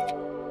next week.